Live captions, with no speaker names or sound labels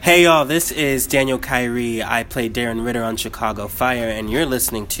Hey y'all, this is Daniel Kyrie. I play Darren Ritter on Chicago Fire, and you're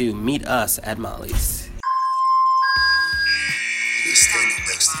listening to Meet Us at Molly's. You're standing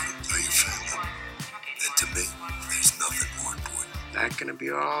next to you are your family. And to me, there's nothing more important. Not gonna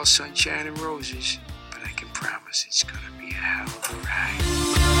be all sunshine and roses, but I can promise it's gonna be a hell of a ride.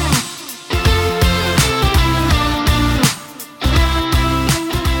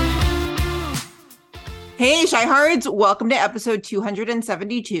 Hey, Shyhards, welcome to episode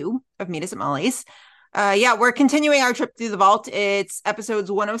 272 of Meet Us at Molly's. We're continuing our trip through the vault. It's episodes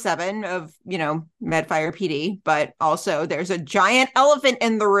 107 of, Medfire PD, but also there's a giant elephant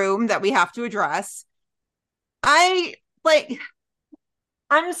in the room that we have to address. I'm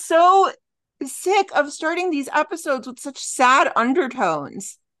so sick of starting these episodes with such sad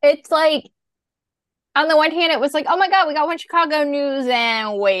undertones. It's like, on the one hand, it was like, oh my God, we got one Chicago news,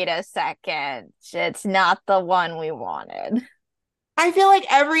 and wait a second, it's not the one we wanted. I feel like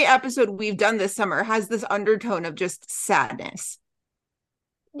every episode we've done this summer has this undertone of just sadness.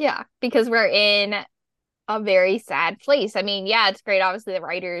 Yeah, because we're in a very sad place. I mean, yeah, it's great. Obviously, the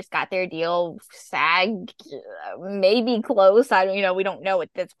writers got their deal. SAG maybe close. We don't know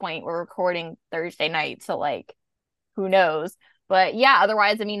at this point. We're recording Thursday night, so who knows? But yeah,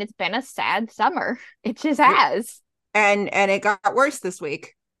 otherwise, I mean, it's been a sad summer. It just has. And it got worse this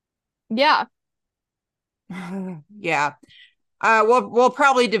week. Yeah. Yeah. We'll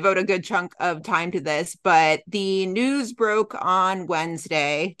probably devote a good chunk of time to this, but the news broke on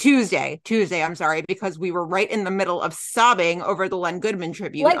Tuesday, I'm sorry, because we were right in the middle of sobbing over the Len Goodman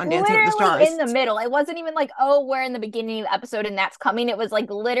tribute on Dancing with the Stars. In the middle. It wasn't even like, oh, we're in the beginning of the episode and that's coming. It was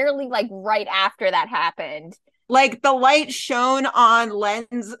literally right after that happened. The light shone on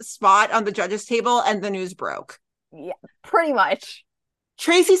Len's spot on the judges' table and the news broke. Yeah, pretty much.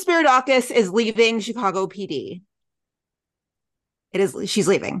 Tracy Spiridakis is leaving Chicago PD. She's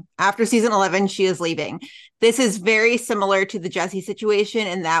leaving. After season 11, she is leaving. This is very similar to the Jessie situation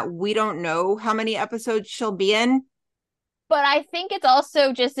in that we don't know how many episodes she'll be in. But I think it's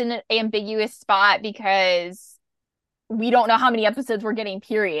also just an ambiguous spot because we don't know how many episodes we're getting,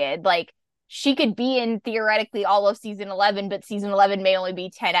 period. She could be in theoretically all of season 11, but season 11 may only be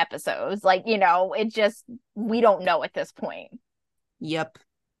 10 episodes. It just, we don't know at this point. Yep.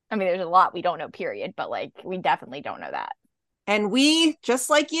 I mean, there's a lot we don't know, period, but we definitely don't know that. And we, just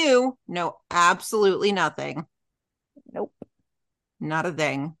like you, know absolutely nothing. Nope. Not a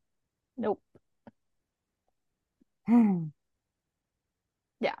thing. Nope.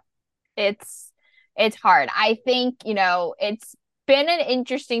 Yeah. It's hard. I think, it's been an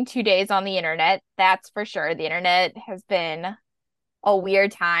interesting 2 days on the internet. That's for sure. The internet has been a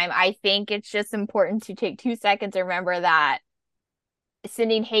weird time. I think it's just important to take 2 seconds and remember that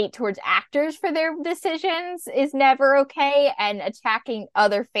sending hate towards actors for their decisions is never okay, and attacking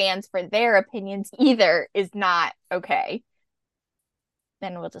other fans for their opinions either is not okay.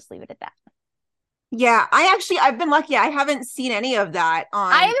 Then we'll just leave it at that. Yeah, I've been lucky. I haven't seen any of that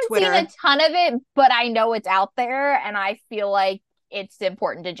on I haven't Twitter. seen a ton of it, but I know it's out there, and I feel like it's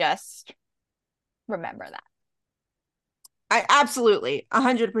important to just remember that. Absolutely,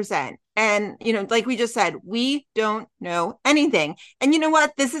 100%. And, like we just said, we don't know anything. And you know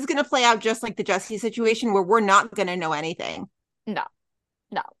what? This is going to play out just like the Jessie situation where we're not going to know anything. No.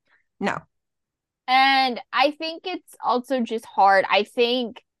 And I think it's also just hard. I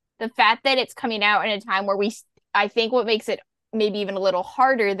think the fact that it's coming out in a time where I think what makes it maybe even a little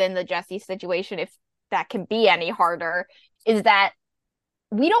harder than the Jessie situation, if that can be any harder, is that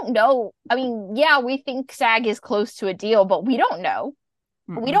we don't know. I mean, yeah, we think SAG is close to a deal, but we don't know.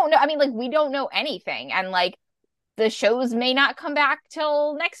 Mm-hmm. We don't know. I mean, we don't know anything. And the shows may not come back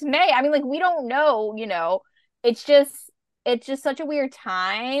till next May. I mean, we don't know, it's just such a weird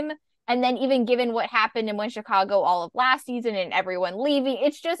time. And then even given what happened in Chicago all of last season and everyone leaving,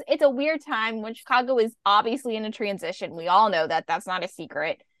 it's a weird time when Chicago is obviously in a transition. We all know that. That's not a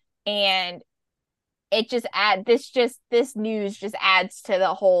secret. And it just this news just adds to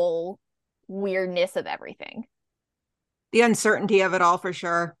the whole weirdness of everything. The uncertainty of it all, for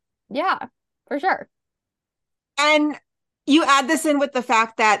sure. Yeah, for sure. And you add this in with the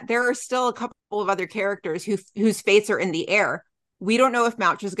fact that there are still a couple of other characters whose fates are in the air. We don't know if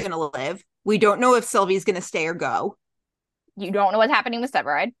Mouch is going to live. We don't know if Sylvie's going to stay or go. You don't know what's happening with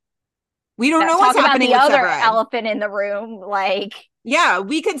Severide. We don't know what's happening with Severide. The other elephant in the room, Yeah,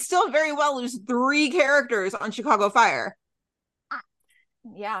 we could still very well lose 3 characters on Chicago Fire.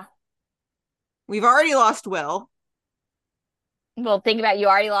 Yeah. We've already lost Will. Well, think about it. You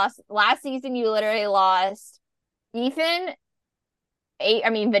already lost last season. You literally lost Ethan.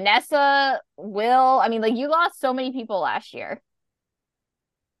 Vanessa, Will. You lost so many people last year.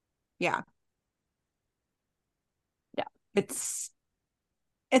 Yeah. Yeah. It's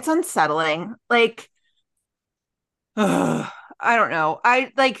unsettling. Like, I don't know.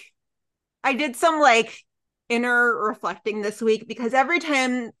 I did some like inner reflecting this week because every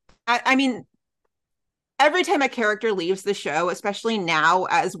time I mean every time a character leaves the show, especially now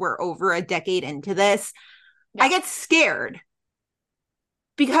as we're over a decade into this, I get scared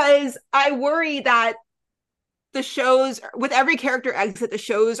because I worry that the shows, with every character exit, the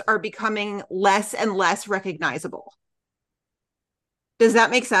shows are becoming less and less recognizable. Does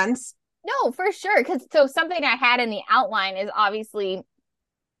that make sense? No, for sure. Because so something I had in the outline is obviously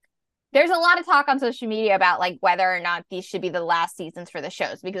there's a lot of talk on social media about like whether or not these should be the last seasons for the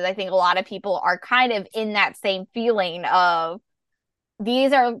shows, because I think a lot of people are kind of in that same feeling of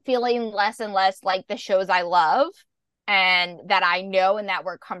these are feeling less and less like the shows I love and that I know and that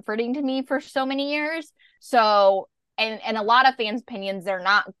were comforting to me for so many years. So, and a lot of fans' opinions, they're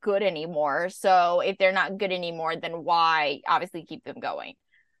not good anymore. So if they're not good anymore, then why obviously keep them going?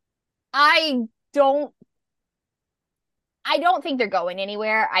 I don't think they're going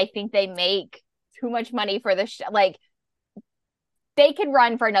anywhere. I think they make too much money for the show. Like, they could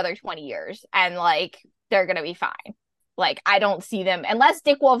run for another 20 years and like they're gonna be fine. Like, I don't see them unless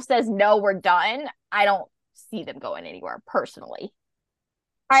Dick Wolf says no, we're done. I don't see them going anywhere personally.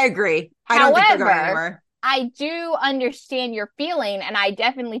 I agree. I don't think they're going anywhere. I do understand your feeling, and I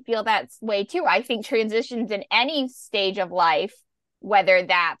definitely feel that way too. I think transitions in any stage of life, whether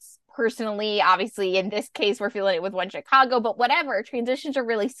that's personally, obviously in this case we're feeling it with One Chicago, but whatever, transitions are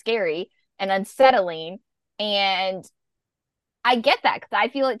really scary and unsettling, and I get that because I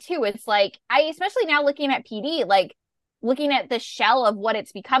feel it too. It's like, especially now looking at PD, like looking at the shell of what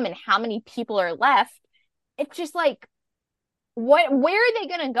it's become and how many people are left, it's just like, where are they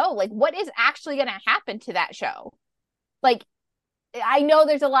gonna go? Like, what is actually gonna happen to that show? Like, I know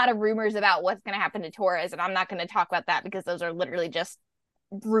there's a lot of rumors about what's gonna happen to Torres, and I'm not gonna talk about that because those are literally just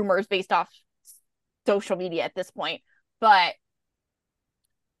rumors based off social media at this point. But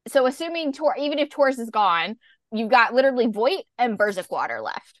so assuming even if Torres is gone, you've got literally Voight and Water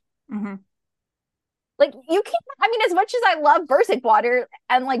left. Mm-hmm. Like, you can't, I mean, as much as I love Water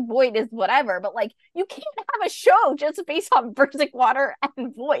and like Voight is whatever, but like, you can't have a show just based on Water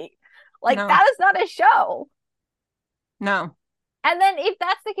and Voight. Like, No. that is not a show. No. And then if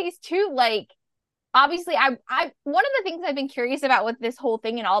that's the case too, like, obviously I one of the things I've been curious about with this whole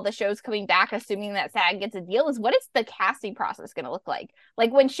thing and all the shows coming back, assuming that SAG gets a deal, is what is the casting process going to look like?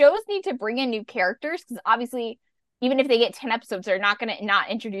 Like, when shows need to bring in new characters, because obviously even if they get 10 episodes, they're not going to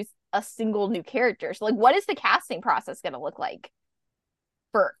not introduce a single new character. So like, what is the casting process going to look like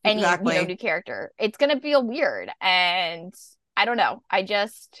for any new character? It's going to feel weird, and I don't know.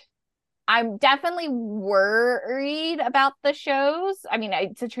 I'm definitely worried about the shows. I mean,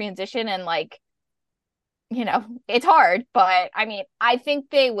 it's a transition, and like, it's hard, but I mean, I think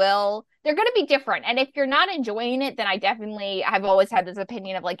they're going to be different. And if you're not enjoying it, then I've always had this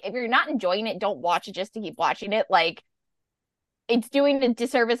opinion of like, if you're not enjoying it, don't watch it just to keep watching it. Like, it's doing a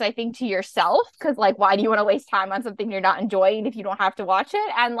disservice, I think, to yourself, because like, why do you want to waste time on something you're not enjoying if you don't have to watch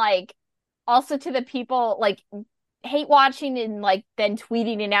it? And like, also to the people like hate watching and like then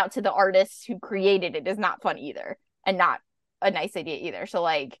tweeting it out to the artists who created it is not fun either, and not a nice idea either. So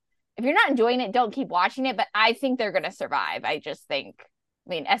like, if you're not enjoying it, don't keep watching it. But I think they're going to survive. I just think, I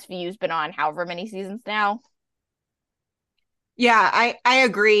mean, SVU's been on however many seasons now. Yeah, I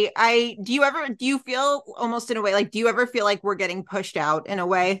agree. Do you feel almost in a way, like, do you ever feel like we're getting pushed out in a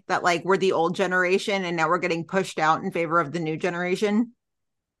way that like we're the old generation and now we're getting pushed out in favor of the new generation?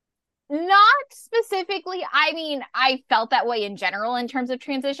 Not specifically. I mean, I felt that way in general in terms of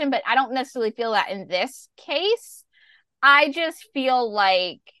transition, but I don't necessarily feel that in this case. I just feel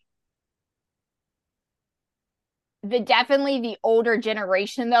like definitely the older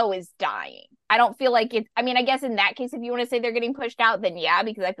generation though is dying. I don't feel like it's, I mean, I guess in that case, if you want to say they're getting pushed out, then yeah,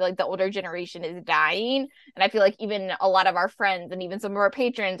 because I feel like the older generation is dying. And I feel like even a lot of our friends and even some of our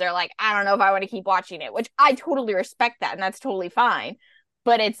patrons are like, I don't know if I want to keep watching it, which I totally respect that. And that's totally fine.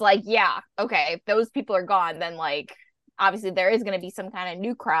 But it's like, yeah, okay, if those people are gone, then like, obviously there is going to be some kind of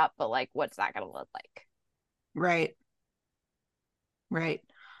new crop, but like, what's that going to look like? Right.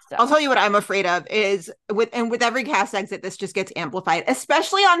 So. I'll tell you what I'm afraid of is with every cast exit, this just gets amplified,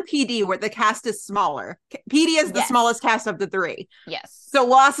 especially on PD where the cast is smaller. PD is the smallest cast of the three. Yes. So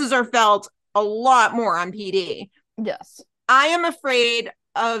losses are felt a lot more on PD. Yes. I am afraid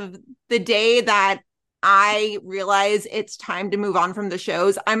of the day that I realize it's time to move on from the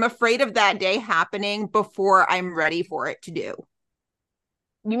shows. I'm afraid of that day happening before I'm ready for it to do.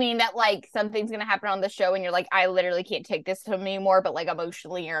 You mean that, like, something's gonna happen on the show and you're like, I literally can't take this anymore, but, like,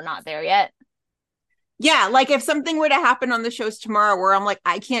 emotionally you're not there yet? Yeah, like if something were to happen on the shows tomorrow where I'm like,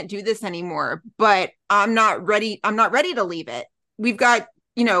 I can't do this anymore, but I'm not ready to leave it. We've got,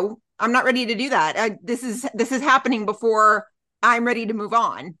 I'm not ready to do that. This is happening before I'm ready to move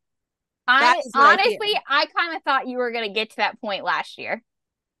on. I honestly, I kind of thought you were gonna get to that point last year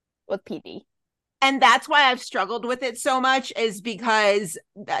with PD. And that's why I've struggled with it so much, is because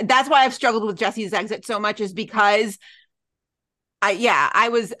that's why I've struggled with Jesse's exit so much, is because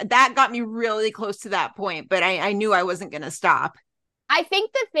that got me really close to that point, but I knew I wasn't going to stop. I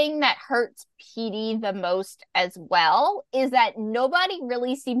think the thing that hurts PD the most as well is that nobody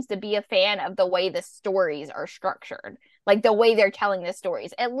really seems to be a fan of the way the stories are structured, like the way they're telling the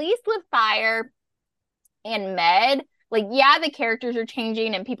stories. At least with Fire and Med, like, yeah, the characters are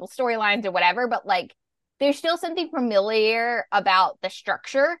changing and people's storylines or whatever, but, like, there's still something familiar about the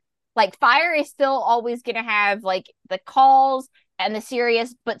structure. Like, Fire is still always going to have, like, the calls and the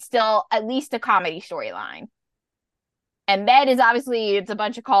serious, but still at least a comedy storyline. And Med is obviously, it's a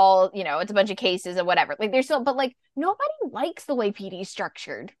bunch of calls, it's a bunch of cases and whatever. Like, there's still, but, like, nobody likes the way PD is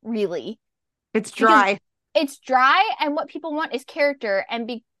structured, really. It's dry. It's dry, and what people want is character. And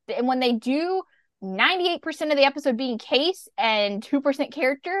when they do 98% of the episode being case and 2%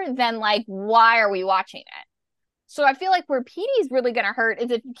 character, then, like, why are we watching it? So I feel like where PD is really going to hurt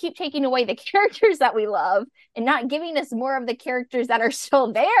is if you keep taking away the characters that we love and not giving us more of the characters that are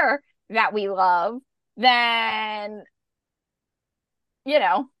still there that we love, then,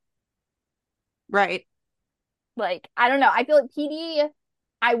 Right. Like, I don't know. I feel like PD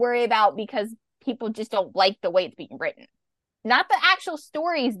I worry about because people just don't like the way it's being written. Not the actual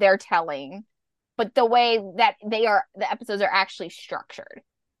stories they're telling, but the way that the episodes are actually structured.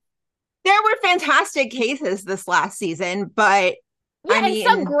 There were fantastic cases this last season, but and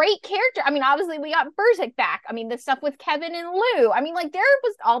some great character. I mean, obviously we got Burzek back. I mean, the stuff with Kevin and Lou. I mean, like, there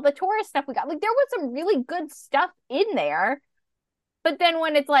was all the Taurus stuff we got. Like, there was some really good stuff in there. But then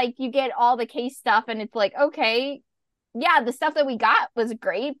when it's like you get all the case stuff and it's like, okay, yeah, the stuff that we got was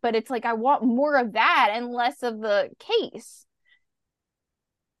great, but it's like I want more of that and less of the case.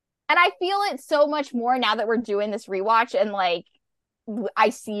 And I feel it so much more now that we're doing this rewatch, and, like, I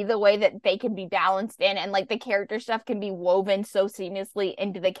see the way that they can be balanced in, and, like, the character stuff can be woven so seamlessly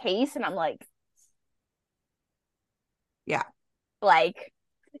into the case, and I'm like, yeah, like,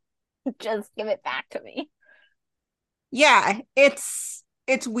 just give it back to me. Yeah, it's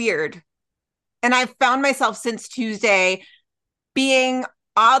weird. And I've found myself since Tuesday being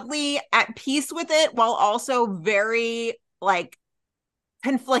oddly at peace with it while also very, like,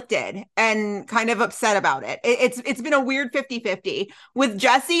 conflicted and kind of upset about it. It's been a weird 50-50. With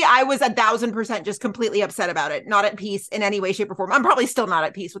Jesse, I was 1,000% just completely upset about it, not at peace in any way, shape, or form. I'm probably still not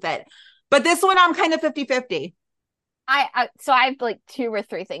at peace with it. But this one, I'm kind of 50-50. So I have, like, 2 or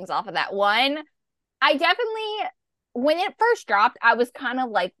 3 things off of that. One, I definitely, when it first dropped, I was kind of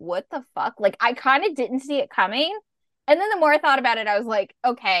like, what the fuck? Like, I kind of didn't see it coming. And then the more I thought about it, I was like,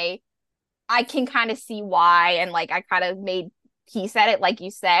 okay, I can kind of see why. And, like, I kind of made peace at it, like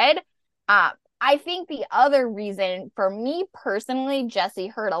you said. I think the other reason for me personally, Jesse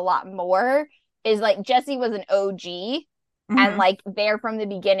hurt a lot more is, like, Jesse was an OG. And, like, there from the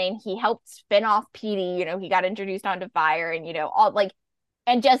beginning, he helped spin off PD. He got introduced onto Fire, and, all, like,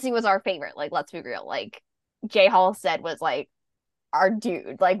 and Jesse was our favorite. Like, let's be real. Like, Jay Halstead was, like, our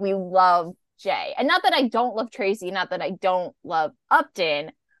dude. Like, we love Jay. And not that I don't love Tracy, not that I don't love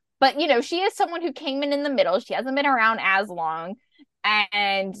Upton, but, she is someone who came in the middle. She hasn't been around as long.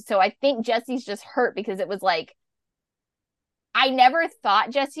 And so I think Jesse's just hurt because it was like, I never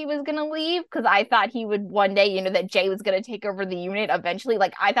thought Jesse was going to leave because I thought he would one day, that Jay was going to take over the unit eventually.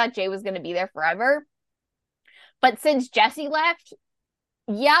 Like, I thought Jay was going to be there forever. But since Jesse left,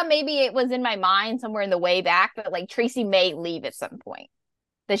 yeah, maybe it was in my mind somewhere in the way back that, like, Tracy may leave at some point,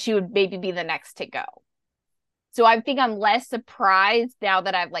 that she would maybe be the next to go. So I think I'm less surprised now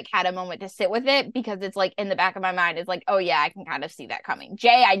that I've, like, had a moment to sit with it, because it's, like, in the back of my mind, it's like, oh yeah, I can kind of see that coming.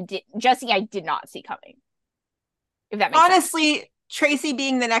 Jesse, I did not see coming. If that makes Honestly, sense. Tracy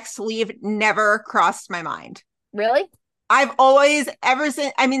being the next to leave never crossed my mind. Really? I've always,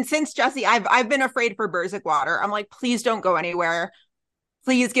 since Jesse, I've been afraid for Burzek Water. I'm like, please don't go anywhere.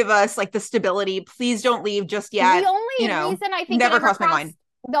 Please give us, like, the stability. Please don't leave just yet. The only reason I think never crossed my mind.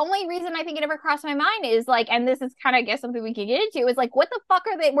 The only reason I think it ever crossed my mind is, like, and this is kind of, I guess, something we can get into, is, like, what the fuck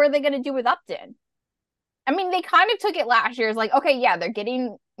were they going to do with Upton? I mean, they kind of took it last year. It's like, okay, yeah, they're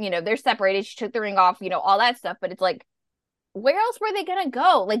getting, they're separated. She took the ring off, all that stuff. But it's like, where else were they going to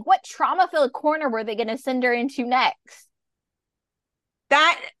go? Like, what trauma-filled corner were they going to send her into next?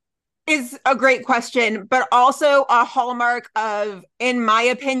 That is a great question, but also a hallmark of, in my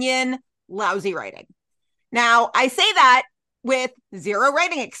opinion, lousy writing. Now, I say that with zero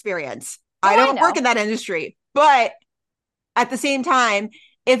writing experience. I don't work in that industry, but at the same time,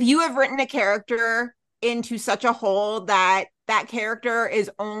 if you have written a character into such a hole that that character is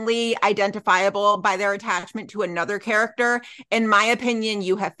only identifiable by their attachment to another character, in my opinion,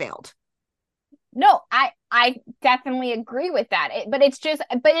 you have failed. No, I definitely agree with that. But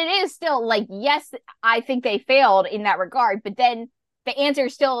it is still like, yes, I think they failed in that regard, but then the answer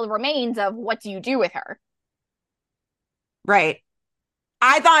still remains of what do you do with her? Right.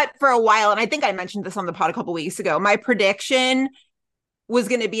 I thought for a while, and I think I mentioned this on the pod a couple weeks ago, my prediction was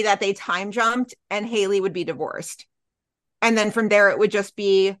going to be that they time jumped and Haley would be divorced. And then from there, it would just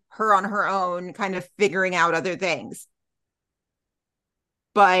be her on her own, kind of figuring out other things.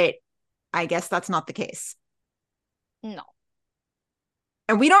 But I guess that's not the case. No.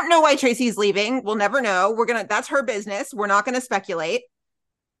 And we don't know why Tracy's leaving. We'll never know. That's her business. We're not going to speculate.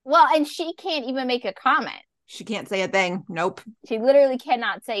 Well, and she can't even make a comment. She can't say a thing. Nope. She literally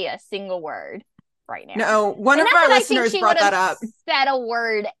cannot say a single word right now. No, one of our listeners brought that up. Said a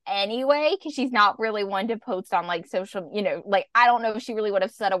word anyway, because she's not really one to post on like social, like I don't know if she really would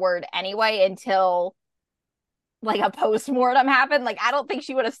have said a word anyway until like a postmortem happened. Like I don't think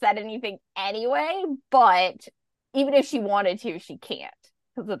she would have said anything anyway, but even if she wanted to, she can't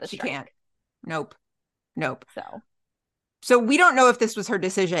because of the strike. She can't. Nope. So we don't know if this was her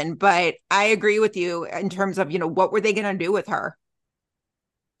decision, but I agree with you in terms of, what were they going to do with her?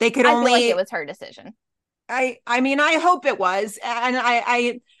 They could only. I feel like it was her decision. I mean, I hope it was, and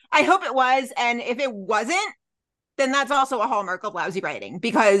I hope it was, and if it wasn't, then that's also a hallmark of lousy writing.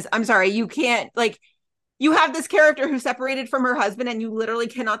 Because I'm sorry, you can't you have this character who's separated from her husband, and you literally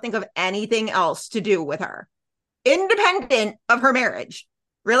cannot think of anything else to do with her, independent of her marriage.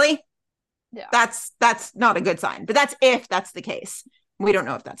 Really? Yeah. That's not a good sign. But that's if that's the case. We don't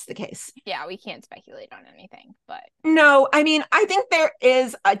know if that's the case. Yeah, we can't speculate on anything, but no, I mean, I think there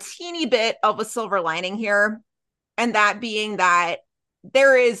is a teeny bit of a silver lining here, and that being that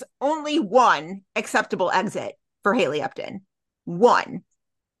there is only one acceptable exit for Haley Upton. One.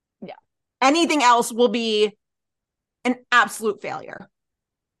 Yeah. Anything else will be an absolute failure.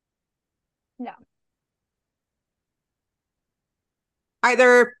 No.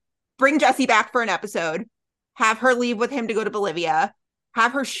 Either bring Jesse back for an episode, have her leave with him to go to Bolivia,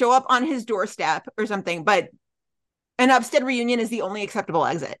 have her show up on his doorstep or something, but an Upstead reunion is the only acceptable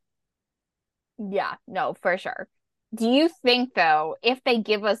exit. Yeah, no, for sure. Do you think, though, if they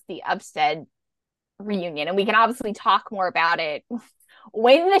give us the Upstead reunion, and we can obviously talk more about it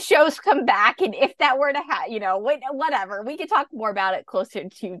when the shows come back, and if that were to happen, whatever, we can talk more about it closer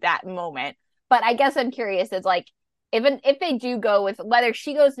to that moment. But I guess I'm curious, is like, even if they do go with whether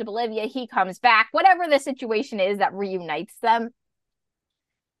she goes to Bolivia, he comes back, whatever the situation is that reunites them,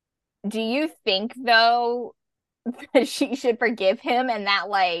 do you think, though, that she should forgive him and that,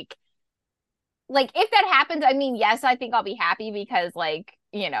 like, if that happens, I mean, yes, I think I'll be happy because, like,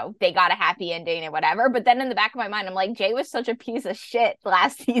 they got a happy ending and whatever. But then in the back of my mind, I'm like, Jay was such a piece of shit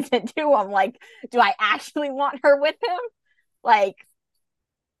last season, too. I'm like, do I actually want her with him? Like,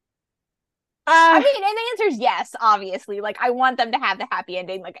 I mean, and the answer is yes, obviously. Like, I want them to have the happy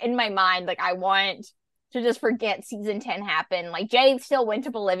ending. Like, in my mind, like, I want to just forget season 10 happened. Like, Jay still went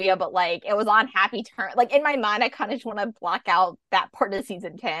to Bolivia, but, like, it was on happy terms. Like, in my mind, I kind of just want to block out that part of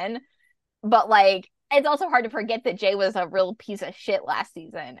season 10. But, like, it's also hard to forget that Jay was a real piece of shit last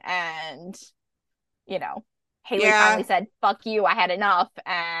season. And, Haley finally said, fuck you, I had enough.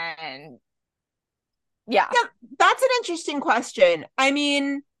 And, yeah, that's an interesting question. I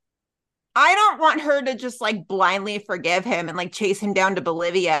mean, I don't want her to just like blindly forgive him and like chase him down to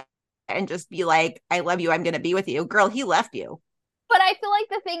Bolivia and just be like, I love you, I'm going to be with you. Girl, he left you. But I feel like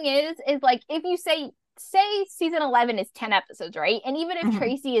the thing is like, if you say season 11 is 10 episodes, right? And even if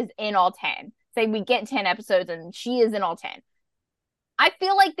Tracy is in all 10, say we get 10 episodes and she is in all 10, I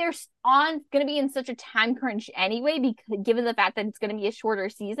feel like they're going to be in such a time crunch anyway, because given the fact that it's going to be a shorter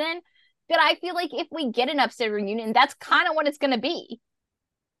season, that I feel like if we get an Upstead reunion, that's kind of what it's going to be.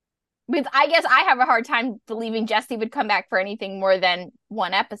 Because I guess I have a hard time believing Jesse would come back for anything more than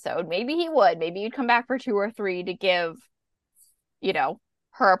one episode. Maybe he would. Maybe he'd come back for 2 or 3 to give,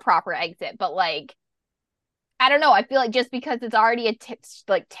 her a proper exit. But, like, I don't know. I feel like just because it's already a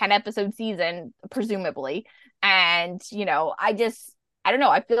 10 episode season, presumably, and, I don't know.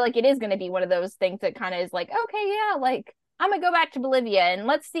 I feel like it is going to be one of those things that kind of is like, okay, yeah, like, I'm going to go back to Bolivia and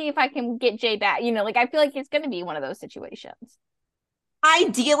let's see if I can get Jay back. Like, I feel like it's going to be one of those situations.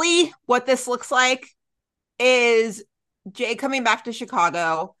 Ideally, what this looks like is Jay coming back to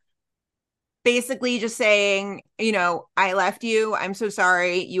Chicago, basically just saying, I left you. I'm so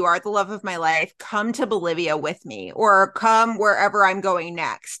sorry. You are the love of my life. Come to Bolivia with me, or come wherever I'm going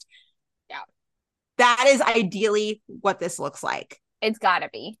next. Yeah. That is ideally what this looks like. It's gotta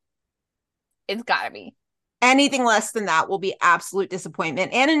be. It's gotta be. Anything less than that will be absolute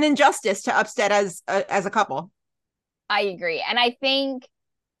disappointment and an injustice to Upstead as a couple. I agree. And I think,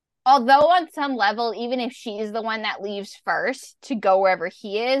 although on some level, even if she's the one that leaves first to go wherever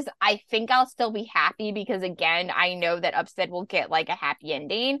he is, I think I'll still be happy because, again, I know that Upstead will get like a happy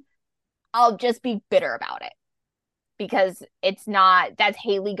ending. I'll just be bitter about it because that's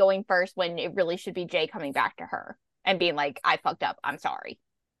Haley going first when it really should be Jay coming back to her and being like, I fucked up. I'm sorry.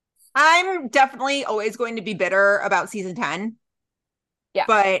 I'm definitely always going to be bitter about season 10. Yeah.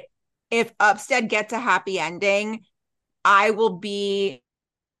 But if Upstead gets a happy ending, I will be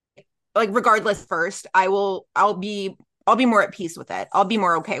like, regardless first, I'll be more at peace with it. I'll be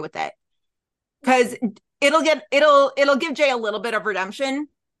more okay with it. Because it'll give Jay a little bit of redemption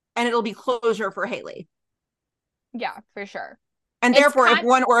and it'll be closure for Haley. Yeah, for sure. And therefore, if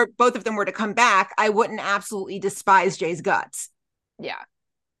one or both of them were to come back, I wouldn't absolutely despise Jay's guts. Yeah.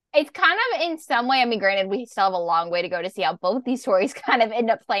 It's kind of, in some way, I mean, granted, we still have a long way to go to see how both these stories kind of end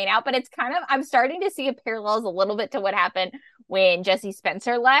up playing out, but it's kind of, I'm starting to see a parallels a little bit to what happened when Jesse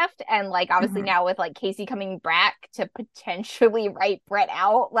Spencer left. And like, obviously now with like Casey coming back to potentially write Brett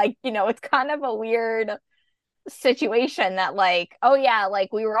out, like, it's kind of a weird situation that like, oh yeah,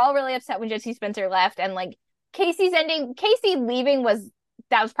 like we were all really upset when Jesse Spencer left, and like Casey leaving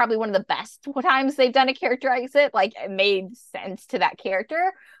that was probably one of the best times they've done a character exit. Like, it made sense to that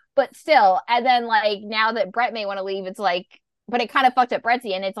character. But still, and then like now that Brett may want to leave, it's like, but it kind of fucked up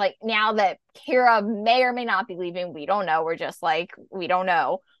Brettsy, and it's like now that Kira may or may not be leaving, we don't know. We're just like, we don't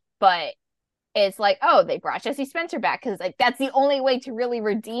know. But it's like, oh, they brought Jesse Spencer back because like that's the only way to really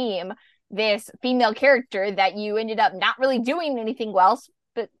redeem this female character that you ended up not really doing anything else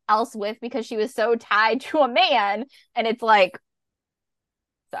with because she was so tied to a man. And it's like,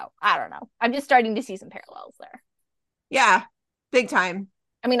 so I don't know. I'm just starting to see some parallels there. Yeah, big time.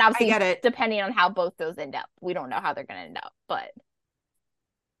 I mean, obviously, I get it. Depending on how both those end up, we don't know how they're going to end up, but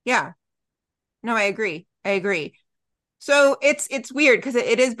yeah, no, I agree. So it's weird because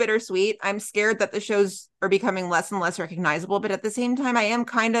it is bittersweet. I'm scared that the shows are becoming less and less recognizable, but at the same time, I am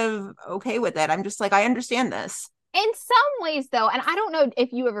kind of okay with it. I'm just like, I understand this. In some ways, though, and I don't know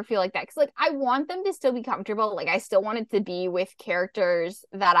if you ever feel like that, because like I want them to still be comfortable. Like I still want it to be with characters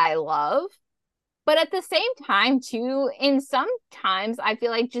that I love. But at the same time, too, in some times, I feel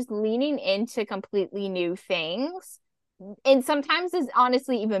like just leaning into completely new things, and sometimes is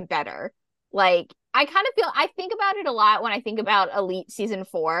honestly even better. Like, I think about it a lot when I think about Elite Season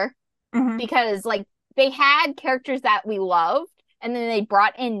 4, because, like, they had characters that we loved, and then they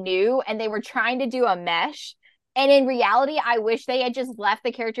brought in new, and they were trying to do a mesh. And in reality, I wish they had just left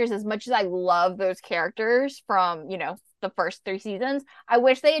the characters, as much as I love those characters from, the first 3 seasons, I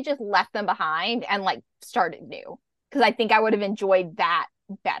wish they had just left them behind and like started new, because I think I would have enjoyed that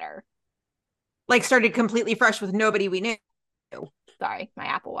better. Like started completely fresh with nobody we knew. Sorry, my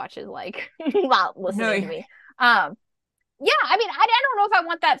Apple Watch is like not listening to me. Yeah, I mean, I don't know if I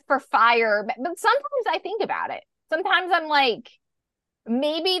want that for Fire, but sometimes I think about it. Sometimes I'm like,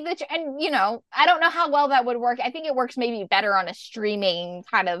 maybe I don't know how well that would work. I think it works maybe better on a streaming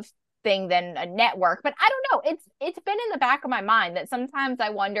kind of thing than a network, but I don't know. It's been in the back of my mind that sometimes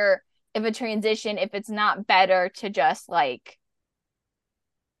I wonder if a transition, if it's not better to just like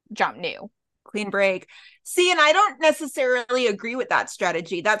jump new. Clean break. See, and I don't necessarily agree with that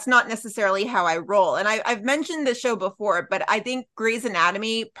strategy. That's not necessarily how I roll. And I've mentioned this show before, but I think Grey's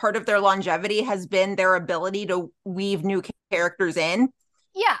Anatomy, part of their longevity has been their ability to weave new characters in.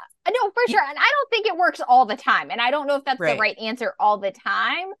 Yeah, no, for sure. And I don't think it works all the time. And I don't know if that's the right answer all the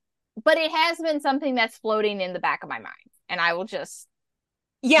time, but it has been something that's floating in the back of my mind. And I will just...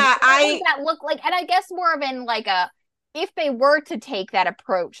 Yeah, that look like, and I guess more of in like if they were to take that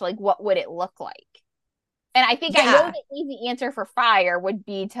approach, like what would it look like? And I think I know the easy answer for Fire would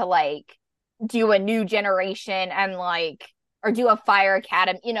be to like do a new generation and like, or do a Fire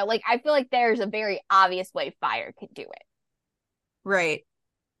Academy, like I feel like there's a very obvious way Fire could do it. Right.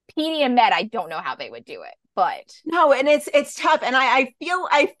 PD and Med, I don't know how they would do it, but no, and it's tough. And I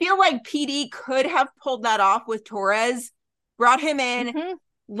feel like PD could have pulled that off with Torres, brought him in,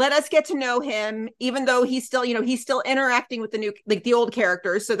 let us get to know him, even though he's still interacting with the new, like the old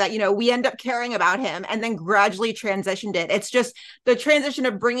characters, so that, we end up caring about him, and then gradually transitioned it. It's just the transition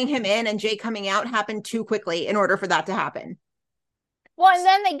of bringing him in and Jay coming out happened too quickly in order for that to happen. Well, and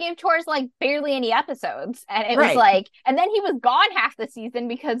then they gave Torres like barely any episodes. And it was Right. like, and then he was gone half the season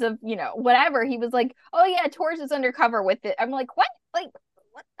because of, you know, whatever. He was like, oh yeah, Torres is undercover with it. I'm like, what? Like,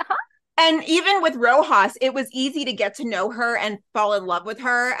 what? Huh? And even with Rojas, it was easy to get to know her and fall in love with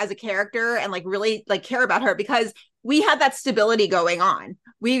her as a character and like really like care about her because we had that stability going on.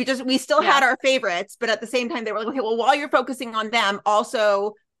 We still had our favorites, but at the same time they were like, okay, well, while you're focusing on them,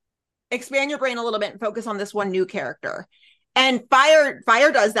 also expand your brain a little bit and focus on this one new character. And Fire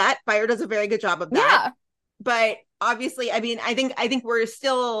does that. Fire does a very good job of that. Yeah. But obviously, I mean, I think we're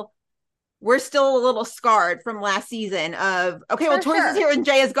still a little scarred from last season of, okay, well, Torres is here and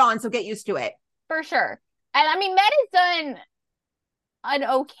Jay is gone, so get used to it. For sure. And I mean, Med has done an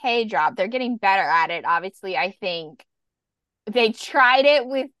okay job. They're getting better at it. Obviously, I think they tried it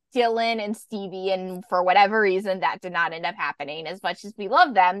with Dylan and Stevie, and for whatever reason, that did not end up happening. As much as we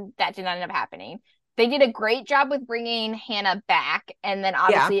love them, that did not end up happening. They did a great job with bringing Hannah back, and then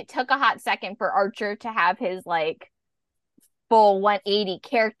obviously it took a hot second for Archer to have his like full 180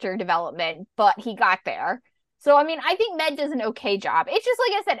 character development, but he got there. So I mean, I think Med does an okay job. It's just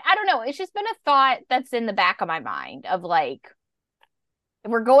like I said, I don't know. It's just been a thought that's in the back of my mind of like,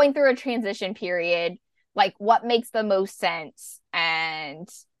 we're going through a transition period. Like, what makes the most sense, and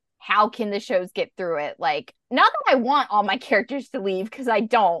how can the shows get through it? Like, not that I want all my characters to leave, because I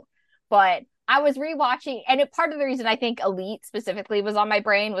don't, but I was rewatching, and part of the reason I think Elite specifically was on my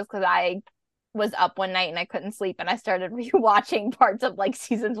brain was because I was up one night and I couldn't sleep, and I started rewatching parts of like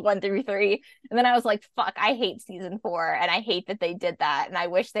seasons 1 through 3, and then I was like, fuck, I hate season 4, and I hate that they did that, and I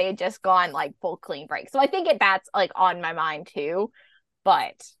wish they had just gone like full clean break. So I think that's like on my mind too,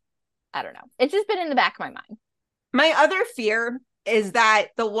 but I don't know. It's just been in the back of my mind. My other fear is that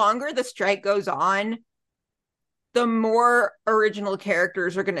the longer the strike goes on, the more original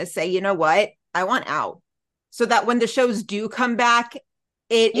characters are going to say, you know what, I want out. So that when the shows do come back,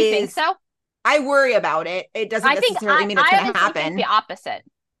 You think so? I worry about it. It doesn't necessarily mean it's going to happen. Think the opposite.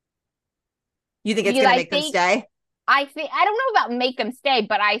 You think it's going to make them stay? I don't know about make them stay,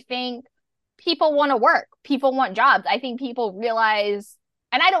 but I think people want to work. People want jobs. I think people realize,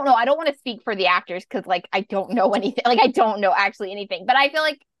 and I don't know, I don't want to speak for the actors because like I don't know anything. Like I don't know actually anything. But I feel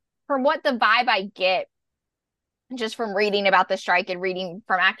like from what the vibe I get just from reading about the strike and reading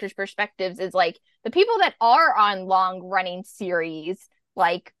from actors' perspectives is like the people that are on long running series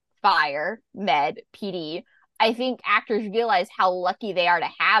like Fire, Med, PD, I think actors realize how lucky they are to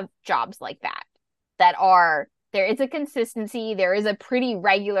have jobs like that are, there is a consistency, there is a pretty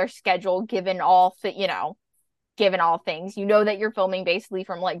regular schedule given all things, you know that you're filming basically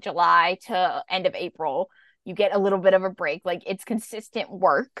from like July to end of April. You get a little bit of a break, like it's consistent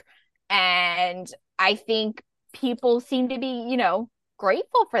work. And I think people seem to be,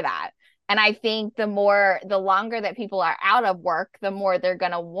 grateful for that. And I think the longer that people are out of work, the more they're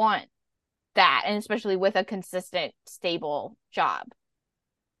going to want that. And especially with a consistent, stable job.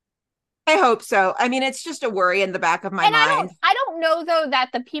 I hope so. I mean, it's just a worry in the back of my mind. I don't know, though, that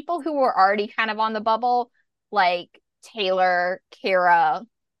the people who were already kind of on the bubble, like Taylor, Kara,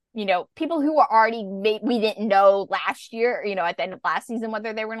 people who were already, we didn't know last year, at the end of last season,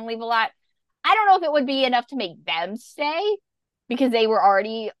 whether they were going to leave a lot. I don't know if it would be enough to make them stay because they were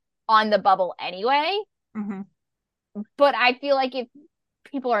already on the bubble anyway. Mm-hmm. But I feel like if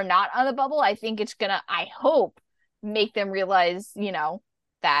people are not on the bubble, I think it's gonna, I hope, make them realize,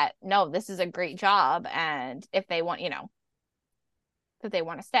 that no, this is a great job, and if they want, that they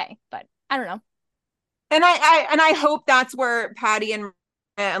want to stay. But I don't know. And I hope that's where Patty and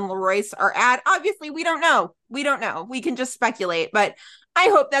LaRoyce are at. Obviously, we don't know. We can just speculate, but I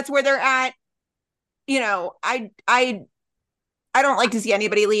hope that's where they're at. I don't like to see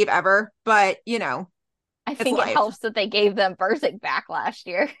anybody leave ever, but I think it helps that they gave them Berserk back last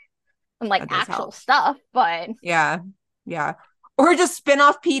year and like actual stuff, but yeah. Or just spin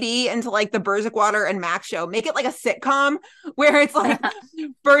off PD into like the Berserk Water and Mac show. Make it like a sitcom where it's like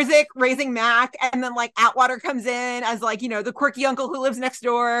Berserk raising Mac, and then like Atwater comes in as like, the quirky uncle who lives next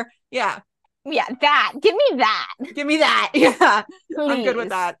door. Yeah. Yeah, that. Give me that. Yeah. Please. I'm good with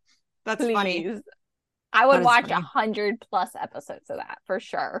that. That's funny. I would watch 100+ episodes of that for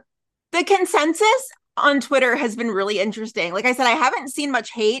sure. The consensus on Twitter has been really interesting. Like I said, I haven't seen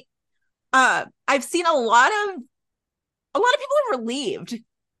much hate. I've seen a lot of people are relieved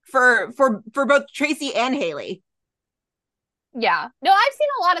for both Tracy and Haley. Yeah. No, I've seen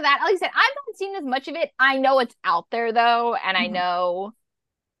a lot of that. Like I said, I've not seen as much of it. I know it's out there though, and I know,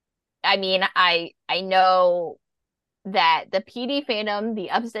 I know that the PD fandom, the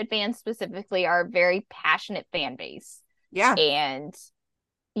Upstead fans specifically, are a very passionate fan base. Yeah. And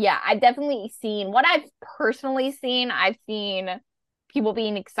yeah, I've definitely seen what I've personally seen. I've seen people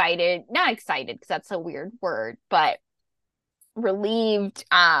being excited, not excited because that's a weird word, but relieved,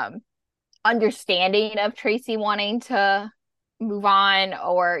 understanding of Tracy wanting to move on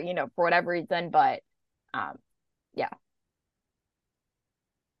or, you know, for whatever reason. But yeah.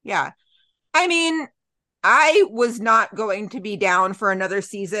 Yeah. I mean, I was not going to be down for another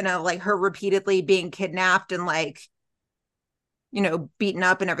season of like her repeatedly being kidnapped and like, you know, beaten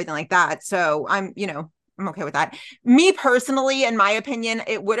up and everything like that. So I'm okay with that. Me personally, in my opinion,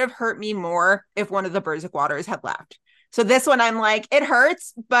 it would have hurt me more if one of the Berserk Waters had left. So this one, I'm like, it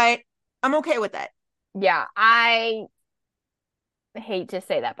hurts, but I'm okay with it. Yeah, I hate to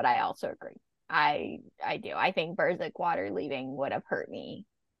say that, but I also agree. I do. I think Berserk Water leaving would have hurt me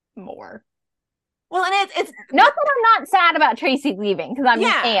more. Well, and it's not that I'm not sad about Tracy leaving, because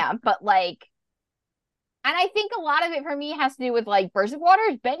Yeah. am, but like, and I think a lot of it for me has to do with like Berserk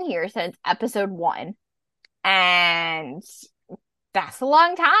Water's been here since episode 1, and that's a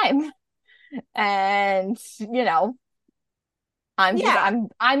long time. And you know,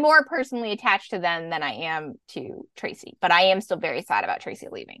 I'm more personally attached to them than I am to Tracy, but I am still very sad about Tracy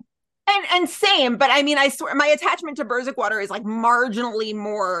leaving. And same, but I mean, I swear my attachment to Berserk Water is like marginally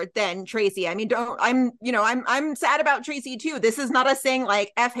more than Tracy. I mean, I'm sad about Tracy too. This is not us saying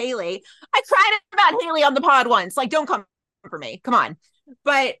like F Haley. I cried about Haley on the pod once. Like, don't come for me. Come on.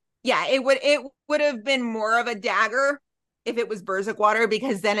 But yeah, it would have been more of a dagger if it was Berserk Water,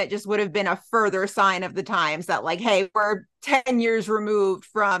 because then it just would have been a further sign of the times that like, hey, we're 10 years removed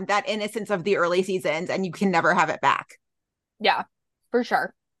from that innocence of the early seasons and you can never have it back. Yeah, for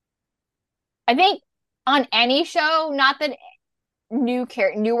sure. I think on any show, not that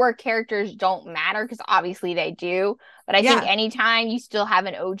newer characters don't matter, because obviously they do, but I think anytime you still have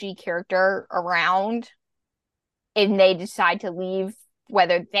an OG character around and they decide to leave,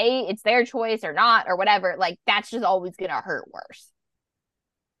 whether it's their choice or not or whatever, like that's just always gonna hurt worse.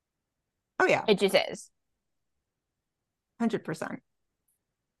 Oh yeah, it just is 100%.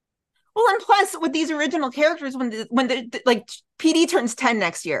 Well, and plus with these original characters, when the like PD turns 10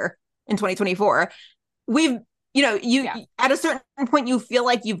 next year in 2024, we've at a certain point you feel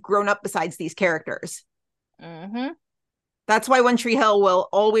like you've grown up besides these characters. Mm-hmm. That's why One Tree Hill will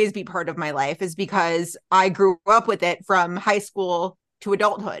always be part of my life, is because I grew up with it from high school to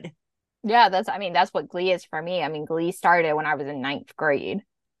adulthood. Yeah, that's what Glee is for me. I mean, Glee started when I was in 9th grade.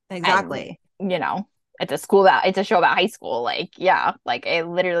 Exactly. And, it's a show about high school. Like, yeah, like it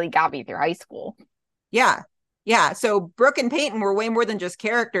literally got me through high school. Yeah. Yeah. So Brooke and Peyton were way more than just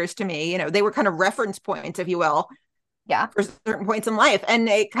characters to me. They were kind of reference points, if you will. Yeah. For certain points in life. And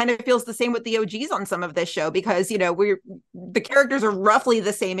it kind of feels the same with the OGs on some of this show, because, the characters are roughly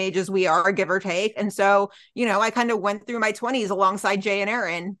the same age as we are, give or take. And so, I kind of went through my 20s alongside Jay and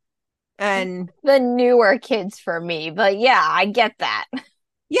Aaron. And the newer kids for me. But yeah, I get that.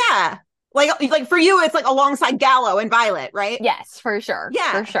 Yeah. Like for you, it's like alongside Gallo and Violet, right? Yes, for sure.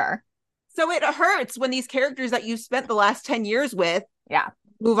 Yeah. For sure. So it hurts when these characters that you spent the last 10 years with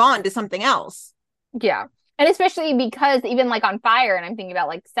move on to something else. Yeah. And especially because even like on Fire, and I'm thinking about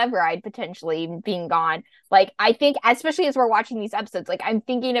like Severide potentially being gone. Like, I think, especially as we're watching these episodes, like I'm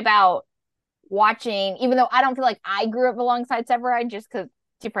thinking about watching, even though I don't feel like I grew up alongside Severide just because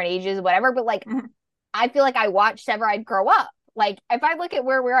different ages, whatever, but like, I feel like I watched Severide grow up. Like, if I look at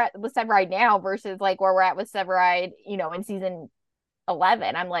where we're at with Severide now versus like where we're at with Severide, in season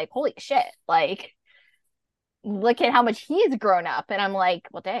 11, I'm like, holy shit, like, look at how much he's grown up. And I'm like,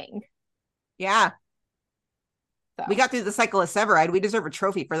 well, dang. Yeah. So. We got through the cycle of Severide. We deserve a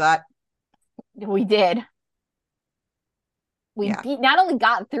trophy for that. We did. We not only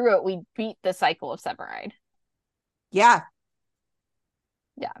got through it, we beat the cycle of Severide. Yeah.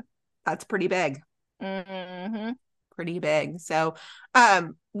 Yeah. That's pretty big. Mm-hmm. Pretty big. So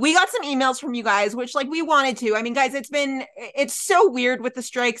we got some emails from you guys, which like we wanted to. I mean, guys, it's so weird with the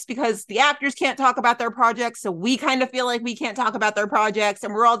strikes because the actors can't talk about their projects. So we kind of feel like we can't talk about their projects.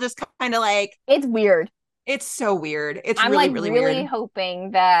 And we're all just kind of like, it's weird. It's so weird. It's I'm really, like really really weird.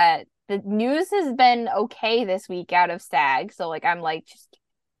 hoping that the news has been okay this week out of SAG. So like, I'm like, just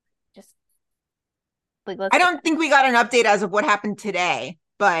like, I don't think we got an update as of what happened today,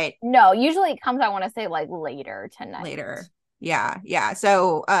 but no, usually it comes, I want to say like later tonight. Later. Yeah.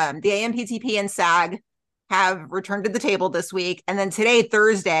 So the AMPTP and SAG have returned to the table this week. And then today,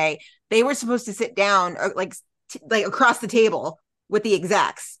 Thursday, they were supposed to sit down like across the table with the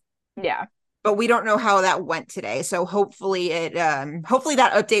execs. Yeah. But we don't know how that went today. So hopefully hopefully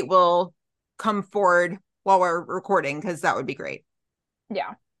that update will come forward while we're recording, because that would be great.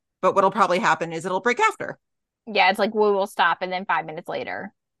 Yeah. But what'll probably happen is it'll break after. Yeah, it's like we will stop and then 5 minutes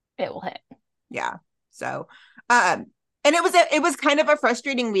later it will hit. Yeah. So And it was kind of a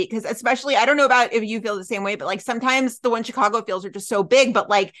frustrating week because especially, I don't know about if you feel the same way, but like sometimes the One Chicago feels are just so big, but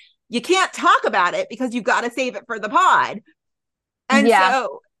like you can't talk about it because you've got to save it for the pod. And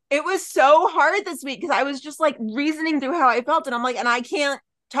so it was so hard this week because I was just like reasoning through how I felt. And I'm like, and I can't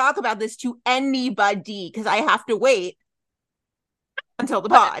talk about this to anybody because I have to wait until the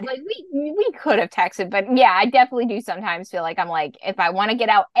pod. Like we could have texted, but yeah, I definitely do sometimes feel like I'm like, if I want to get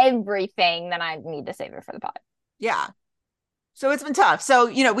out everything, then I need to save it for the pod. Yeah. So it's been tough. So,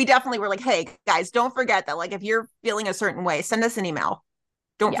 you know, we definitely were like, hey, guys, don't forget that, like, if you're feeling a certain way, send us an email.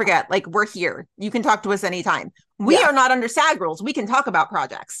 Don't forget, like, we're here. You can talk to us anytime. We are not under SAG rules. We can talk about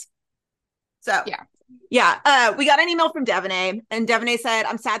projects. So, we got an email from Devaney, and Devaney said,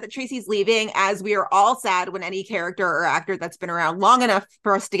 I'm sad that Tracy's leaving, as we are all sad when any character or actor that's been around long enough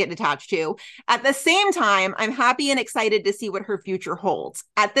for us to get attached to. At the same time, I'm happy and excited to see what her future holds.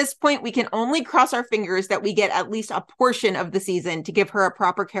 At this point, we can only cross our fingers that we get at least a portion of the season to give her a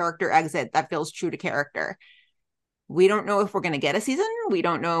proper character exit that feels true to character. We don't know if we're going to get a season. We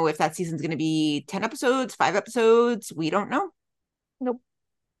don't know if that season's going to be 10 episodes, 5 episodes. We don't know. Nope.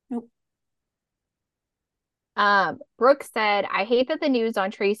 Brooke said, I hate that the news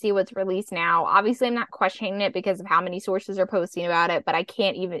on Tracy was released now. Obviously, I'm not questioning it because of how many sources are posting about it, but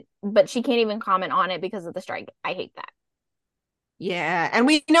she can't even comment on it because of the strike. I hate that. Yeah, and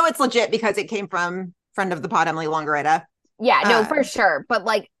we know it's legit because it came from friend of the pod, Emily Longaretta. Yeah, no, for sure. But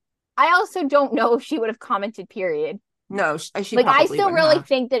like, I also don't know if she would have commented, period. No, she like, I still really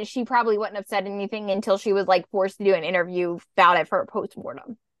think that she probably wouldn't have said anything until she was like forced to do an interview about it for a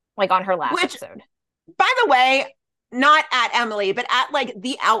postmortem, like on her last episode. By the way, not at Emily, but at like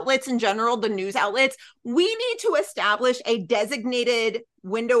the outlets in general, the news outlets, we need to establish a designated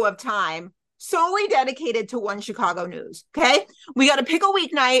window of time solely dedicated to One Chicago News. Okay. We got to pick a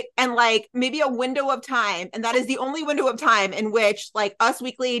weeknight and like maybe a window of time. And that is the only window of time in which like Us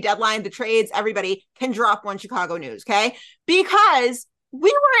Weekly, Deadline, the trades, everybody can drop One Chicago News. Okay. Because we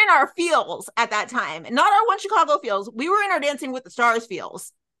were in our feels at that time, and not our One Chicago feels. We were in our Dancing with the Stars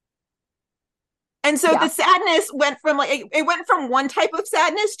feels. And so the sadness went from like, it went from one type of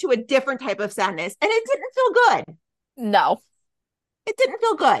sadness to a different type of sadness. And it didn't feel good. No. It didn't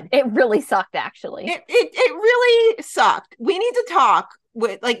feel good. It really sucked, actually. It really sucked. We need to talk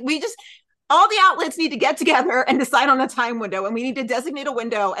with, like, all the outlets need to get together and decide on a time window. And we need to designate a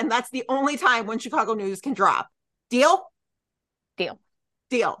window. And that's the only time when Chicago News can drop. Deal? Deal.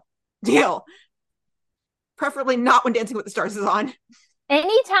 Preferably not when Dancing with the Stars is on.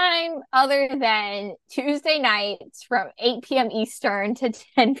 Anytime other than Tuesday nights from 8 p.m. Eastern to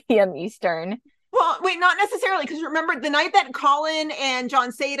 10 p.m. Eastern. Well, wait, not necessarily, because remember the night that Colin and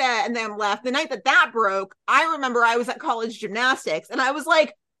John Seda and them left, the night that broke, I remember I was at college gymnastics, and I was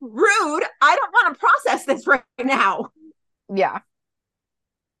like, rude, I don't want to process this right now. Yeah.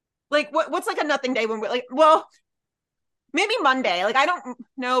 Like, what's like a nothing day when we're like, well, maybe Monday. Like, I don't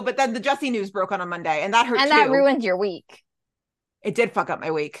know, but then the Jesse news broke on a Monday, and that hurt too. And that ruined your week. It did fuck up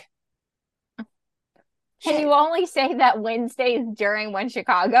my week. Can you only say that Wednesdays during One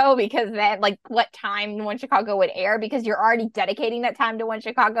Chicago because then, like, what time One Chicago would air? Because you're already dedicating that time to One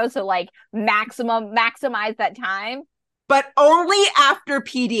Chicago, so like maximize that time. But only after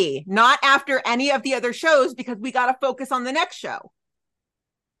PD, not after any of the other shows, because we got to focus on the next show.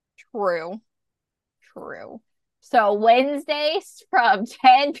 True. So Wednesdays from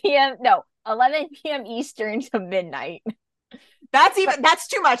 11 p.m. Eastern to midnight. That's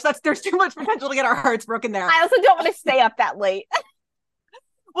too much. There's too much potential to get our hearts broken there. I also don't want to stay up that late.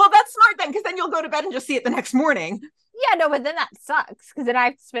 Well, that's smart then, because then you'll go to bed and just see it the next morning. Yeah, no, but then that sucks, because then I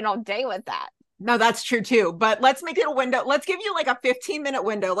have to spend all day with that. No, that's true too. But let's make it a window. Let's give you like a 15-minute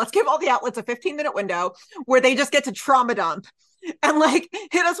window. Let's give all the outlets a 15-minute window where they just get to trauma dump and like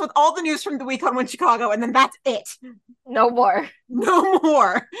hit us with all the news from the week on One Chicago, and then that's it. No more.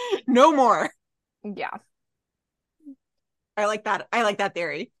 Yeah. I like that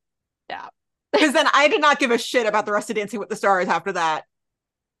theory. Yeah. Because then I did not give a shit about the rest of Dancing with the Stars after that.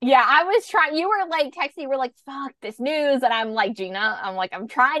 Yeah, I was trying. You were like texting, you were like, fuck this news. And I'm like, Gina, I'm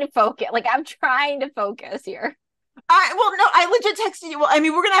trying to focus. Like, I'm trying to focus here. I legit texted you. Well, I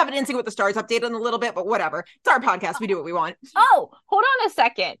mean, we're going to have a Dancing with the Stars update in a little bit, but whatever. It's our podcast. We do what we want. Oh, hold on a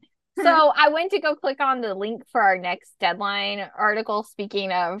second. So I went to go click on the link for our next Deadline article,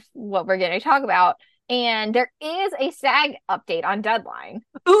 speaking of what we're going to talk about. And there is a SAG update on Deadline.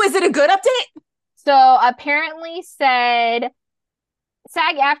 Ooh, is it a good update? So apparently said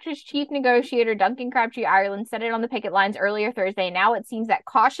SAG-AFTRA's chief negotiator Duncan Crabtree Ireland said it on the picket lines earlier Thursday. Now it seems that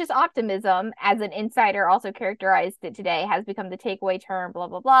cautious optimism, as an insider also characterized it today, has become the takeaway term, blah,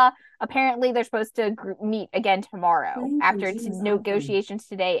 blah, blah. Apparently, they're supposed to meet again tomorrow after negotiations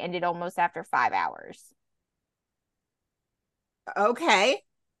today ended almost after 5 hours. Okay.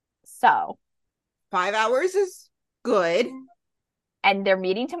 So 5 hours is good. And they're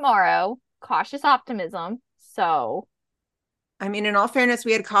meeting tomorrow. Cautious optimism. So... I mean, in all fairness,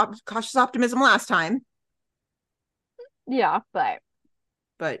 we had cautious optimism last time. Yeah, but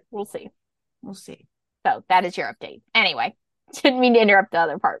we'll see. We'll see. So that is your update. Anyway, didn't mean to interrupt the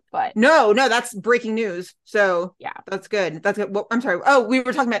other part, but no, that's breaking news. So yeah, that's good. That's good. Well, I'm sorry. Oh, we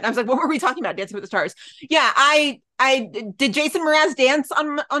were talking about. I was like, what were we talking about? Dancing with the Stars. Yeah, I did. Jason Mraz dance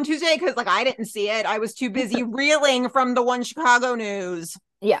on Tuesday because like I didn't see it. I was too busy reeling from the One Chicago news.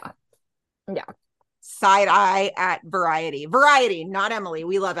 Yeah. Side eye at Variety, not Emily.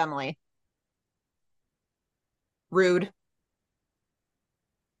 We love Emily. Rude.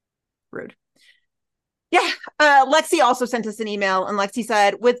 Yeah. Lexi also sent us an email, and Lexi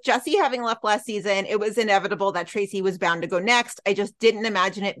said, with Jesse having left last season, it was inevitable that Tracy was bound to go next. I just didn't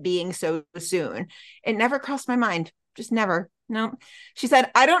imagine it being so soon. It never crossed my mind. Just never. No. She said,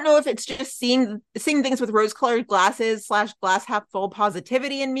 I don't know if it's just seeing things with rose-colored glasses / glass half full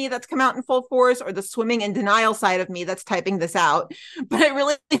positivity in me that's come out in full force, or the swimming in denial side of me that's typing this out. But I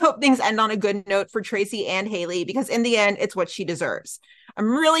really hope things end on a good note for Tracy and Haley, because in the end, it's what she deserves.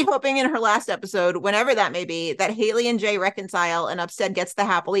 I'm really hoping in her last episode, whenever that may be, that Haley and Jay reconcile and Upstead gets the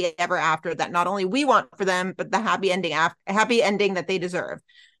happily ever after that not only we want for them, but the happy ending that they deserve.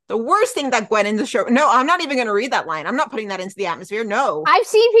 The worst thing that Gwen in the show... No, I'm not even going to read that line. I'm not putting that into the atmosphere. No. I've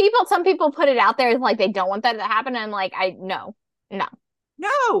seen some people put it out there like they don't want that to happen. And I'm like, no.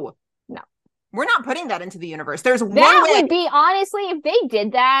 We're not putting that into the universe. There's one that way. Would be, honestly, if they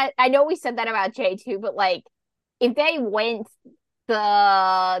did that, I know we said that about Jay too, but like, if they went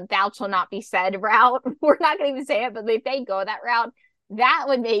the thou shall not be said route, we're not going to even say it, but if they go that route, that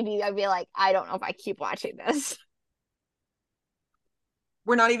would maybe, I'd be like, I don't know if I keep watching this.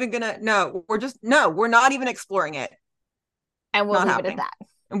 We're not even gonna. We're not even exploring it. And we'll leave it at that.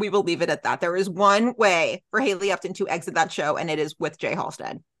 And we will leave it at that. There is one way for Haley Upton to exit that show, and it is with Jay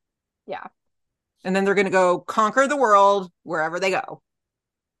Halstead. Yeah. And then they're gonna go conquer the world wherever they go.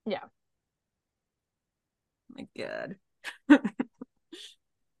 Yeah. Oh my God.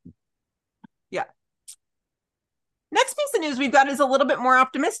 Yeah. Next piece of news we've got is a little bit more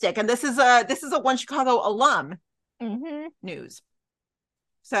optimistic, and this is a One Chicago alum news.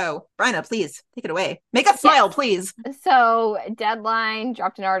 So, Bryna, please take it away. Make us smile, please. So, Deadline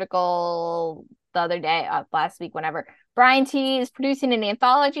dropped an article the other day, last week, whenever. Brian T is producing an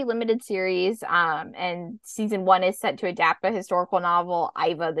anthology limited series, and season 1 is set to adapt a historical novel,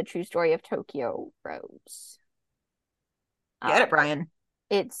 Iva, the True Story of Tokyo Rose. Get it, Brian.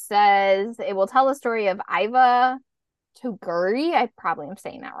 It says it will tell the story of Iva Toguri. I probably am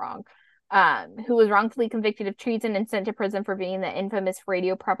saying that wrong. Who was wrongfully convicted of treason and sent to prison for being the infamous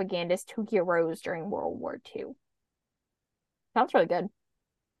radio propagandist Tokyo Rose during World War II. Sounds really good.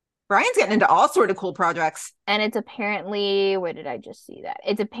 Brian's getting into all sort of cool projects. And it's apparently, where did I just see that?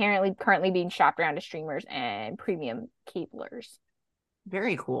 It's apparently currently being shopped around to streamers and premium cablers.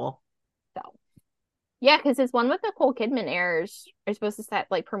 Very cool. So, yeah, because this one with Nicole Kidman airs is supposed to set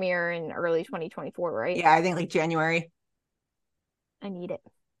premiere in early 2024, right? Yeah, I think January. I need it.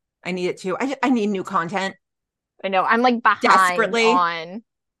 I need it too. I need new content. I know. I'm behind desperately on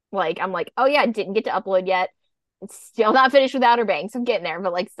I'm oh yeah, didn't get to upload yet. It's still not finished with Outer Banks. I'm getting there,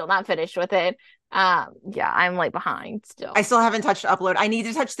 but still not finished with it. Yeah, I'm behind still. I still haven't touched upload. I need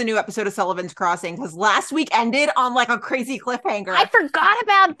to touch the new episode of Sullivan's Crossing because last week ended on a crazy cliffhanger. I forgot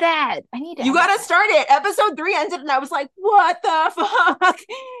about that. I need to. You gotta start it. Episode 3 ended, and I was like, "What the fuck?"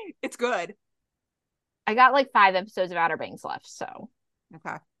 It's good. I got 5 episodes of Outer Banks left, so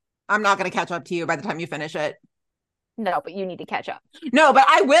okay. I'm not going to catch up to you by the time you finish it. No, but you need to catch up. No, but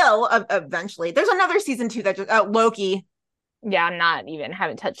I will eventually. There's another season 2 that just Loki. Yeah,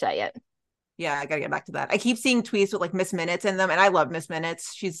 haven't touched that yet. Yeah, I got to get back to that. I keep seeing tweets with Miss Minutes in them, and I love Miss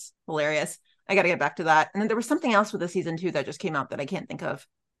Minutes. She's hilarious. I got to get back to that. And then there was something else with the season 2 that just came out that I can't think of.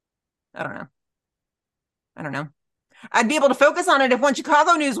 I don't know. I'd be able to focus on it if One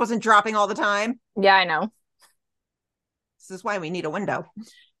Chicago news wasn't dropping all the time. Yeah, I know. This is why we need a window.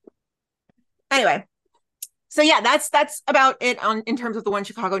 Anyway, so yeah, that's about it in terms of the One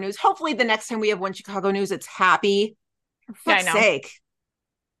Chicago news. Hopefully the next time we have One Chicago news, it's happy. For fuck's sake.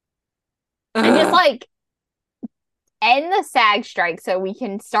 And just end the SAG strike so we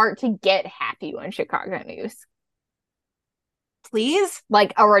can start to get happy One Chicago news. Please?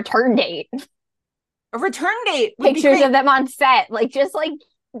 Like a return date. A return date. Would be Pictures great. of them on set. Like, just like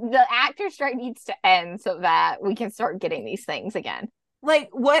the actor strike needs to end so that we can start getting these things again. Like,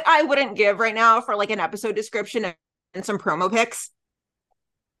 what I wouldn't give right now for like an episode description and some promo pics.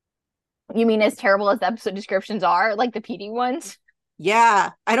 You mean as terrible as the episode descriptions are, like the PD ones? Yeah,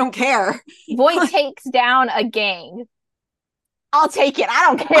 I don't care. Voight takes down a gang. I'll take it. I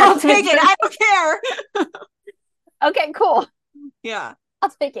don't care. I'll take it. I don't care. Okay, cool. Yeah. I'll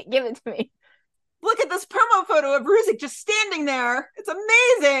take it. Give it to me. Look at this promo photo of Ruzek just standing there. It's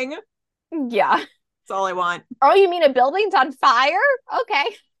amazing. Yeah. That's all I want. Oh, you mean a building's on fire? Okay.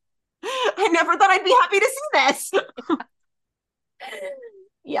 I never thought I'd be happy to see this.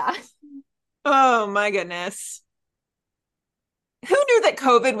 Yeah. Oh my goodness. Who knew that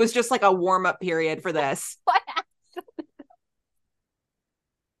COVID was just like a warm-up period for this? What?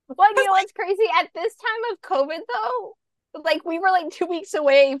 Well, you know what's crazy? At this time of COVID, though, like we were like 2 weeks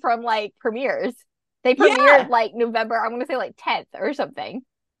away from like premieres. They premiered like November, I'm going to say like 10th or something.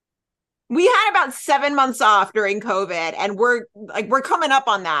 We had about 7 months off during COVID, and we're coming up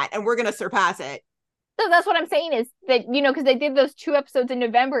on that, and we're going to surpass it. So that's what I'm saying is that, you know, because they did those 2 episodes in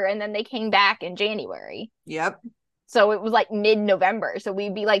November and then they came back in January. Yep. So it was like mid-November. So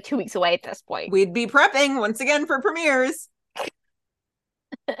we'd be like 2 weeks away at this point. We'd be prepping once again for premieres.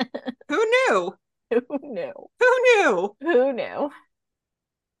 Who knew? Who knew? Who knew? Who knew?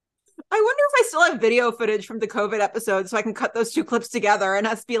 I wonder if I still have video footage from the COVID episode so I can cut those 2 clips together and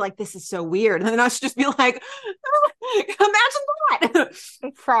us be like, this is so weird. And then us just be like, oh, imagine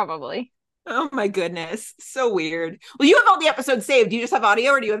that. Probably. Oh my goodness. So weird. Well, you have all the episodes saved. Do you just have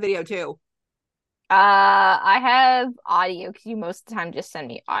audio or do you have video too? I have audio because you most of the time just send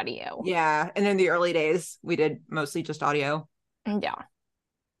me audio. Yeah. And in the early days, we did mostly just audio. Yeah.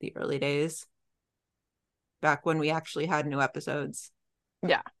 The early days. Back when we actually had new episodes.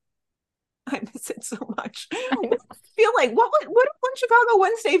 Yeah. I miss it so much. I feel like what would Chicago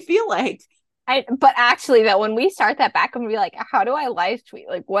Wednesday feel like? But actually, though, when we start that back, I'm gonna be like, how do I live tweet?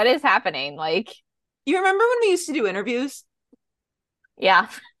 Like, what is happening? Like, you remember when we used to do interviews? Yeah.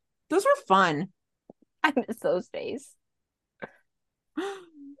 Those were fun. I miss those days.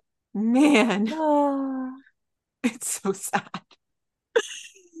 Man. It's so sad.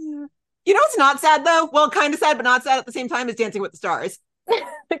 You know what's not sad, though? Well, kind of sad, but not sad at the same time, is Dancing with the Stars.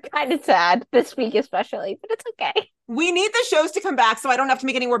 Kind of sad this week, especially, but it's okay. We need the shows to come back so I don't have to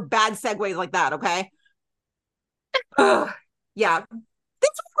make any more bad segues like that, okay? Yeah.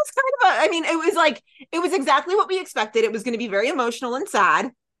 This was kind of it was exactly what we expected. It was going to be very emotional and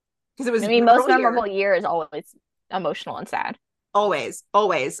sad. Because it was most memorable year is always emotional and sad. Always.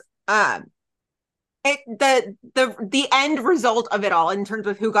 The end result of it all in terms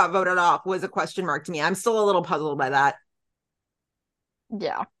of who got voted off was a question mark to me. I'm still a little puzzled by that.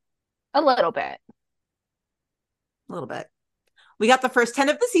 Yeah. A little bit. We got the first 10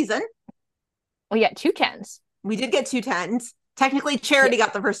 of the season. We got 2 10s. We did get 2 10s. Technically, Charity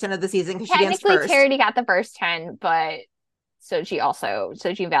got the first 10 of the season because she danced first. Technically, Charity got the first 10, but Sochi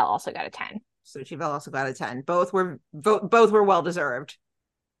Val also got a 10. Sochi Val also got a 10. Both were well deserved.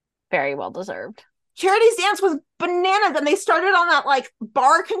 Very well deserved. Charity's dance was bananas, and they started on that like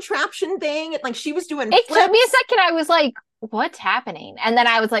bar contraption thing, and like she was doing It flips. took me a second. I was like, what's happening? And then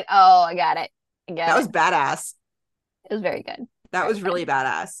I was like, oh, I got it. That was badass. It was very good. That was really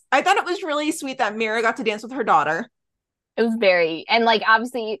badass. I thought it was really sweet that Mira got to dance with her daughter. It was very, and like,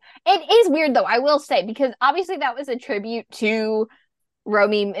 obviously, it is weird though, I will say, because obviously that was a tribute to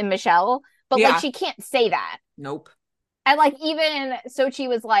Romy and Michelle, but like, she can't say that. Nope. And like, even Sochi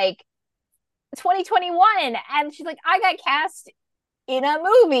was like, 2021, and she's like, I got cast in a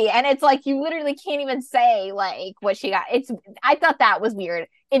movie, and it's like, you literally can't even say like what she got. I thought that was weird.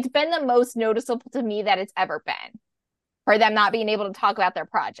 It's been the most noticeable to me that it's ever been, for them not being able to talk about their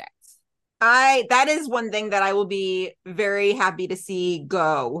projects. That is one thing that I will be very happy to see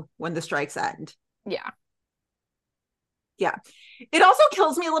go when the strikes end. Yeah. It also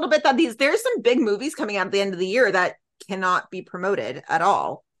kills me a little bit that there's some big movies coming out at the end of the year that cannot be promoted at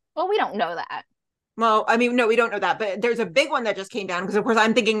all. Well, we don't know that. Well, I mean, no, we don't know that, but there's a big one that just came down because, of course,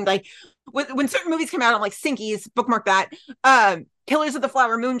 I'm thinking like when certain movies come out, I'm like, Sinkies, bookmark that. Killers of the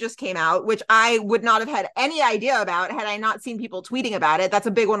Flower Moon just came out, which I would not have had any idea about had I not seen people tweeting about it. That's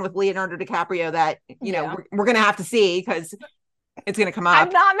a big one with Leonardo DiCaprio that, you know, we're going to have to see because it's going to come up.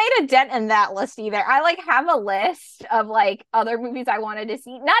 I've not made a dent in that list either. I like have a list of like other movies I wanted to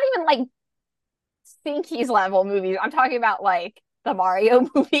see. Not even like Sinkies level movies. I'm talking about like the Mario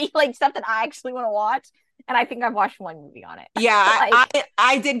movie, like stuff that I actually want to watch. and I think I've watched one movie on it. Yeah, Like,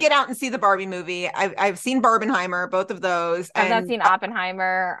 I did get out and see the Barbie movie. I've seen Barbenheimer, both of those. I've not And seen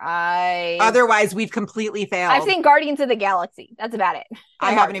Oppenheimer. otherwise, we've completely failed. I've seen Guardians of the Galaxy. That's about it. I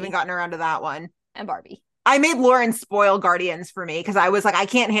And haven't Barbie. even gotten around to that one. And Barbie. I made Lauren spoil Guardians for me because I was like, I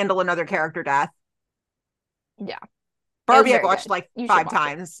can't handle another character death. Yeah. Barbie I've very watched good. like You should 5 watch it.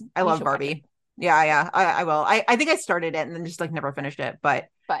 times. I You love should watch Barbie. Yeah, I will. I think I started it and then just like never finished it. But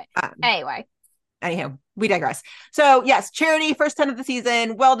But anyway, anywho, we digress. So yes, Charity, first 10 of the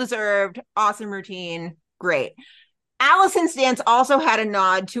season, well deserved, awesome routine, great. Allison's dance also had a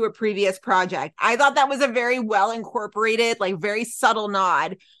nod to a previous project. I thought that was a very well incorporated, like very subtle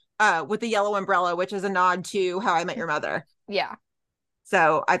nod with the yellow umbrella, which is a nod to How I Met Your Mother. yeah.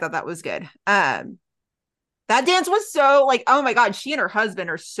 So I thought that was good. That dance was so like, oh my God, she and her husband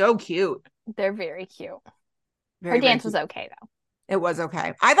are so cute. They're very cute. Very, Her very dance was cute. okay though. It was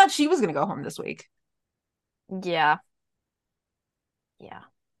okay. I thought she was going to go home this week, Yeah. Yeah.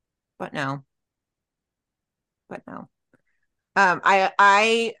 but no.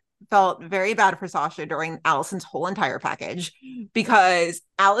 I felt very bad for Sasha during Allison's whole entire package because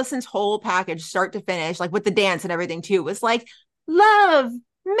Allison's whole package, start to finish, like with the dance and everything too, was like love,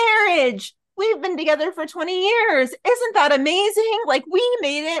 marriage. We've been together for 20 years. Isn't that amazing? Like, we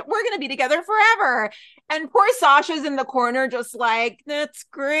made it. We're going to be together forever. And poor Sasha's in the corner, just like, that's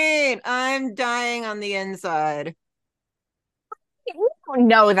great. I'm dying on the inside. We don't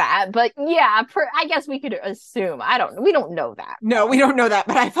know that, but yeah, I guess we could assume. We don't know that. No, we don't know that,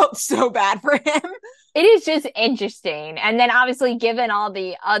 but I felt so bad for him. It is just interesting. And then obviously given all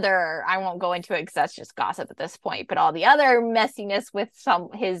the other, I won't go into it because that's just gossip at this point, but all the other messiness with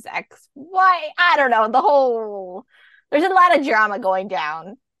his ex-wife, I don't know, there's a lot of drama going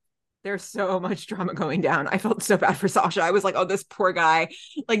down. There's so much drama going down. I felt so bad for Sasha. I was like, oh, this poor guy,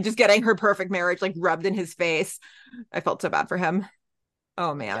 like just getting her perfect marriage, like rubbed in his face. I felt so bad for him.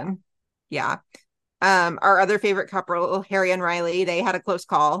 Oh man. Yeah. Our other favorite couple, Harry and Riley, they had a close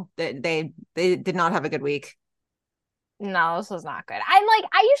call. They did not have a good week. No, this was not good. I'm usually,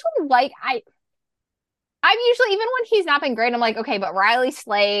 even when he's not been great, I'm like, okay, but Riley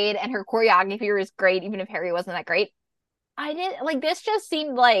slayed and her choreography was great, even if Harry wasn't that great. This just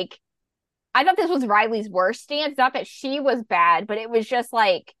seemed like, I thought this was Riley's worst dance. Not that she was bad, but it was just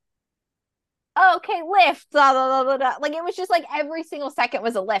like, okay, lift. Blah, blah, blah, blah. Like, it was just like every single second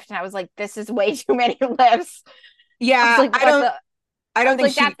was a lift. And I was like, this is way too many lifts. Yeah, I don't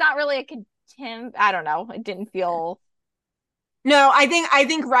think that's not really a contempt. I don't know. It didn't feel. No, I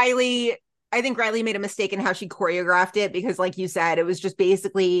think Riley made a mistake in how she choreographed it because, like you said, it was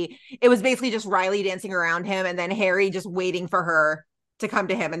basically just Riley dancing around him and then Harry just waiting for her to come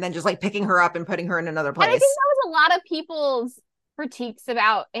to him and then just like picking her up and putting her in another place. And I think that was a lot of people's critiques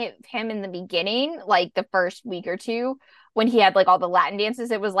about him in the beginning, like the first week or two when he had like all the Latin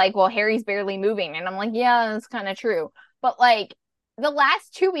dances. It was like, well, Harry's barely moving, and I'm like, yeah, that's kind of true. But like the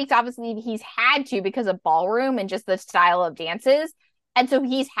last 2 weeks, obviously he's had to because of ballroom and just the style of dances. And so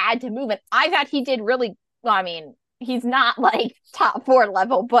he's had to move. And I thought he did really well. I mean, he's not like top 4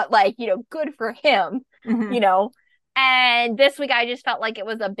 level, but like, good for him, And this week I just felt like it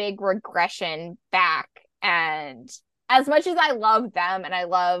was a big regression back. And as much as I love them and I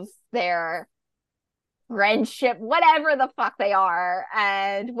love their friendship, whatever the fuck they are,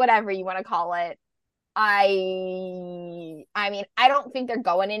 and whatever you want to call it, I mean, I don't think they're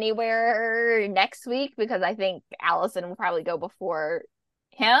going anywhere next week because I think Allison will probably go before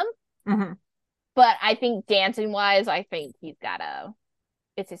him. Mm-hmm. But I think dancing wise, I think it's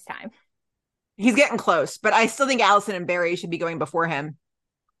his time. He's getting close, but I still think Allison and Barry should be going before him.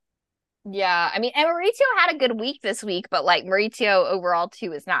 Yeah, I mean, and Maurizio had a good week this week, but like Maurizio overall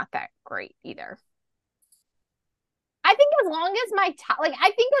too is not that great either. I think as long as I have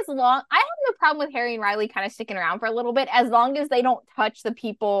no problem with Harry and Riley kind of sticking around for a little bit, as long as they don't touch the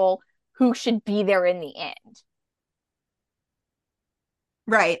people who should be there in the end.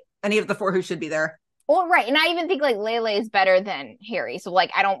 Right. Any of the 4 who should be there. Well, right. And I even think like Lele is better than Harry. So like,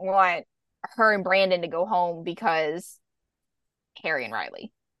 I don't want her and Brandon to go home because Harry and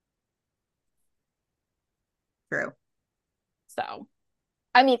Riley. True. So,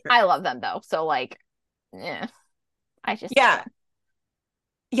 I mean, I love them though. So like, Yeah, I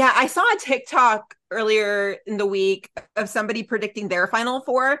saw a TikTok earlier in the week of somebody predicting their final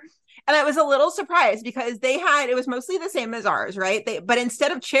 4. And I was a little surprised because it was mostly the same as ours, right? But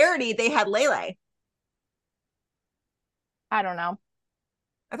instead of Charity, they had Lele. I don't know.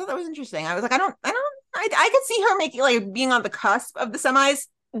 I thought that was interesting. I was like, I could see her making like being on the cusp of the semis.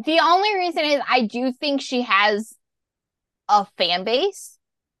 The only reason is I do think she has a fan base,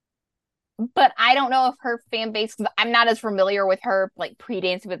 but I don't know if her fan base, 'cause I'm not as familiar with her like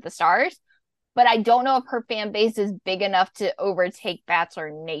pre-Dancing with the Stars, but I don't know if her fan base is big enough to overtake Bachelor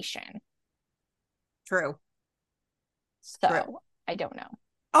Nation. True. So True. I don't know.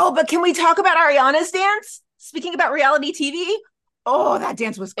 Oh, but can we talk about Ariana's dance? Speaking about reality TV, oh, that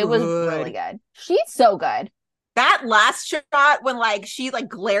dance was good. It was really good. She's so good. That last shot when like she like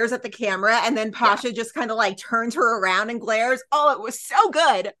glares at the camera and then Pasha just kind of like turns her around and glares. Oh, it was so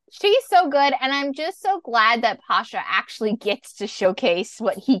good. She's so good, and I'm just so glad that Pasha actually gets to showcase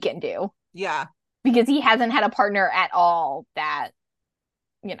what he can do. Yeah. Because he hasn't had a partner at all that,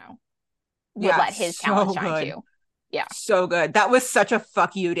 would let his talent shine too. Yeah. So good. That was such a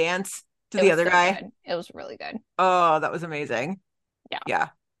fuck you dance to the other guy. Good. It was really good. Oh, that was amazing. Yeah. Yeah.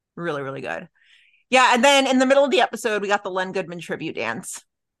 Really, really good. Yeah. And then in the middle of the episode, we got the Len Goodman tribute dance,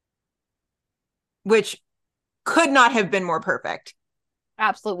 which could not have been more perfect.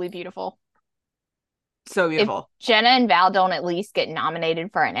 Absolutely beautiful. So beautiful. If Jenna and Val don't at least get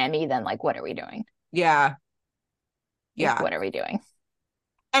nominated for an Emmy, then like, what are we doing? Yeah. Yeah. Like, what are we doing?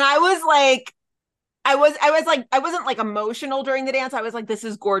 And I was like, I wasn't like emotional during the dance. I was like, this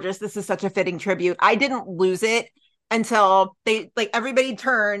is gorgeous. This is such a fitting tribute. I didn't lose it until they like everybody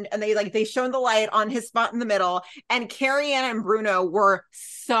turned and they shone the light on his spot in the middle, and Carrie Ann and Bruno were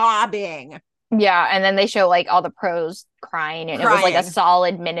sobbing. Yeah, and then they show like all the pros crying, and it was like a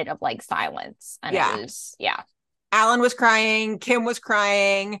solid minute of like silence. And it was Alan was crying, Kim was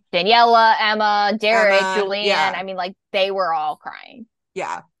crying, Daniela, Emma, Derek, Julianne. Yeah. I mean, like they were all crying.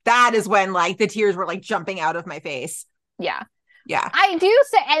 Yeah. That is when like the tears were like jumping out of my face. Yeah. Yeah. I do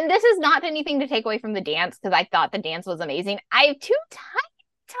say, and this is not anything to take away from the dance, because I thought the dance was amazing. I have two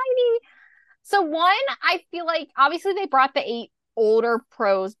tiny. So one, I feel like obviously they brought the 8 older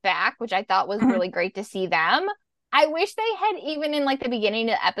pros back, which I thought was really great to see them. I wish they had, even in like the beginning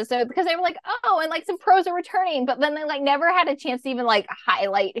of the episode, because they were like, oh, and like some pros are returning, but then they like never had a chance to even like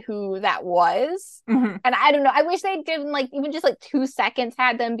highlight who that was. Mm-hmm. And I don't know, I wish they did like even just like 2 seconds,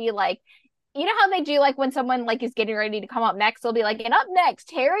 had them be like, you know how they do like when someone like is getting ready to come up next, they'll be like, and up next,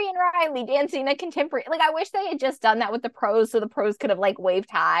 Terry and Riley dancing a contemporary. Like I wish they had just done that with the pros, so the pros could have like waved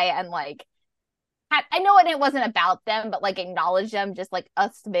hi and like I know it wasn't about them, but like acknowledge them just like a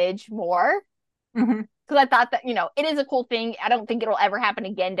smidge more. Mm-hmm. Because I thought that, it is a cool thing. I don't think it'll ever happen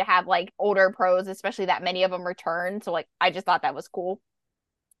again to have like older pros, especially that many of them return. So like, I just thought that was cool.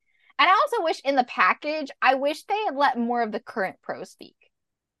 And I also wish in the package, I wish they had let more of the current pros speak.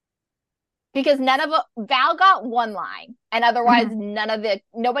 Because Val got one line, and otherwise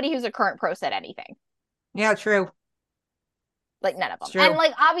nobody who's a current pro said anything. Yeah, true. Like none of them. And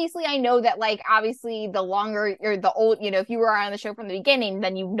like, obviously I know that like, obviously the longer you're the old, if you were on the show from the beginning,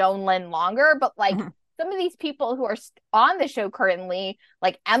 then you've known Len longer, but like some of these people who are on the show currently,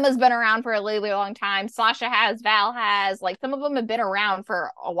 like Emma's been around for a really, really long time. Sasha has, Val has, like some of them have been around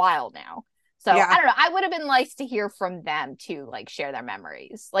for a while now. So I don't know. I would have been nice to hear from them too, like share their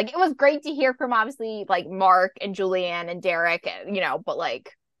memories. Like it was great to hear from obviously like Mark and Julianne and Derek, but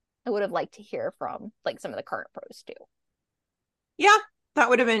like I would have liked to hear from like some of the current pros too. Yeah, that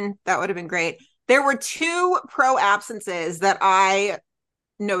would have been great. There were 2 pro absences that I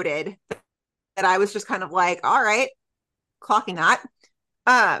noted that I was just kind of like, all right, clocking that.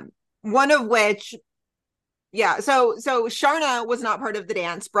 One of which, so Sharna was not part of the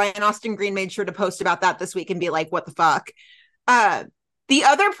dance. Brian Austin Green made sure to post about that this week and be like, what the fuck? The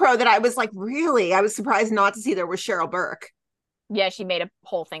other pro that I was like, really, I was surprised not to see there was Cheryl Burke. Yeah, she made a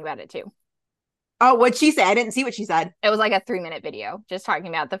whole thing about it too. Oh, what'd she say? I didn't see what she said. It was like a 3-minute video just talking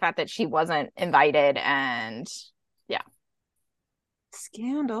about the fact that she wasn't invited, and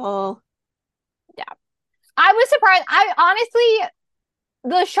Scandal. Yeah. I was surprised. I honestly,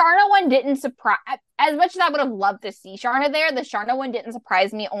 the Sharna one didn't surprise, as much as I would have loved to see Sharna there, the Sharna one didn't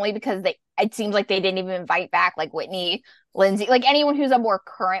surprise me only because it seems like they didn't even invite back like Whitney, Lindsay, like anyone who's a more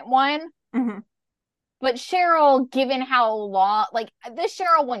current one. Mm-hmm. But Cheryl, given how long, like this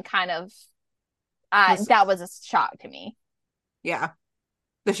Cheryl one kind of, that was a shock to me. Yeah.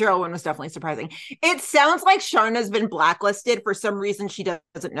 The Cheryl one was definitely surprising. It sounds like Sharna's been blacklisted for some reason she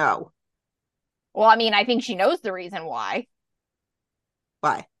doesn't know. Well, I mean, I think she knows the reason why.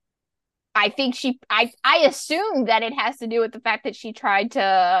 Why? I think I assume that it has to do with the fact that she tried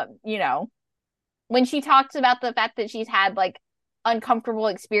to, when she talks about the fact that she's had like uncomfortable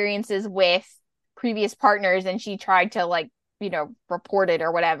experiences with previous partners and she tried to like, report it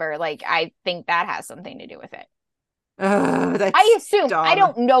or whatever. Like, I think that has something to do with it. I assume. Dumb. I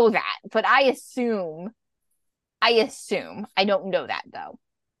don't know that, but I assume. I don't know that though.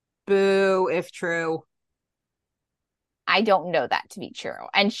 Boo, if true. I don't know that to be true.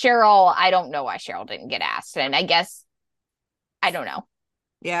 And Cheryl, I don't know why Cheryl didn't get asked. And I guess, I don't know.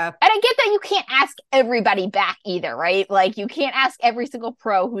 Yeah. And I get that you can't ask everybody back either, right? Like, you can't ask every single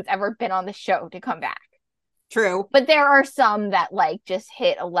pro who's ever been on the show to come back. True. But there are some that, like, just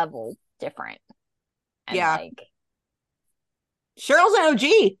hit a level different. And, yeah. like, Cheryl's an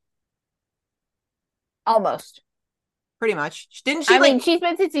OG. Almost. Pretty much. Didn't she, I mean, she's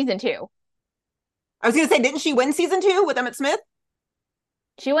been since season 2. I was going to say, didn't she win season 2 with Emmett Smith?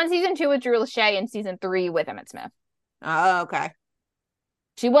 She won season 2 with Drew Lachey and season 3 with Emmett Smith. Oh, okay.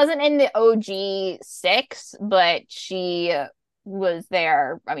 She wasn't in the OG 6, but she was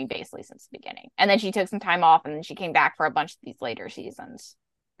there, I mean, basically since the beginning. And then she took some time off, and then she came back for a bunch of these later seasons.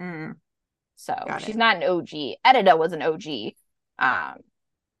 So she's not an OG. Edita was an OG.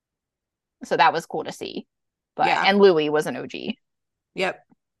 So that was cool to see. But and Louie was an OG. Yep.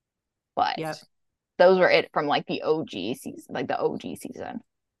 But those were it from like the OG season, like the OG season.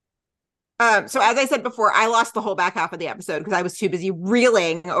 So as I said before, I lost the whole back half of the episode because I was too busy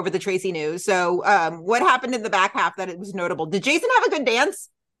reeling over the Tracy news. So what happened in the back half that it was notable? Did Jason have a good dance?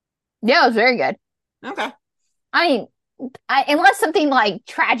 Yeah, it was very good. Okay. I mean, unless something like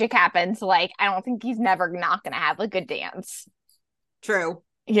tragic happens, like I don't think he's never not going to have a good dance. True.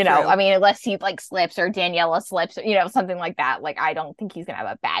 You know, I mean, unless he like slips or Daniela slips, or, you know, something like that. Like, I don't think he's going to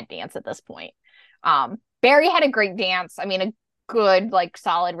have a bad dance at this point. Barry had a great dance. I mean, a good, like,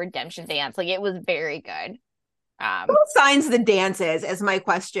 solid redemption dance. Like, it was very good. Who assigns the dances is my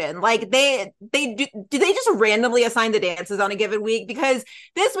question. Like, do they just randomly assign the dances on a given week? Because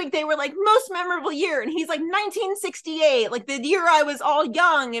this week they were like most memorable year, and he's like 1968, like the year I was all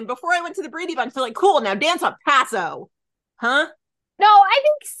young and before I went to the Brady Bunch. So like, cool, now dance on Paso, huh? No, I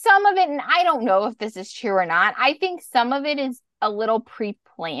think some of it, and I don't know if this is true or not, I think some of it is a little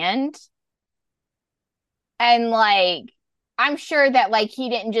pre-planned. And like, I'm sure that like he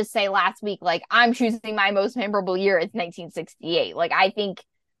didn't just say last week, like, I'm choosing my most memorable year as 1968. Like, I think,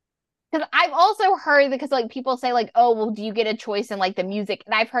 because I've also heard, because like people say like, oh, well, do you get a choice in like the music?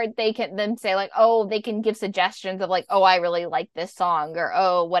 And I've heard them say like, oh, they can give suggestions of like, oh, I really like this song, or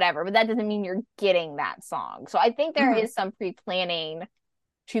oh, whatever. But that doesn't mean you're getting that song. So I think there is some pre-planning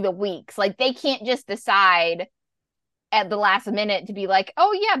to the weeks. Like, they can't just decide at the last minute to be like,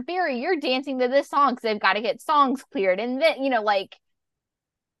 oh yeah, Barry, you're dancing to this song, because they've got to get songs cleared. And then, you know, like,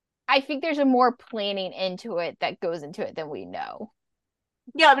 I think there's a more planning into it that goes into it than we know.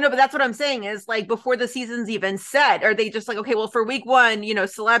 Yeah, no, but that's what I'm saying is like before the season's even set, are they just like, okay, well, for week 1, you know,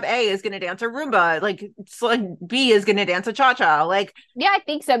 celeb A is going to dance a Roomba, like celeb B is going to dance a cha-cha, like. Yeah, I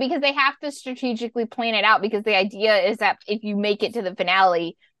think so, because they have to strategically plan it out, because the idea is that if you make it to the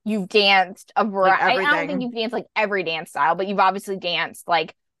finale, you've danced a variety. Like I don't think you've danced like every dance style, but you've obviously danced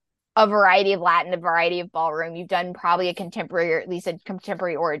like a variety of Latin, a variety of ballroom. You've done probably a contemporary, or at least a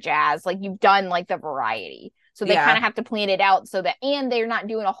contemporary or a jazz. Like, you've done like the variety. So they kind of have to plan it out so that, and they're not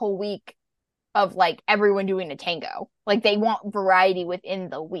doing a whole week of like everyone doing a tango. Like, they want variety within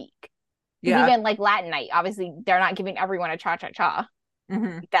the week. Yeah. Even like Latin night, obviously they're not giving everyone a cha-cha-cha.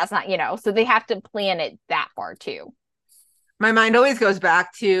 That's not, you know, so they have to plan it that far too. My mind always goes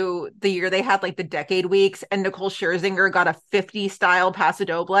back to the year they had like the decade weeks and Nicole Scherzinger got a 50 style Paso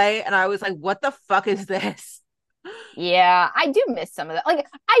Doble. And I was like, what the fuck is this? Yeah, I do miss some of that. Like,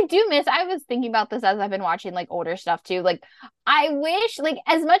 I was thinking about this as I've been watching like older stuff too. Like, I wish, like,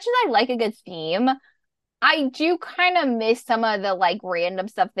 as much as I like a good theme, I do kind of miss some of the like random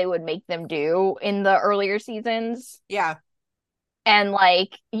stuff they would make them do in the earlier seasons. Yeah. And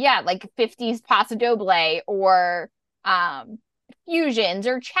like, yeah, like 50s Paso Doble, or fusions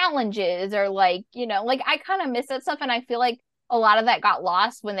or challenges, or like, you know, like I kind of miss that stuff. And I feel like a lot of that got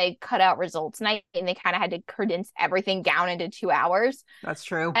lost when they cut out results night and they kind of had to condense everything down into 2 hours. That's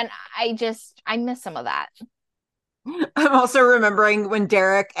true. And I miss some of that. I'm also remembering when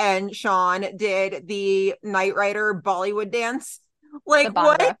Derek and Sean did the Knight Rider Bollywood dance. Like,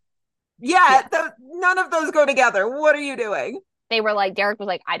 what? Yeah. None of those go together. What are you doing? They were like, Derek was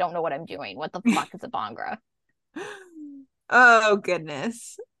like, I don't know what I'm doing. What the fuck is a Bhangra? Oh,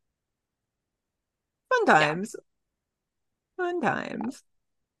 goodness. Fun times. Yeah. Fun times.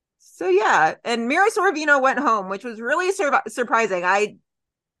 So yeah, and Mira Sorvino went home, which was really surprising. I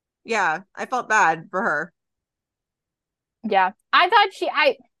felt bad for her. Yeah, I thought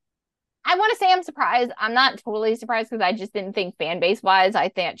I want to say I'm surprised. I'm not totally surprised, because I just didn't think fan base wise, I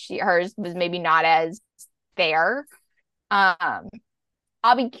think hers was maybe not as fair. I'll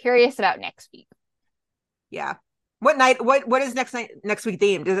be curious about next week. Yeah. What night? What is next week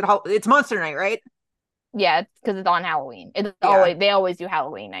themed? Is it's Monster Night, right? Yeah, because it's on Halloween. They always do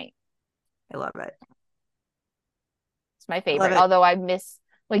Halloween night. I love it. It's my Love favorite. it. Although I miss,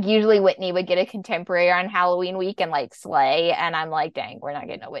 like, usually Whitney would get a contemporary on Halloween week and like slay, and I'm like, dang, we're not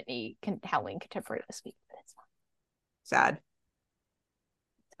getting a Whitney Halloween contemporary this week. But it's fine. Sad.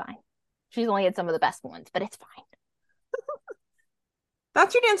 It's fine. She's only had some of the best ones, but it's fine.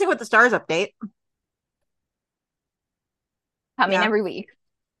 That's your Dancing with the Stars update. Coming Yeah. every week.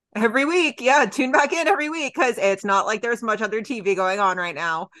 Every week. Yeah, tune back in every week because it's not like there's much other TV going on right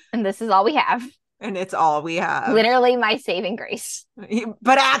now. And this is all we have. And it's all we have. Literally my saving grace.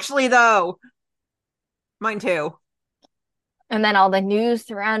 But actually, though, mine too. And then all the news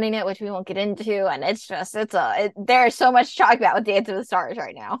surrounding it, which we won't get into. And it's just, there's so much to talk about with Dance with the Stars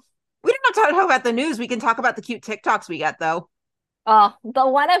right now. We don't have to talk about the news. We can talk about the cute TikToks we get, though. Oh, the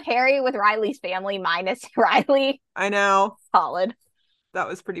one of Harry with Riley's family minus Riley. I know. Solid. That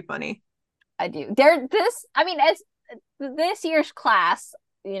was pretty funny. I do. As this year's class,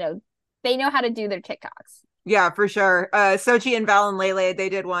 they know how to do their TikToks. Yeah, for sure. Sochi and Val and Lele, they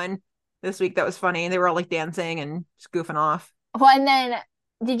did one this week that was funny. They were all like dancing and just goofing off. Well, and then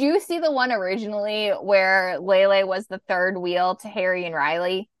did you see the one originally where Lele was the third wheel to Harry and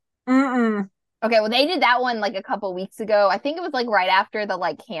Riley? Mm-mm. Okay, well, they did that one like a couple weeks ago. I think it was like right after the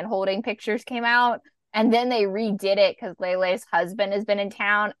like hand-holding pictures came out. And then they redid it because Lele's husband has been in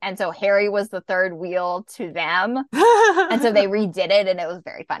town. And so Harry was the third wheel to them. And so they redid it and it was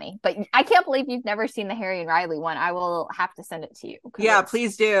very funny. But I can't believe you've never seen the Harry and Riley one. I will have to send it to you. Yeah,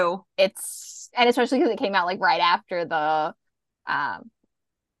 please do. And especially because it came out like right after the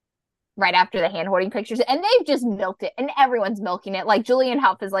hand-holding pictures. And they've just milked it. And everyone's milking it. Like Julian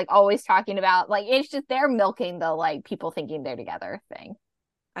Huff is like always talking about, like, it's just they're milking the like people thinking they're together thing.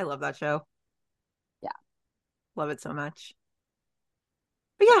 I love that show. Yeah. Love it so much.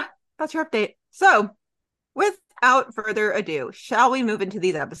 But yeah, that's your update. So without further ado, shall we move into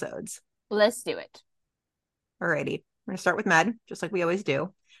these episodes? Let's do it. Alrighty. We're going to start with Med, just like we always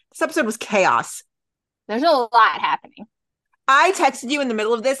do. This episode was chaos. There's a lot happening. I texted you in the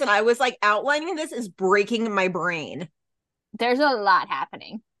middle of this and I was like, outlining this is breaking my brain. There's a lot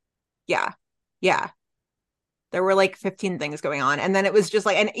happening. Yeah. Yeah. There were like 15 things going on. And then it was just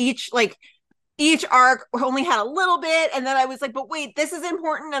like, and each arc only had a little bit. And then I was like, but wait, this is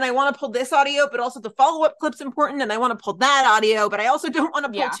important. And I want to pull this audio, but also the follow-up clip's important. And I want to pull that audio, but I also don't want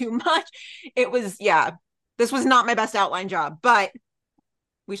to pull too much. It was, this was not my best outline job, but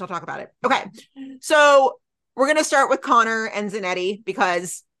we shall talk about it. Okay. So we're going to start with Connor and Zanetti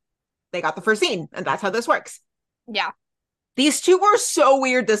because they got the first scene and that's how this works. Yeah. These two were so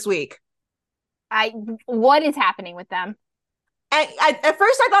weird this week. What is happening with them? At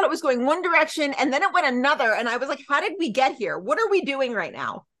first I thought it was going one direction and then it went another. And I was like, how did we get here? What are we doing right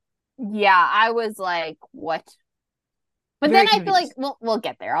now? Yeah, I was like, what? But Very then I feel like confused. we'll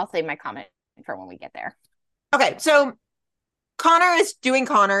get there. I'll save my comment for when we get there. Okay, so Connor is doing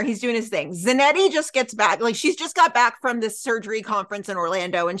Connor. He's doing his thing. Zanetti just gets back. Like, she's just got back from this surgery conference in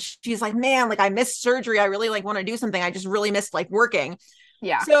Orlando. And she's like, man, like, I missed surgery. I really want to do something. I just really missed like working.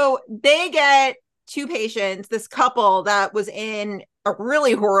 Yeah. So they get two patients, this couple that was in a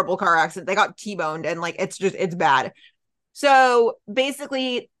really horrible car accident. They got T-boned and like, it's bad. So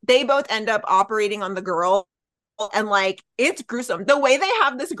basically they both end up operating on the girl and like, it's gruesome. The way they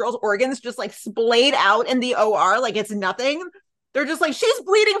have this girl's organs just like splayed out in the OR, like it's nothing. They're just like, she's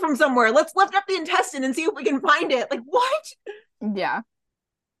bleeding from somewhere. Let's lift up the intestine and see if we can find it. Like, what? Yeah.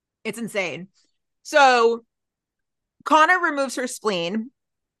 It's insane. So Connor removes her spleen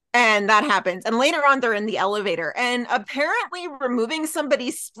and that happens. And later on, they're in the elevator. And apparently removing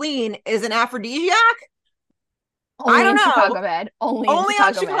somebody's spleen is an aphrodisiac. Only I don't know. Chicago Med. Only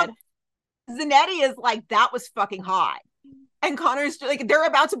in Chicago Med. Zanetti is like, that was fucking hot. And Connor's like, they're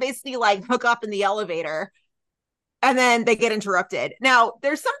about to basically like hook up in the elevator. And then they get interrupted. Now,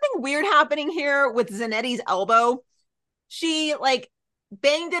 there's something weird happening here with Zanetti's elbow. She like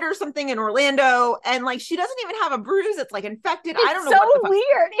banged it or something in Orlando, and like she doesn't even have a bruise. It's like infected. I don't know. So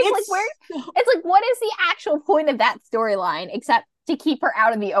weird. It's like what is the actual point of that storyline except to keep her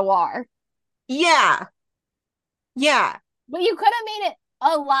out of the OR? Yeah. But you could have made it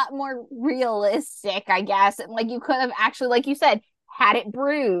a lot more realistic, I guess. And like you could have actually, like you said, had it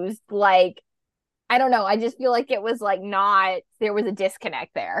bruised. Like, I don't know. I just feel like it was like there was a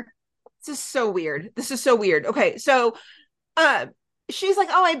disconnect there. This is so weird. Okay, so she's like,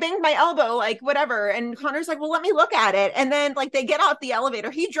 oh, I banged my elbow, like whatever. And Connor's like, well, let me look at it. And then like they get out the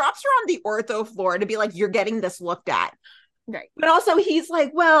elevator. He drops her on the ortho floor to be like, you're getting this looked at. Right. But also he's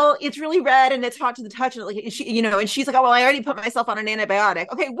like, well, it's really red and it's hot to the touch. And like, she, and she's like, oh, well, I already put myself on an antibiotic.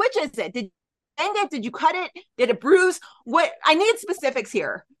 Okay, which is it? Did you bang it? Did you cut it? Did it bruise? What? I need specifics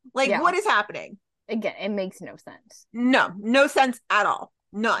here. Like, What is happening? Again, it makes no sense. No sense at all.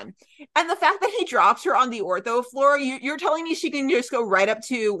 None. And the fact that he drops her on the ortho floor, you're telling me she can just go right up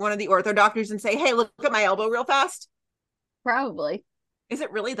to one of the ortho doctors and say, hey, look at my elbow real fast? Probably. Is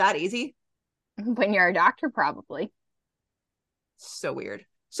it really that easy? When you're a doctor, probably. So weird.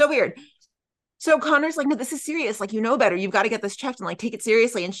 So weird. So Connor's like, no, this is serious. Like, you know better. You've got to get this checked and like take it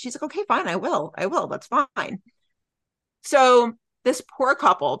seriously. And she's like, okay, fine. I will. That's fine. So this poor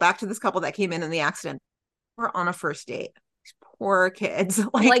couple, back to this couple that came in the accident, we're on a first date. Poor kids.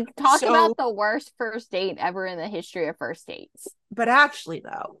 Like talk about the worst first date ever in the history of first dates. But actually,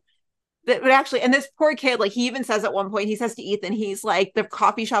 and this poor kid, like he even says at one point, he says to Ethan, he's like, the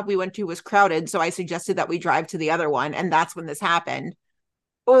coffee shop we went to was crowded, so I suggested that we drive to the other one, and that's when this happened.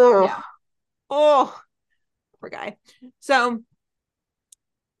 Oh, poor guy. So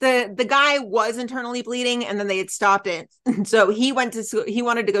the guy was internally bleeding, and then they had stopped it. So he wanted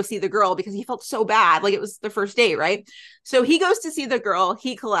to go see the girl because he felt so bad. Like it was the first date, right? So he goes to see the girl.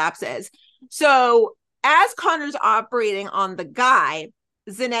 He collapses. So as Connor's operating on the guy,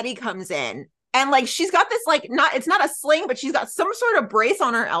 Zanetti comes in, and like she's got this like it's not a sling, but she's got some sort of brace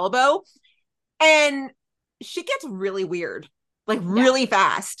on her elbow, and she gets really weird, like really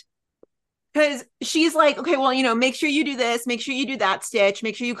fast. Because she's like, okay, well, make sure you do this, make sure you do that stitch,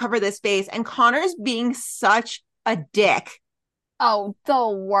 make sure you cover this space. And Connor's being such a dick. Oh, the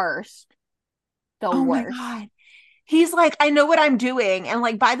worst. Oh my God. He's like, I know what I'm doing. And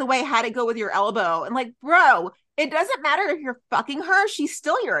like, by the way, how'd it go with your elbow? And like, bro, it doesn't matter if you're fucking her. She's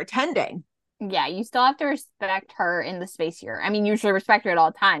still your attending. Yeah, you still have to respect her in the space you're. I mean, you should respect her at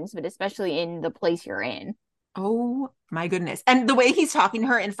all times, but especially in the place you're in. Oh my goodness. And the way he's talking to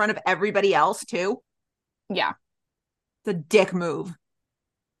her in front of everybody else too. Yeah. It's a dick move.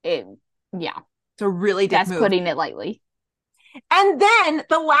 Yeah. It's a really dick move. That's putting it lightly. And then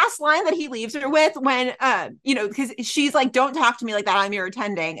the last line that he leaves her with when, because she's like, don't talk to me like that. I'm your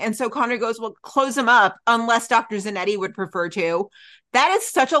attending. And so Connor goes, well, close him up unless Dr. Zanetti would prefer to. That is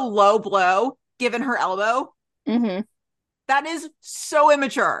such a low blow given her elbow. Mm-hmm. That is so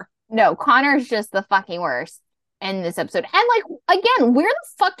immature. No, Connor's just the fucking worst in this episode. And like, again, where the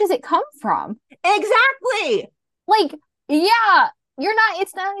fuck does it come from? Exactly. Like, yeah,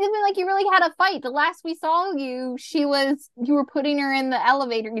 it's not even like you really had a fight. The last we saw you were putting her in the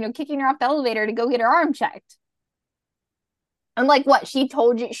elevator, kicking her off the elevator to go get her arm checked. And like what? She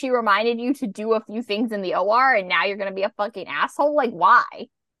reminded you to do a few things in the OR and now you're going to be a fucking asshole? Like, why?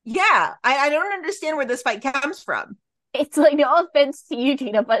 Yeah, I don't understand where this fight comes from. It's like, no offense to you,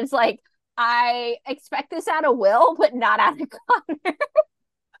 Gina, but it's like, I expect this out of Will, but not out of Connor.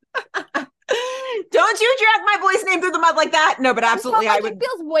 Don't you drag my boy's name through the mud like that. No, but absolutely, I would. It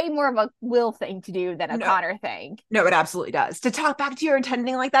feels way more of a Will thing to do than a Connor thing. No, it absolutely does. To talk back to your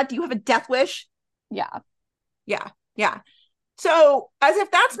attending like that, do you have a death wish? Yeah. So, as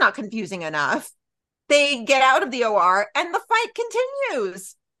if that's not confusing enough, they get out of the OR and the fight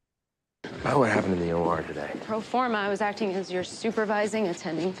continues. What happened in the OR today? Pro forma, I was acting as your supervising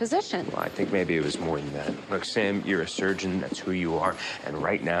attending physician. Well, I think maybe it was more than that. Look, Sam, you're a surgeon. That's who you are. And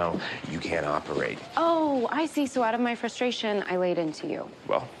right now, you can't operate. Oh, I see. So out of my frustration, I laid into you.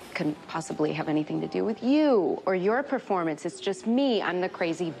 Well, couldn't possibly have anything to do with you or your performance. It's just me. I'm the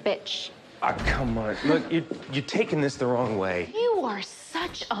crazy bitch. Come on. Look, you're taking this the wrong way. You are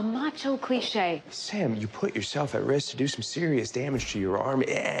such a macho cliche. Sam, you put yourself at risk to do some serious damage to your arm.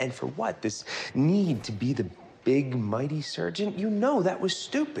 And for what? This need to be the big, mighty surgeon? You know that was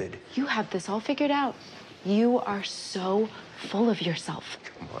stupid. You have this all figured out. You are so full of yourself.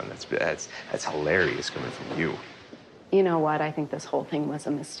 Come on, that's hilarious coming from you. You know what? I think this whole thing was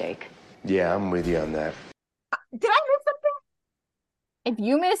a mistake. Yeah, I'm with you on that. Did I miss something? If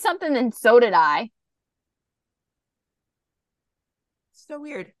you missed something, then so did I. So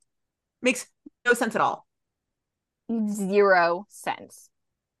weird. Makes no sense at all. 0 sense.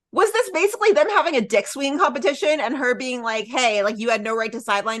 Was this basically them having a dick swinging competition and her being like, hey, like you had no right to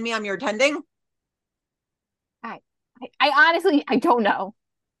sideline me, I'm your attending? I honestly, I don't know.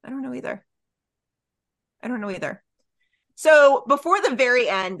 I don't know either. So before the very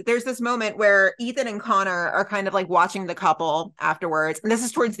end, there's this moment where Ethan and Connor are kind of like watching the couple afterwards. And this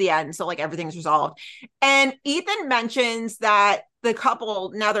is towards the end. So like everything's resolved. And Ethan mentions that the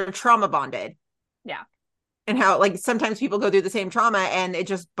couple, now they're trauma bonded. Yeah. And how like sometimes people go through the same trauma and it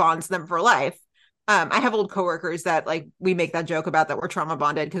just bonds them for life. I have old coworkers that like we make that joke about that we're trauma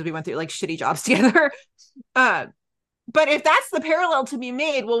bonded because we went through like shitty jobs together. But if that's the parallel to be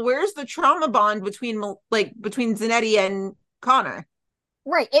made, well, where's the trauma bond between Zanetti and Connor?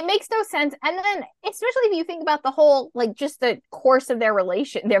 Right. It makes no sense. And then, especially if you think about the whole, like, just the course of their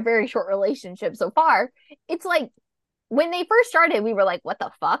very short relationship so far, it's like when they first started, we were like, what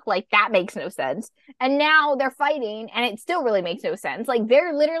the fuck? Like, that makes no sense. And now they're fighting and it still really makes no sense. Like,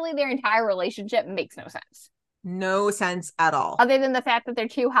 they're literally their entire relationship makes no sense. No sense at all. Other than the fact that they're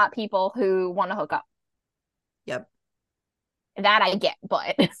two hot people who want to hook up. Yep. That I get,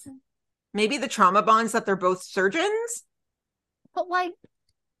 but maybe the trauma bonds that they're both surgeons. But like,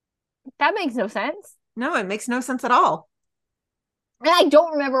 that makes no sense. No, it makes no sense at all. And I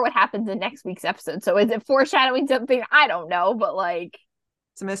don't remember what happens in next week's episode. So is it foreshadowing something? I don't know, but like,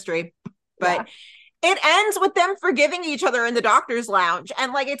 it's a mystery. But it ends with them forgiving each other in the doctor's lounge.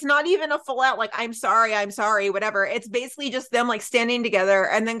 And like, it's not even a full out, like, I'm sorry, whatever. It's basically just them like standing together.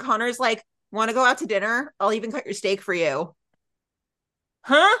 And then Connor's like, want to go out to dinner? I'll even cut your steak for you.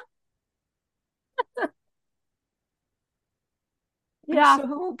 Huh? Yeah. I'm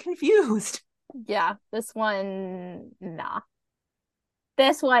so confused. Yeah. This one, nah.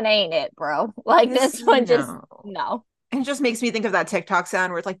 This one ain't it, bro. Like, this one just, no. It just makes me think of that TikTok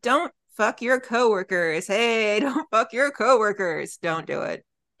sound where it's like, don't fuck your coworkers. Hey, don't fuck your coworkers. Don't do it.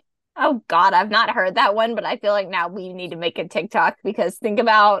 Oh God, I've not heard that one, but I feel like now we need to make a TikTok because think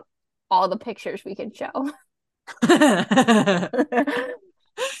about all the pictures we can show.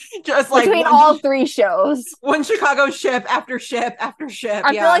 Just like between all three shows. One Chicago ship after ship after ship.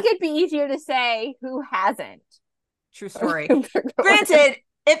 I feel like it'd be easier to say who hasn't. True story. Granted,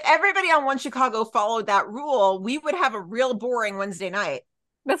 if everybody on One Chicago followed that rule, we would have a real boring Wednesday night.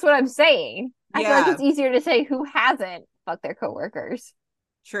 That's what I'm saying. I feel like it's easier to say who hasn't fucked their coworkers.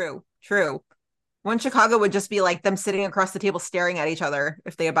 True. One Chicago would just be like them sitting across the table staring at each other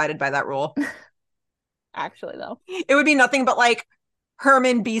if they abided by that rule. Actually, though. It would be nothing but like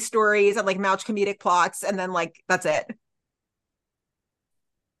Herman B stories and like Mouch comedic plots, and then like that's it.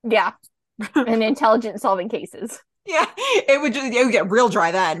 Yeah. And intelligent solving cases. Yeah. It would get real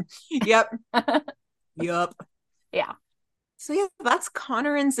dry then. Yep. Yep. Yeah. So yeah, that's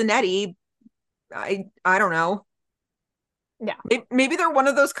Connor and Zanetti. I don't know. Yeah. Maybe they're one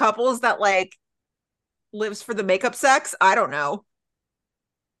of those couples that like lives for the makeup sex. I don't know.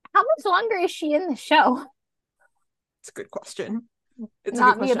 How much longer is she in the show? It's a good question. It's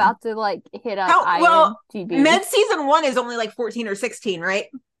not me about to like hit up IMDb. Med season 1 is only like 14 or 16, right?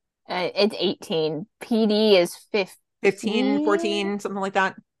 It's 18. PD is 15, 14, something like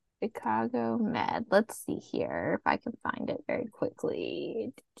that. Chicago Med. Let's see here if I can find it very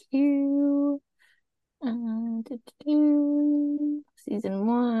quickly. Season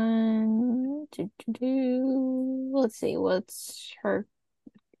 1. Let's see. What's her?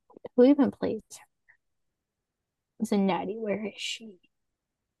 Who even plays her? Zanetti, where is she?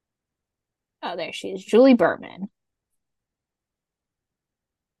 Oh, there she is. Julie Berman.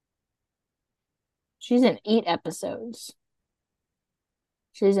 She's in 8 episodes.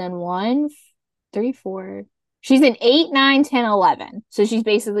 She's in 1, 3, 4. She's in 8, 9, 10, 11. So she's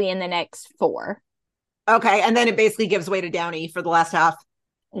basically in the next 4. Okay, and then it basically gives way to Downey for the last half.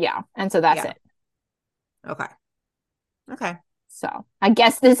 Yeah, and so that's it. Okay. So I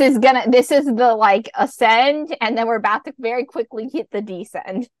guess this is the like ascend, and then we're about to very quickly hit the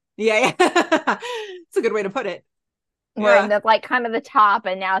descend. Yeah. It's a good way to put it. We're in the like kind of the top,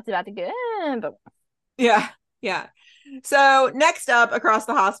 and now it's about to go. But yeah. So next up across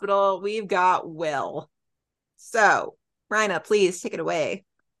the hospital, we've got Will. So Rhina, please take it away.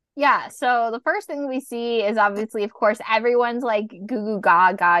 Yeah, so the first thing we see is obviously, of course, everyone's like goo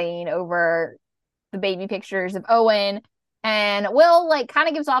gagaing over the baby pictures of Owen. And Will like kind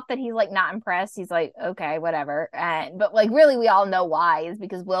of gives off that he's like not impressed. He's like, okay, whatever. But like really we all know why, is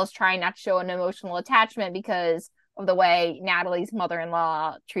because Will's trying not to show an emotional attachment because of the way Natalie's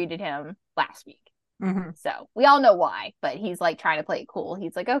mother-in-law treated him last week. Mm-hmm. So we all know why, but he's like trying to play it cool.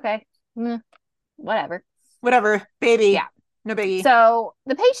 He's like, okay, whatever, baby. Yeah. No biggie. So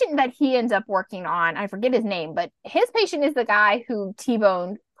the patient that he ends up working on, I forget his name, but his patient is the guy who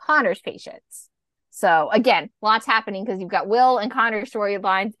T-boned Connor's patients. So again, lots happening because you've got Will and Connor's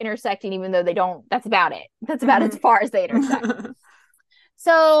storylines intersecting, even though they don't. That's about it. That's about as far as they intersect.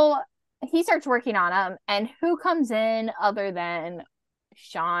 So he starts working on him, and who comes in other than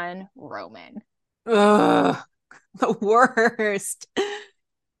Sean Roman? Ugh, the worst.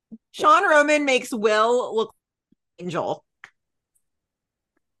 Sean Roman makes Will look like an angel.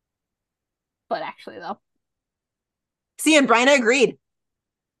 But actually, though. See, and Bryna agreed.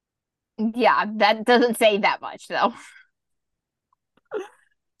 Yeah, that doesn't say that much, though.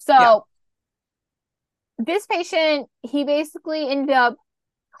 So, this patient, he basically ended up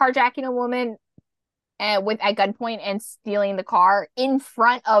carjacking a woman and with at gunpoint and stealing the car in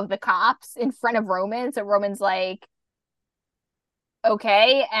front of the cops, in front of Roman. So Roman's like,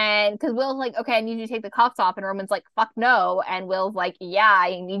 okay, and because Will's like, okay, I need you to take the cuffs off, and Roman's like, fuck no, and Will's like, yeah,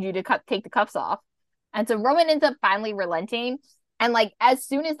 I need you to take the cuffs off. And so Roman ends up finally relenting. And like as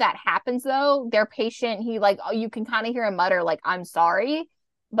soon as that happens though, their patient, he like, oh, you can kind of hear him mutter like, I'm sorry,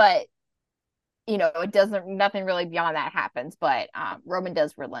 but you know, it doesn't, nothing really beyond that happens. But Roman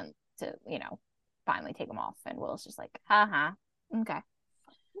does relent to, you know, finally take him off, and Will's just like, haha, okay.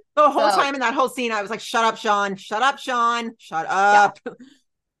 The whole time in that whole scene, I was like, shut up, Sean. Shut up, Sean. Shut up.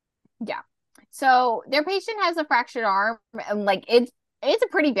 Yeah. So their patient has a fractured arm, and like it's a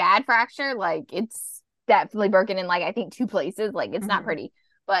pretty bad fracture. Like it's definitely broken in like I think 2 places. Like it's not pretty.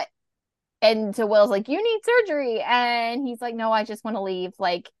 But and so Will's like, you need surgery. And he's like, no, I just want to leave.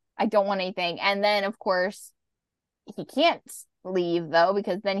 Like, I don't want anything. And then of course he can't leave though,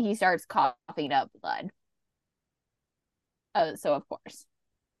 because then he starts coughing up blood. So of course.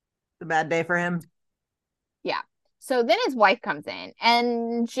 A bad day for him. Yeah. So then his wife comes in,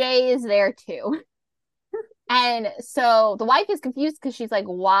 and Jay is there too. And so the wife is confused because she's like,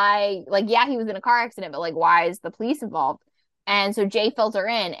 why? Like, yeah, he was in a car accident, but like, why is the police involved? And so Jay fills her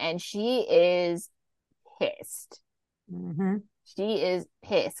in, and she is pissed. She is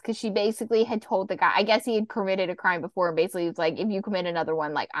pissed because she basically had told the guy, I guess he had committed a crime before, and basically was like, if you commit another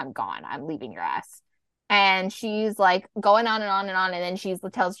one, like, I'm gone. I'm leaving your ass. And she's like going on and on and on. And then she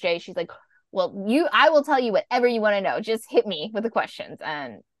tells Jay, she's like, well, I will tell you whatever you want to know. Just hit me with the questions.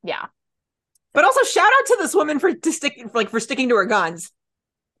 And yeah. But also shout out to this woman for sticking to her guns.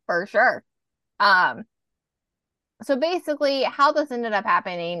 For sure. So basically how this ended up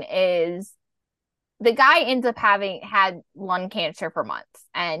happening is the guy ends up having had lung cancer for months,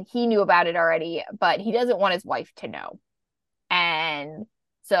 and he knew about it already, but he doesn't want his wife to know. And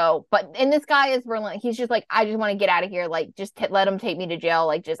so, and this guy is relentless. He's just like, I just want to get out of here. Like, just let him take me to jail.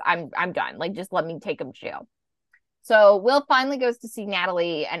 Like, just, I'm done. Like, just let me take him to jail. So Will finally goes to see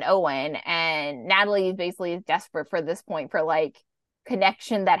Natalie and Owen, and Natalie basically is desperate for this point for like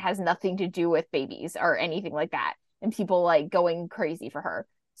connection that has nothing to do with babies or anything like that. And people like going crazy for her.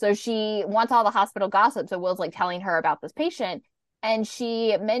 So she wants all the hospital gossip. So Will's like telling her about this patient. And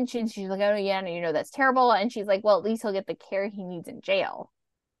she mentions, she's like, oh yeah, you know, that's terrible. And she's like, well, at least he'll get the care he needs in jail.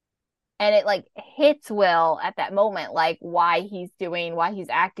 And it like hits Will at that moment, like why he's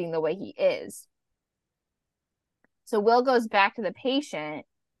acting the way he is. So Will goes back to the patient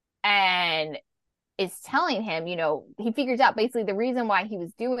and is telling him, you know, he figures out basically the reason why he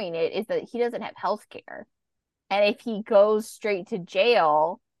was doing it is that he doesn't have health care. And if he goes straight to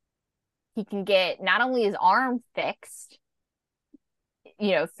jail, he can get not only his arm fixed,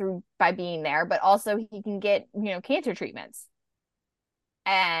 you know, by being there, but also he can get, you know, cancer treatments.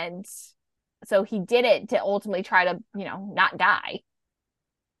 And so he did it to ultimately try to, you know, not die.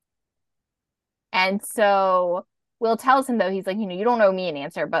 And so Will tells him, though, he's like, you know, you don't owe me an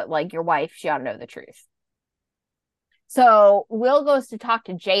answer, but like your wife, she ought to know the truth. So Will goes to talk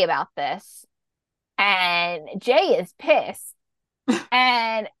to Jay about this, and Jay is pissed.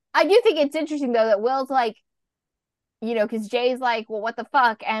 And I do think it's interesting, though, that Will's like, you know, because Jay's like, well, what the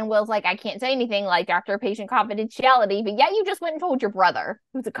fuck? And Will's like, I can't say anything, like doctor-patient confidentiality, but yet you just went and told your brother,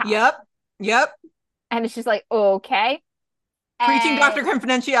 who's a cop. Yep. And it's just like, okay. Preaching doctor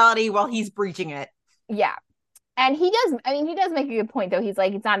confidentiality while he's breaching it. Yeah. And he does make a good point, though. He's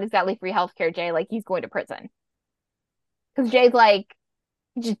like, it's not exactly free healthcare, Jay. Like, he's going to prison. Because Jay's like,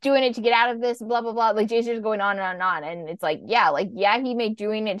 just doing it to get out of this, blah, blah, blah. Like, Jay's just going on and on and on. And it's like, yeah, he may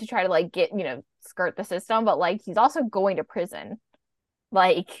doing it to try to, like, get, you know, skirt the system. But, like, he's also going to prison.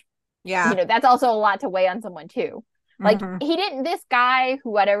 Like, yeah, you know, that's also a lot to weigh on someone, too. Like, this guy, who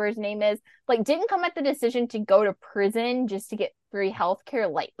whatever his name is, like, didn't come at the decision to go to prison just to get free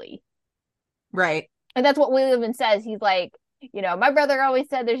healthcare lightly. Right. And that's what Will even says. He's like, you know, my brother always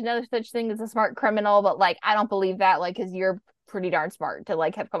said there's no such thing as a smart criminal, but like, I don't believe that, like, because you're pretty darn smart to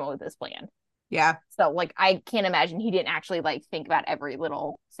like have come up with this plan. Yeah. So like, I can't imagine he didn't actually like think about every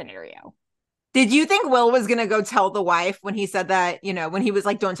little scenario. Did you think Will was going to go tell the wife when he said that, you know, when he was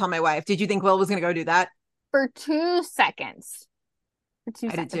like, don't tell my wife? Did you think Will was going to go do that? For 2 seconds.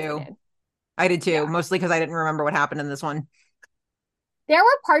 I did too. Yeah. Mostly because I didn't remember what happened in this one. There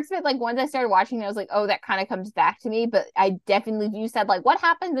were parts of it, like, once I started watching, I was like, oh, that kind of comes back to me. But I definitely, if you said, like, what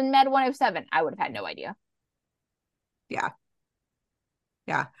happens in Med 107? I would have had no idea. Yeah.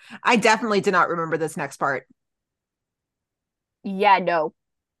 Yeah. I definitely did not remember this next part. Yeah, no.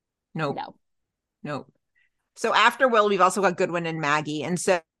 So after Will, we've also got Goodwin and Maggie. And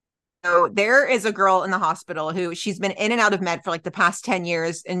so there is a girl in the hospital who she's been in and out of med for like the past 10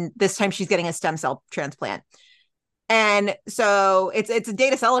 years. And this time she's getting a stem cell transplant. And so it's a day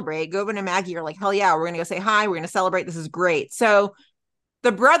to celebrate. Goodwin and Maggie are like, hell yeah, we're going to go say hi. We're going to celebrate. This is great. So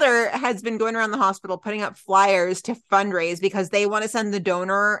the brother has been going around the hospital putting up flyers to fundraise because they want to send the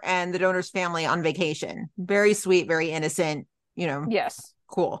donor and the donor's family on vacation. Very sweet, very innocent, Yes.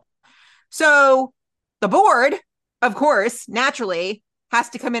 Cool. So the board, of course, naturally has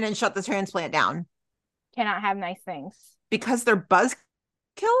to come in and shut the transplant down. Cannot have nice things. Because they're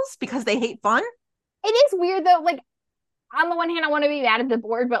buzzkills? Because they hate fun? It is weird though. Like, on the one hand, I want to be mad at the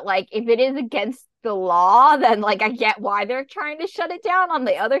board, but like, if it is against the law, then like I get why they're trying to shut it down on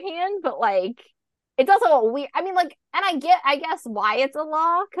the other hand, but like it's also a weird, I mean, like, and I guess why it's a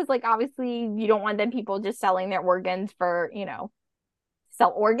law, because like obviously you don't want them people just selling their organs for,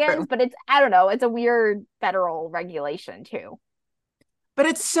 sell organs. True. But I don't know, it's a weird federal regulation too. But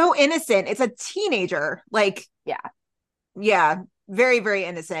it's so innocent. It's a teenager. Like, yeah, very, very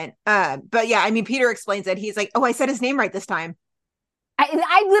innocent. But yeah, I mean, Peter explains it. He's like, oh, I said his name right this time.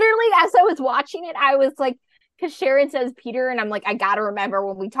 I literally, as I was watching it, I was like, because Sharon says Peter, and I'm like, I gotta remember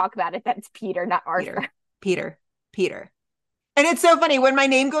when we talk about it, that's Peter, not Arthur. Peter. And it's so funny when my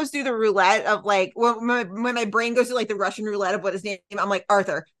name goes through the roulette of like, when my brain goes through like the Russian roulette of what his name, I'm like,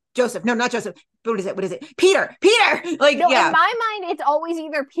 Arthur, Joseph. No, not Joseph. What is it? Peter. Like, no, yeah. In my mind, it's always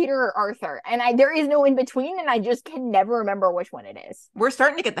either Peter or Arthur. And there is no in between. And I just can never remember which one it is. We're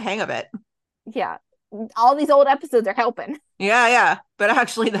starting to get the hang of it. Yeah. All these old episodes are helping. Yeah. But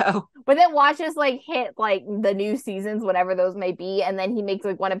actually though. But then watch us like hit like the new seasons, whatever those may be. And then he makes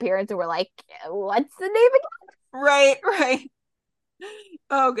like one appearance and we're like, what's the name again? Right.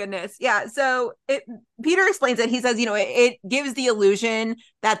 Oh goodness. Yeah. So Peter explains it. He says, it gives the illusion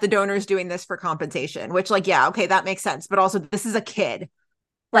that the donor is doing this for compensation, which like, yeah, okay, that makes sense. But also this is a kid.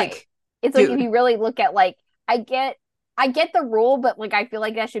 Like, it's dude. Like, if you really look at like, I get the rule, but like, I feel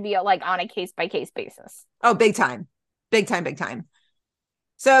like that should be like on a case by case basis. Oh, big time.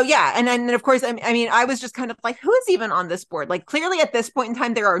 So yeah. And then of course, I mean, I was just kind of like, who is even on this board? Like clearly at this point in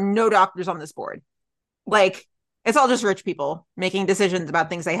time, there are no doctors on this board. Like, it's all just rich people making decisions about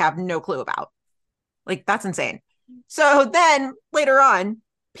things they have no clue about. Like, that's insane. So then later on,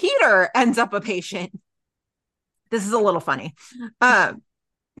 Peter ends up a patient. This is a little funny.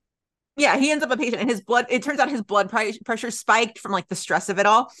 Yeah, he ends up a patient and it turns out his blood pressure spiked from like the stress of it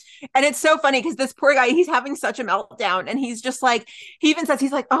all. And it's so funny because this poor guy, he's having such a meltdown and he's just like, he even says,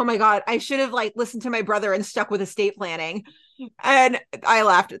 he's like, oh my God, I should have like listened to my brother and stuck with estate planning. And I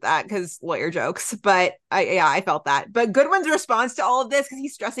laughed at that because lawyer jokes, but I felt that. But Goodwin's response to all of this, because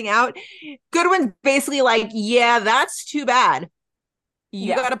he's stressing out, Goodwin's basically like, yeah, that's too bad.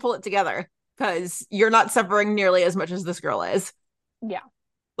 You got to pull it together because you're not suffering nearly as much as this girl is. Yeah.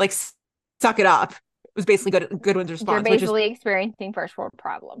 Like, suck it up. It was basically Goodwin's response. You're basically experiencing first world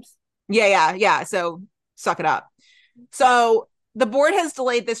problems. Yeah. So suck it up. So the board has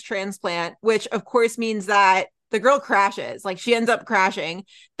delayed this transplant, which of course means that the girl crashes. Like she ends up crashing.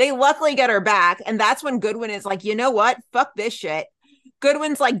 They luckily get her back. And that's when Goodwin is like, you know what? Fuck this shit.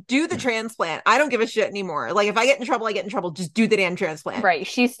 Goodwin's like, do the transplant. I don't give a shit anymore. Like if I get in trouble, I get in trouble. Just do the damn transplant. Right.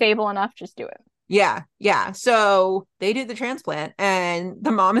 She's stable enough. Just do it. Yeah. So they do the transplant and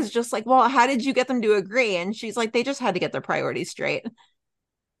the mom is just like, well, how did you get them to agree? And she's like, they just had to get their priorities straight.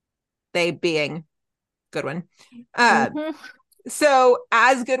 They being Goodwin. So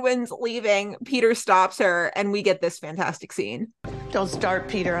as Goodwin's leaving, Peter stops her and we get this fantastic scene. Don't start,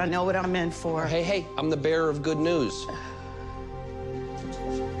 Peter. I know what I'm in for. Hey, I'm the bearer of good news.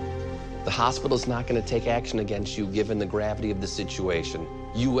 The hospital's not going to take action against you given the gravity of the situation.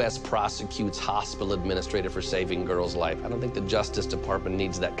 U.S. prosecutes hospital administrator for saving girl's life. I don't think the Justice Department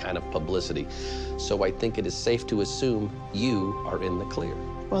needs that kind of publicity. So I think it is safe to assume you are in the clear.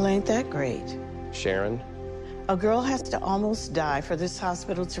 Well, ain't that great? Sharon? A girl has to almost die for this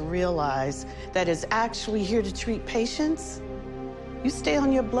hospital to realize that it's actually here to treat patients. You stay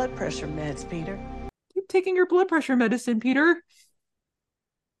on your blood pressure meds, Peter. Keep taking your blood pressure medicine, Peter.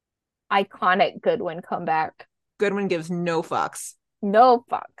 Iconic Goodwin comeback. Goodwin gives no fucks. No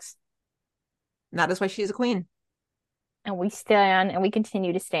fucks. That is why she's a queen. And we stand and we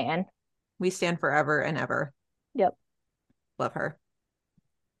continue to stand. We stand forever and ever. Yep. Love her.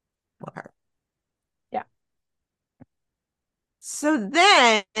 Yeah. So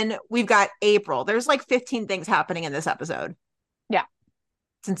then we've got April. There's like 15 things happening in this episode. Yeah.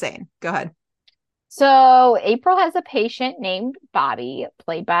 It's insane. Go ahead. So April has a patient named Bobby,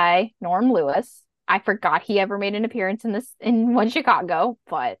 played by Norm Lewis. I forgot he ever made an appearance in One Chicago,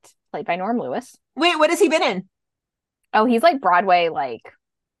 but played by Norm Lewis. Wait, what has he been in? Oh, he's like Broadway, like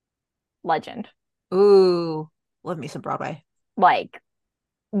Legend. Ooh, love me some Broadway. Like,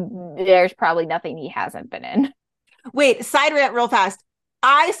 there's probably nothing he hasn't been in. Wait, side rant real fast.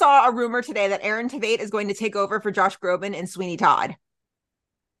 I saw a rumor today that Aaron Tveit is going to take over for Josh Groban in Sweeney Todd.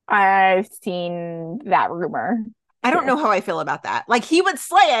 I've seen that rumor. I don't know how I feel about that. Like, he would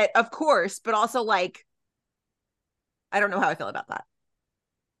slay it, of course, but also, like, I don't know how I feel about that.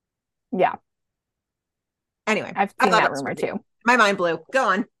 Yeah. Anyway, I've seen that rumor too. My mind blew. Go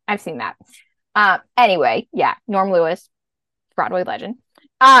on. I've seen that. Anyway, yeah, Norm Lewis, Broadway legend.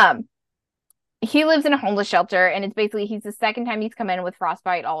 He lives in a homeless shelter, and it's basically he's the second time he's come in with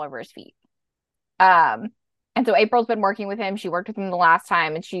frostbite all over his feet. And so April's been working with him. She worked with him the last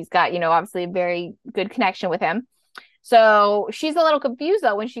time, and she's got, obviously a very good connection with him. So she's a little confused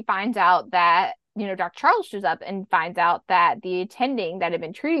though when she finds out that, Dr. Charles shows up and finds out that the attending that had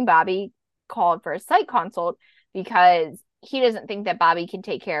been treating Bobby called for a psych consult because he doesn't think that Bobby can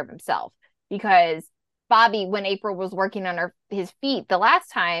take care of himself. Because Bobby, when April was working on his feet the last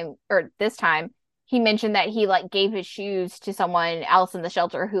time, or this time, he mentioned that he gave his shoes to someone else in the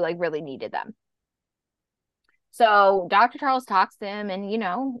shelter who really needed them. So Dr. Charles talks to him and,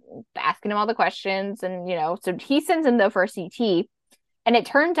 asking him all the questions. And, so he sends him though for a CT. And it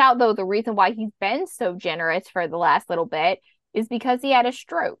turns out though, the reason why he's been so generous for the last little bit is because he had a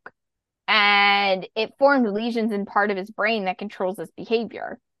stroke. And it formed lesions in part of his brain that controls his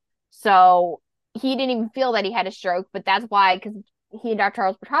behavior. So he didn't even feel that he had a stroke, but that's why, because he and Dr.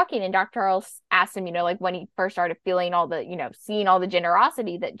 Charles were talking, and Dr. Charles asked him, when he first started feeling all the, seeing all the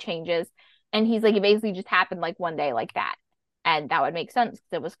generosity that changes. And he's like, it basically just happened one day like that. And that would make sense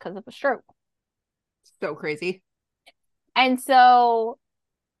because it was because of a stroke. So crazy. And so,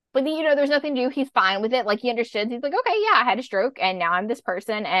 but there's nothing to do. He's fine with it. He understood. He's like, okay, yeah, I had a stroke and now I'm this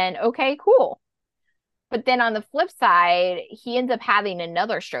person. And okay, cool. But then on the flip side, he ends up having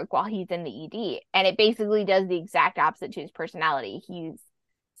another stroke while he's in the ED. And it basically does the exact opposite to his personality. He's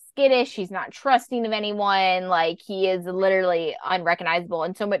skittish. He's not trusting of anyone. He is literally unrecognizable.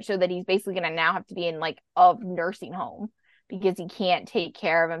 And so much so that he's basically going to now have to be in a nursing home because he can't take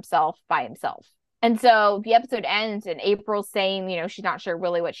care of himself by himself. And so the episode ends and April's saying, she's not sure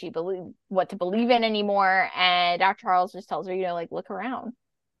really what to believe in anymore. And Dr. Charles just tells her, look around.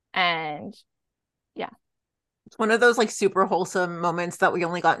 And yeah. It's one of those super wholesome moments that we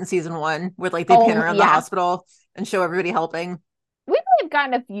only got in season 1 where they pan around the hospital and show everybody helping. We may have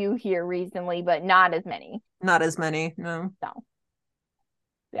gotten a few here recently, but not as many. Not as many, no. No.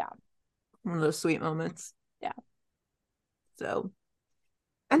 Yeah. One of those sweet moments. Yeah. So,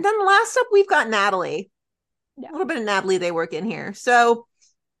 and then last up, we've got Natalie. Yeah. A little bit of Natalie they work in here. So,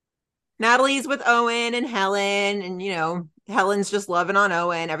 Natalie's with Owen and Helen, and, Helen's just loving on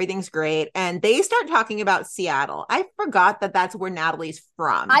Owen. Everything's great. And they start talking about Seattle. I forgot that that's where Natalie's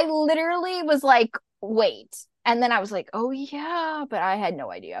from. I literally was like, wait. And then I was like, oh, yeah. But I had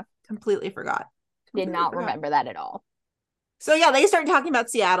no idea. Completely forgot. Did not remember that at all. So, yeah, they start talking about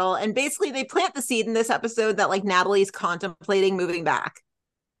Seattle. And basically, they plant the seed in this episode that, Natalie's contemplating moving back.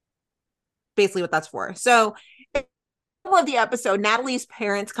 Basically what that's for. So, in the middle of the episode, Natalie's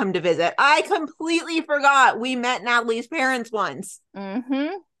parents come to visit. I completely forgot we met Natalie's parents once.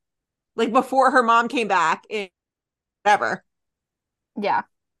 Mm-hmm. Before her mom came back. Whatever. Yeah.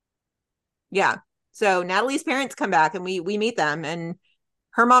 Yeah. So Natalie's parents come back and we meet them, and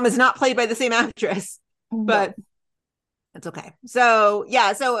her mom is not played by the same actress, but it's okay. So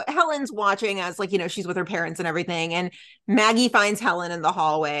yeah, so Helen's watching as she's with her parents and everything, and Maggie finds Helen in the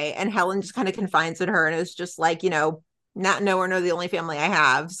hallway, and Helen just kind of confides in her, and it's just not nowhere near the only family I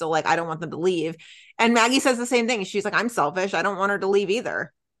have, so I don't want them to leave. And Maggie says the same thing. She's like, I'm selfish. I don't want her to leave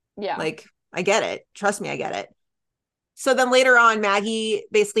either. Yeah. I get it. Trust me, I get it. So then later on, Maggie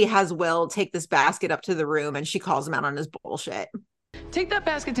basically has Will take this basket up to the room, and she calls him out on his bullshit. Take that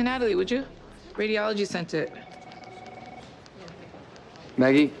basket to Natalie, would you? Radiology sent it.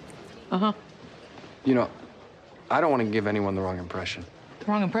 Maggie? Uh-huh. I don't want to give anyone the wrong impression. The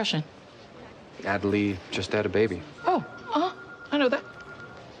wrong impression? Natalie just had a baby. Oh, uh-huh. I know that.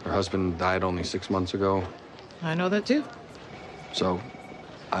 Her husband died only 6 months ago. I know that too. So,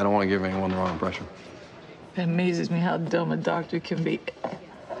 I don't want to give anyone the wrong impression. It amazes me how dumb a doctor can be.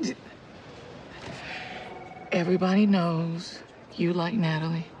 Everybody knows you like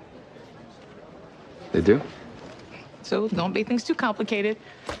Natalie. They do? So don't make things too complicated.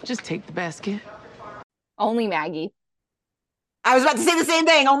 Just take the basket. Only Maggie. I was about to say the same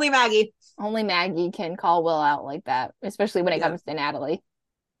thing. Only Maggie. Only Maggie can call Will out like that, especially when it comes to Natalie.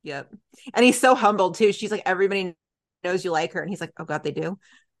 Yep. And he's so humbled too. She's like, everybody knows you like her. And he's like, oh God, they do?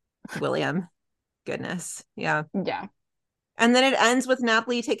 William. Goodness. Yeah. Yeah. And then it ends with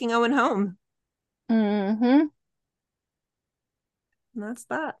Napoli taking Owen home. Mm-hmm. And that's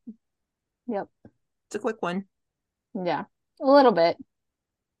that. Yep. It's a quick one. Yeah. A little bit.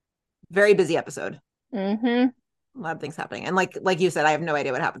 Very busy episode. Mm-hmm. A lot of things happening. And like you said, I have no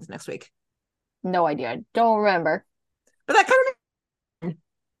idea what happens next week. No idea. Don't remember. But that kind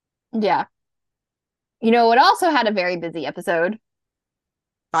of... Yeah. You know what also had a very busy episode?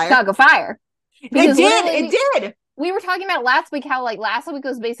 Fire. Chicago Fire. It did. We were talking about last week how like last week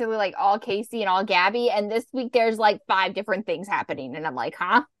was basically like all Casey and all Gabby, and this week there's like 5 different things happening, and I'm like,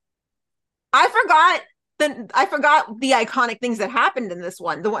 huh? I forgot the iconic things that happened in this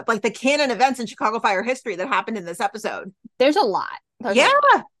one. The one, like the canon events in Chicago Fire history that happened in this episode. There's a lot.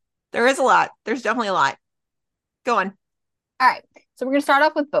 There is a lot. There's definitely a lot. Go on. All right. So we're gonna start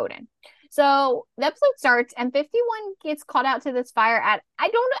off with Bowden. So the episode starts and 51 gets called out to this fire at I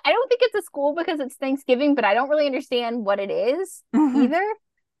don't think it's a school because it's Thanksgiving, but I don't really understand what it is either.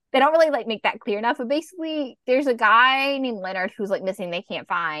 They don't really like make that clear enough. But basically there's a guy named Leonard who's like missing, they can't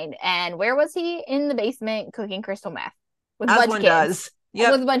find. And where was he? In the basement cooking crystal meth with a bunch of kids.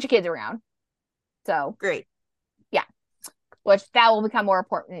 Yep. With a bunch of kids around. So great. Yeah. Which that will become more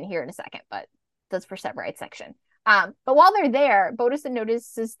important here in a second, but that's for separate section. But while they're there, Bodison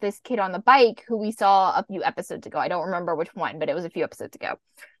notices this kid on the bike who we saw a few episodes ago. I don't remember which one, but it was a few episodes ago.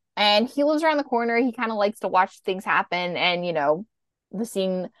 And he lives around the corner. He kind of likes to watch things happen and, you know, the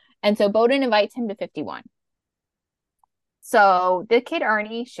scene. And so Bowden invites him to 51. So the kid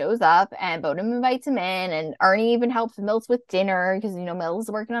Ernie shows up and Bowden invites him in, and Ernie even helps Mills with dinner because, you know, Mills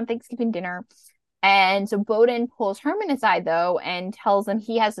is working on Thanksgiving dinner. And so Bowden pulls Herman aside, though, and tells him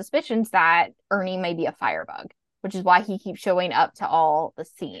he has suspicions that Ernie may be a firebug, which is why he keeps showing up to all the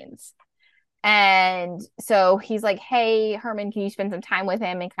scenes. And so he's like, hey, Herman, can you spend some time with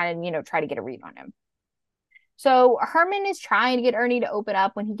him and kind of, you know, try to get a read on him? So Herman is trying to get Ernie to open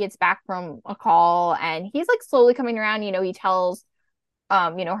up when he gets back from a call, and he's like slowly coming around. You know, he tells,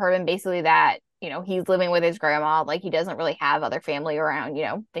 you know, Herman basically that, you know, he's living with his grandma, like he doesn't really have other family around, you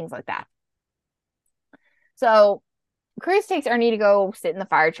know, things like that. So Chris takes Ernie to go sit in the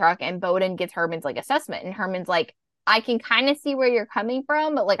fire truck, and Bowden gets Herman's like assessment, and Herman's like, I can kind of see where you're coming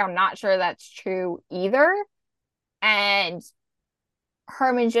from, but like I'm not sure that's true either. And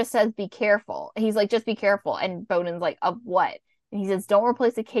Herman just says, be careful. He's like, just be careful. And Bowden's like, of what? And he says, don't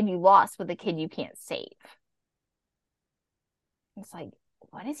replace a kid you lost with a kid you can't save. It's like,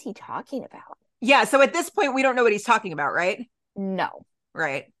 what is he talking about? Yeah, so at this point we don't know what he's talking about, right? No.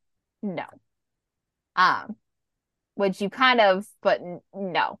 Right. No. Which you kind of, but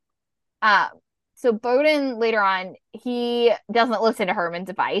no. So Bowden later on, he doesn't listen to Herman's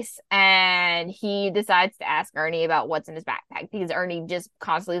advice, and he decides to ask Ernie about what's in his backpack, because Ernie just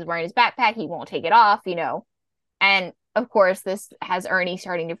constantly is wearing his backpack. He won't take it off, you know. And of course, this has Ernie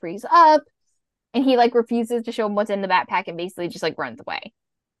starting to freeze up, and he like refuses to show him what's in the backpack and basically just like runs away.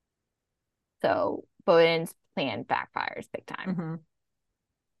 So Bowden's plan backfires big time. Mm-hmm.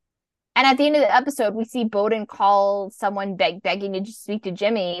 And at the end of the episode, we see Bowden call someone begging to just speak to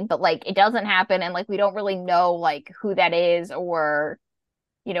Jimmy, but like it doesn't happen, and like we don't really know like who that is or,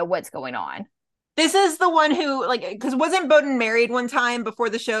 you know, what's going on. This is the one who like, because wasn't Bowden married one time before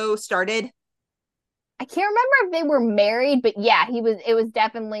the show started? I can't remember if they were married, but yeah, he was. It was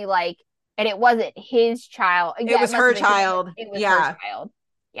definitely like, and it wasn't his child. It was her child. It was her child.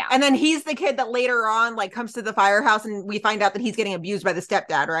 Yeah. And then he's the kid that later on like comes to the firehouse, and we find out that he's getting abused by the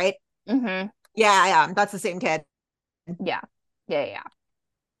stepdad, right? Mm-hmm. Yeah, that's the same kid. Yeah.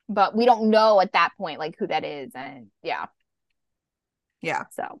 But we don't know at that point like who that is, and yeah.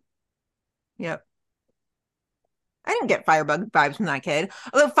 So, yep. I didn't get Firebug vibes from that kid.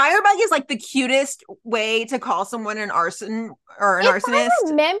 Although Firebug is like the cutest way to call someone an arson or an arsonist. If I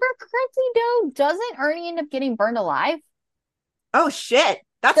remember correctly, though, doesn't Ernie end up getting burned alive? Oh shit,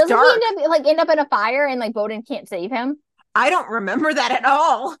 that's doesn't dark. He end up in a fire and like Bowden can't save him? I don't remember that at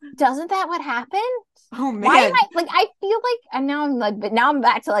all. Doesn't that what happened? Oh man. Why am I feel like, and now I'm like, but now I'm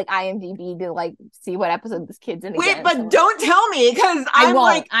back to like IMDb to like see what episode this kid's in. Wait, but don't tell me, because I'm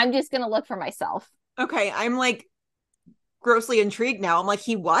like, I'm just gonna look for myself. Okay, I'm like grossly intrigued now. I'm like,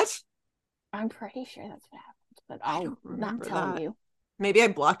 he what? I'm pretty sure that's what happened, but I'll not tell you. Maybe I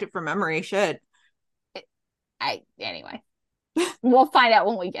blocked it from memory. Shit. Anyway. We'll find out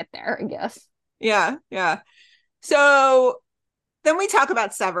when we get there, I guess. Yeah. So then we talk about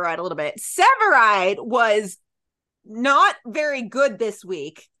Severide a little bit. Severide was not very good this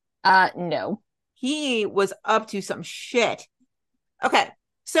week. No. He was up to some shit. Okay.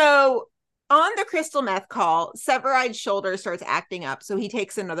 So On the crystal meth call, Severide's shoulder starts acting up, so he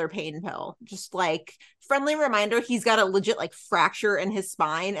takes another pain pill. Just like friendly reminder, he's got a legit like fracture in his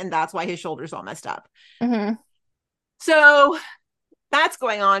spine, and that's why his shoulder's all messed up. Mm-hmm. So that's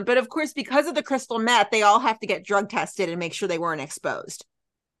going on. But of course, because of the crystal meth, they all have to get drug tested and make sure they weren't exposed.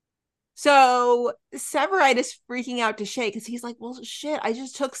 So Severide is freaking out to Shay because he's like, well, shit, I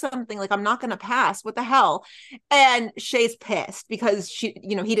just took something. Like, I'm not going to pass. What the hell? And Shay's pissed because he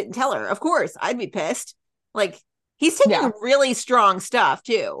didn't tell her. Of course, I'd be pissed. Like, he's taking really strong stuff,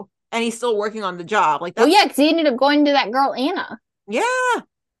 too. And he's still working on the job. Like, well, yeah, because he ended up going to that girl, Anna. Yeah.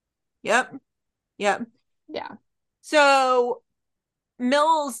 Yep. Yeah. So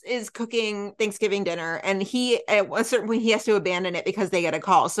Mills is cooking Thanksgiving dinner, and at a certain point he has to abandon it because they get a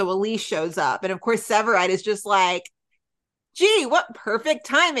call. So Elise shows up, and of course Severide is just like, gee, what perfect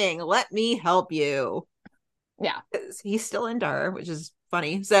timing, let me help you. Yeah, he's still into her, which is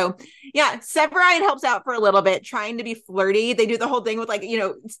funny. So yeah, Severide helps out for a little bit, trying to be flirty. They do the whole thing with like,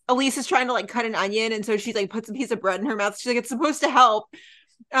 Elise is trying to like cut an onion, and so she like puts a piece of bread in her mouth. She's like, it's supposed to help.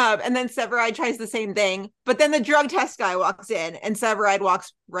 And then Severide tries the same thing, but then the drug test guy walks in and Severide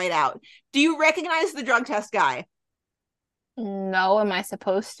walks right out. Do you recognize the drug test guy? No, am I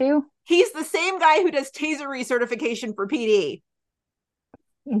supposed to? He's the same guy who does taser recertification for PD.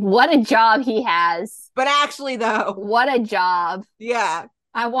 What a job he has. But actually, though. What a job. Yeah.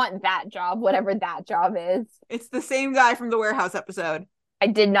 I want that job, whatever that job is. It's the same guy from the warehouse episode. I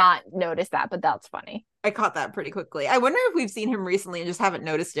did not notice that, but that's funny. I caught that pretty quickly. I wonder if we've seen him recently and just haven't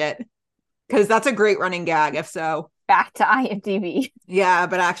noticed it. Because that's a great running gag, if so. Back to IMDb. Yeah,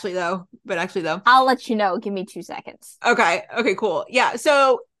 but actually though. I'll let you know. Give me 2 seconds. Okay, cool. Yeah,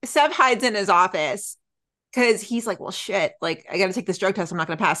 so Sev hides in his office because he's like, well, shit, like, I got to take this drug test. I'm not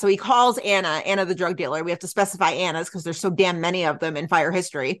going to pass. So he calls Anna, the drug dealer. We have to specify Anna's because there's so damn many of them in Fire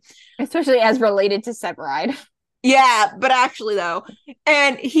history. Especially as related to Severide. Yeah, but actually though,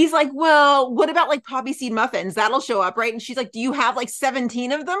 and he's like, well, what about like poppy seed muffins? That'll show up, right? And she's like, do you have like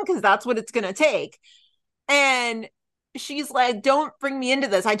 17 of them? Because that's what it's going to take. And she's like, don't bring me into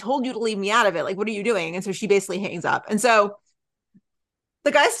this. I told you to leave me out of it. Like, what are you doing? And so she basically hangs up. And so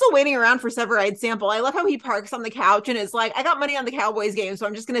the guy's still waiting around for Severide's sample. I love how he parks on the couch and is like, I got money on the Cowboys game, so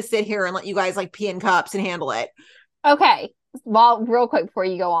I'm just going to sit here and let you guys like pee in cups and handle it. Okay. Well, real quick before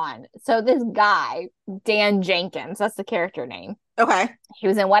you go on. So this guy, Dan Jenkins, that's the character name. Okay. He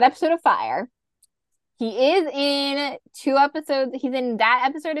was in what episode of Fire? He is in 2 episodes. He's in that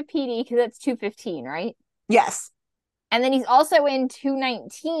episode of PD because it's 215, right? Yes. And then he's also in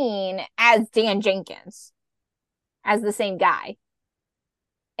 219 as Dan Jenkins, as the same guy.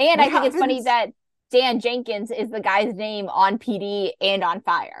 And I think it's funny that Dan Jenkins is the guy's name on PD and on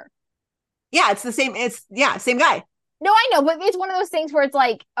Fire. Yeah, it's the same. Same guy. No, I know, but it's one of those things where it's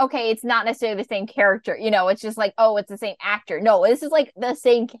like, okay, it's not necessarily the same character. It's just like, oh, it's the same actor. No, this is like the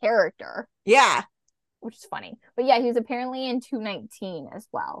same character. Yeah. Which is funny. But yeah, he was apparently in 219 as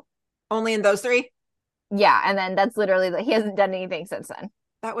well. Only in those 3? Yeah, and then that's literally, he hasn't done anything since then.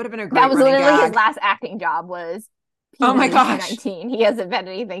 That would have been a great That was literally gag. his last acting job was oh my gosh. 219. He hasn't done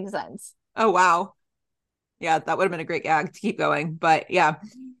anything since. Oh, wow. Yeah, that would have been a great gag to keep going. But yeah.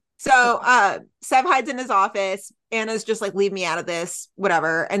 So Sev hides in his office. Anna's just like, leave me out of this,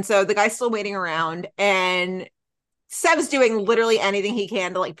 whatever. And so the guy's still waiting around, and Sev's doing literally anything he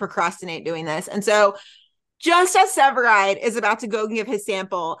can to like procrastinate doing this. And so just as Severide is about to go give his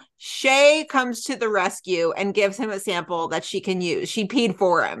sample, Shay comes to the rescue and gives him a sample that she can use. She peed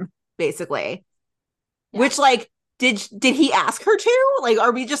for him, basically. Yeah. Which, like, did he ask her to? Like,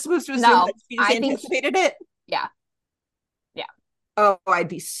 are we just supposed to assume that she just anticipated it? Yeah. Oh, I'd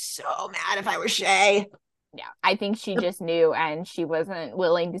be so mad if I were Shay. Yeah, I think she just knew and she wasn't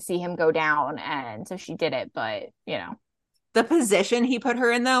willing to see him go down, and so she did it, but, The position he put her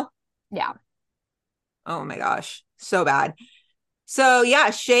in, though? Yeah. Oh my gosh, so bad. So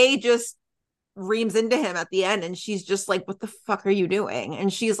yeah, Shay just reams into him at the end, and she's just like, what the fuck are you doing?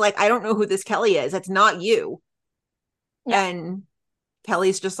 And she's like, I don't know who this Kelly is. It's not you. Yeah. And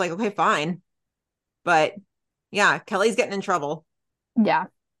Kelly's just like, okay, fine. But yeah, Kelly's getting in trouble. Yeah.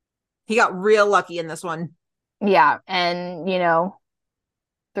 He got real lucky in this one. Yeah. And,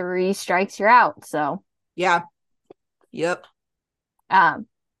 3 strikes, you're out. So, yeah. Yep.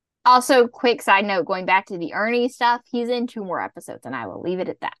 Also, quick side note, going back to the Ernie stuff, he's in 2 more episodes, and I will leave it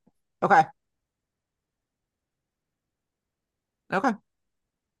at that. Okay.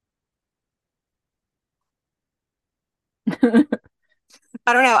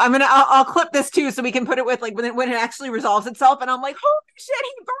 I don't know. I'll clip this too, so we can put it with like when it actually resolves itself, and I'm like, holy shit,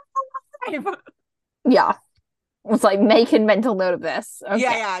 he burned alive. Yeah, it's like making mental note of this. Okay.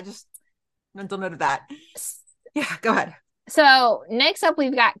 Yeah, just Mental note of that. Yeah, go ahead. So next up,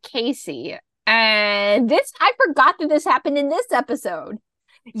 we've got Casey. And this, I forgot that this happened in this episode.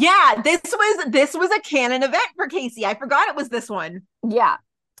 Yeah, this was a canon event for Casey. I forgot it was this one. Yeah.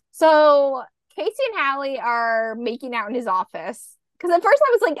 So Casey and Hallie are making out in his office. Because at first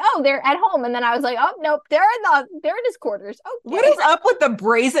I was like, oh, they're at home. And then I was like, oh, nope, they're in his quarters. Okay. What is up with the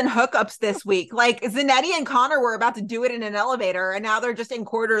brazen hookups this week? Like, Zanetti and Connor were about to do it in an elevator, and now they're just in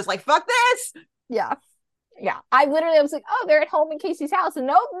quarters like, fuck this. Yeah. Yeah. I literally was like, oh, they're at home in Casey's house. And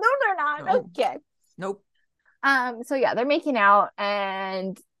no, they're not. No. Okay. Nope. So yeah, they're making out,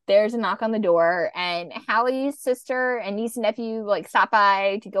 and there's a knock on the door, and Hallie's sister and niece and nephew like stop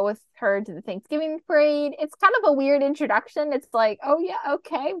by to go with her to the Thanksgiving parade. It's kind of a weird introduction. It's like, oh yeah,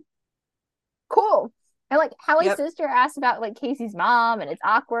 okay, cool. And like Hallie's sister asked about like Casey's mom, and it's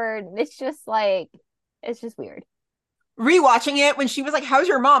awkward, and it's just weird. Rewatching it, when she was like, how's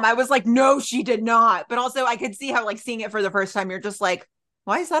your mom? I was like, no, she did not. But also I could see how like seeing it for the first time, you're just like,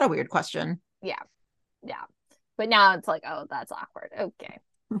 why is that a weird question? Yeah. But now it's like, oh, that's awkward. Okay.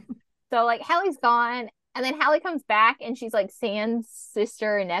 So like Hallie's gone, and then Hallie comes back, and she's like Sam's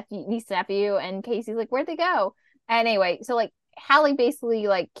sister and niece and nephew, and Casey's like, where'd they go? And anyway, so like Hallie basically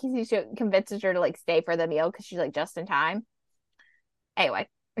like Casey convinces her to like stay for the meal because she's like just in time. Anyway,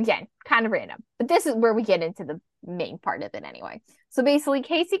 again, kind of random, but this is where we get into the main part of it anyway. So basically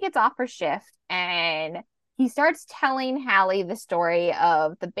Casey gets off her shift, and he starts telling Hallie the story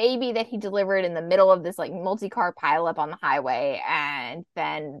of the baby that he delivered in the middle of this like multi-car pileup on the highway, and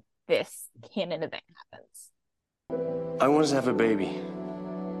then this canon event happens. I want us to have a baby.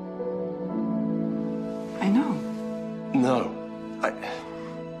 I know. No.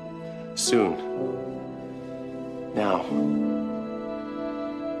 Soon. Now.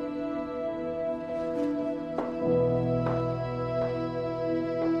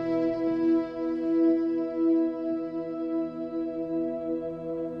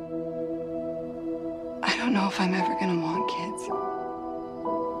 I don't know if I'm ever gonna want kids.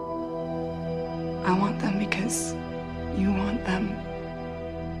 I want them because you want them.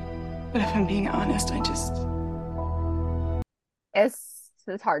 But if I'm being honest,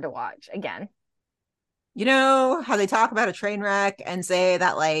 it's hard to watch again. You know how they talk about a train wreck and say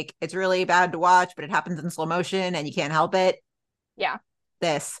that like it's really bad to watch, but it happens in slow motion and you can't help it? Yeah.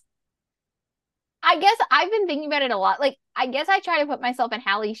 This. I guess I've been thinking about it a lot. Like, I guess I try to put myself in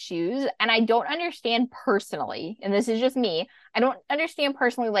Hallie's shoes, and I don't understand personally, and this is just me, I don't understand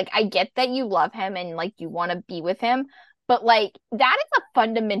personally, like, I get that you love him and, like, you want to be with him, but, like, that is a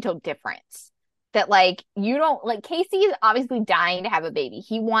fundamental difference. That, like, you don't, like, Casey is obviously dying to have a baby.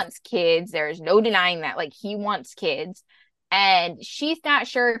 He wants kids. There's no denying that. Like, he wants kids. And she's not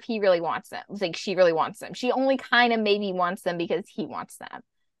sure if he really wants them. Like, she really wants them. She only kind of maybe wants them because he wants them.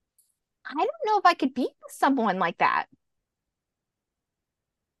 I don't know if I could be with someone like that.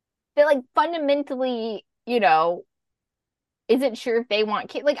 That, like, fundamentally, you know, isn't sure if they want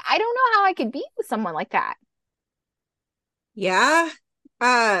kids. Like, I don't know how I could be with someone like that. Yeah.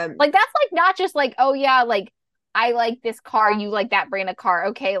 Like, that's, like, not just, like, oh, yeah, like, I like this car, you like that brand of car.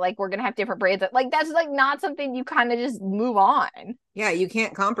 Okay, like, we're gonna have different brands. Like, that's, like, not something you kind of just move on. Yeah, you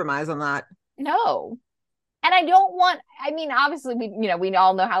can't compromise on that. No. And I don't want, I mean, obviously, we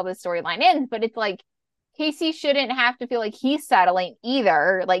all know how this storyline ends, but it's like, Casey shouldn't have to feel like he's settling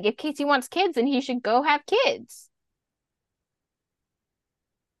either. Like, if Casey wants kids, then he should go have kids.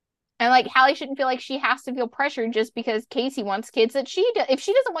 And, like, Hallie shouldn't feel like she has to feel pressured just because Casey wants kids. That if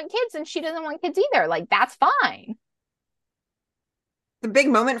she doesn't want kids, then she doesn't want kids either. Like, that's fine. It's a big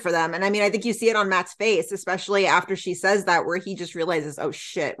moment for them. And I mean, I think you see it on Matt's face, especially after she says that, where he just realizes, oh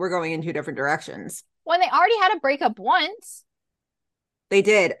shit, we're going in two different directions. When they already had a breakup once. They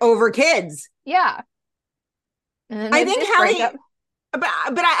did, over kids. Yeah. I think Hallie, but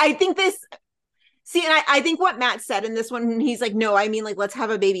I think this, see, and I think what Matt said in this one, he's like, no, I mean, like, let's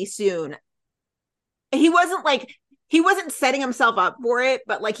have a baby soon. He wasn't setting himself up for it,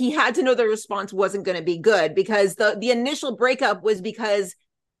 but like, he had to know the response wasn't going to be good, because the initial breakup was because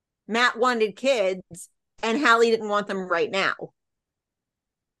Matt wanted kids and Hallie didn't want them right now.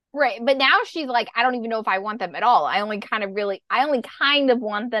 Right, but now she's like, I don't even know if I want them at all. I only kind of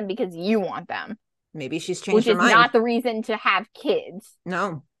want them because you want them. Maybe she's changed her mind. Which is not the reason to have kids.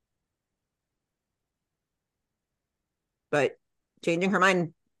 No. But changing her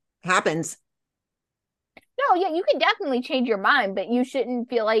mind happens. No, yeah, you can definitely change your mind, but you shouldn't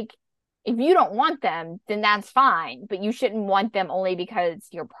feel like if you don't want them, then that's fine. But you shouldn't want them only because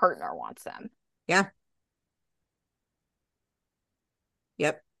your partner wants them. Yeah.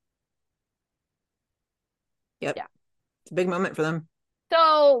 Yep. Yeah. It's a big moment for them.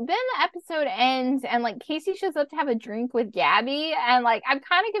 So then the episode ends and like Casey shows up to have a drink with Gabby, and like I'm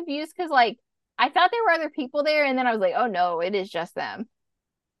kind of confused because like I thought there were other people there, and then I was like, oh no, it is just them.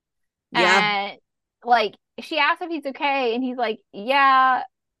 Yeah. And like she asked if he's okay, and he's like, yeah,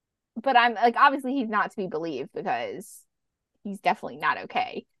 but I'm like, obviously he's not to be believed because he's definitely not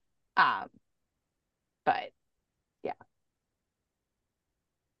okay. But yeah.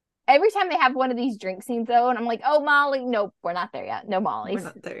 Every time they have one of these drink scenes though, and I'm like, oh, Molly, nope, we're not there yet. No Molly's. We're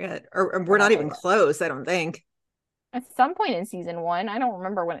not there yet. Or we're not even close, I don't think. At some point in season 1. I don't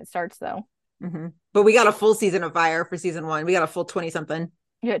remember when it starts though. Mm-hmm. But we got a full season of Fire for season 1. We got a full 20-something.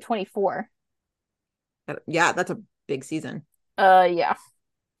 You had 24. Yeah, that's a big season. Yeah.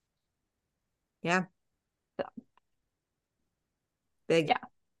 Yeah. So. Big. Yeah.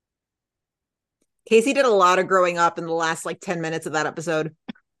 Casey did a lot of growing up in the last like 10 minutes of that episode.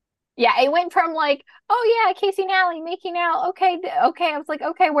 Yeah, it went from like, oh yeah, Casey and Allie making out. Okay. I was like,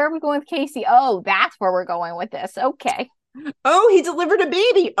 okay, where are we going with Casey? Oh, that's where we're going with this. Okay. Oh, he delivered a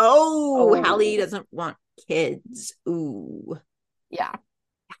baby. Oh, Hallie doesn't want kids. Ooh. Yeah.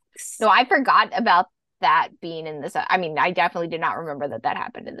 No, I forgot about that being in this. I mean, I definitely did not remember that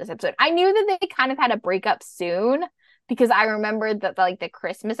happened in this episode. I knew that they kind of had a breakup soon because I remembered that like the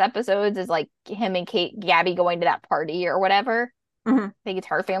Christmas episodes is like him and Gabby going to that party or whatever. Mm-hmm. I think it's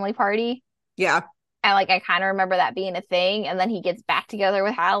her family party. Yeah. And like I kind of remember that being a thing, and then he gets back together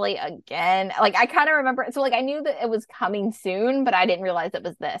with Hallie again. Like I kind of remember, so like I knew that it was coming soon, but I didn't realize it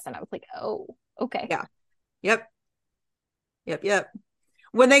was this, and I was like, oh, okay, yeah, yep.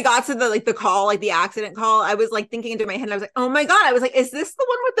 When they got to the call, like the accident call, I was like thinking into my head, I was like, oh my god, I was like, is this the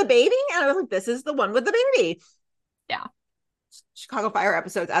one with the baby? And I was like, this is the one with the baby. Yeah. Chicago Fire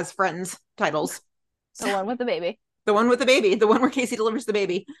episodes as Friends titles. The one with the baby. The one with the baby. The one where Casey delivers the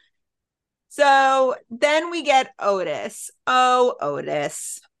baby. So then we get Otis. Oh,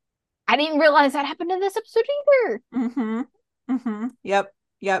 Otis. I didn't realize that happened in this episode either.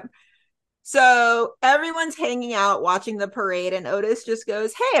 Yep. So everyone's hanging out watching the parade, and Otis just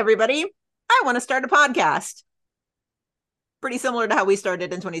goes, hey, everybody, I want to start a podcast. Pretty similar to how we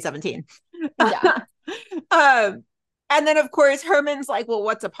started in 2017. Yeah. And then, of course, Herman's like, well,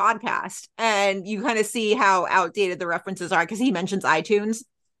 what's a podcast? And you kind of see how outdated the references are because he mentions iTunes.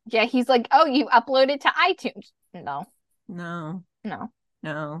 Yeah, he's like, oh, you uploaded to iTunes. No. Now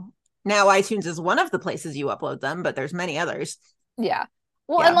iTunes is one of the places you upload them, but there's many others. Yeah.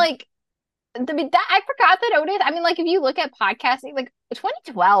 Well, and like, I forgot that Otis, I mean, like, if you look at podcasting, like,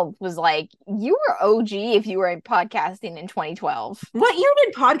 2012 was like, you were OG if you were in podcasting in 2012. What year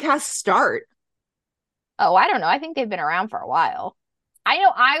did podcasts start? Oh, I don't know. I think they've been around for a while. I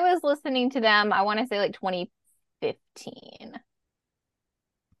know I was listening to them, I want to say like 2015.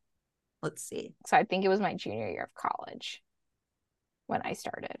 Let's see. So I think it was my junior year of college when I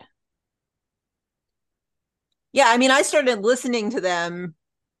started. Yeah, I mean, I started listening to them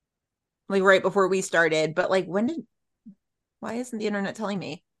like right before we started, but like why isn't the internet telling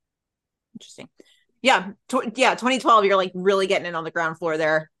me? Interesting. Yeah, 2012, you're like really getting in on the ground floor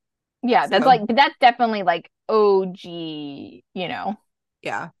there. Yeah, that's definitely like OG, you know.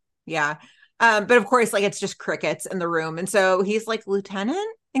 Yeah. But of course, like it's just crickets in the room. And so he's like,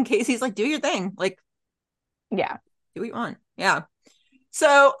 Lieutenant? In case he's like, do your thing. Like, yeah, do what you want. Yeah.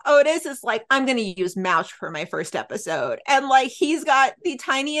 So Otis is like, I'm going to use Mouch for my first episode. And like, he's got the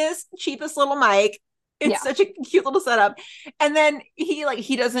tiniest, cheapest little mic. It's such a cute little setup. And then he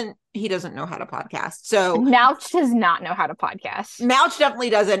doesn't know how to podcast. So Mouch does not know how to podcast. Mouch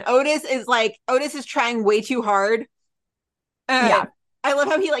definitely doesn't. Otis is trying way too hard. I love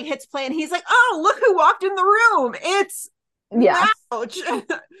how he like hits play and he's like, oh, look who walked in the room. It's Mouch.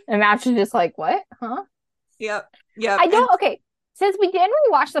 And Mouch is just like, what? Huh? Yep. Okay. Since we didn't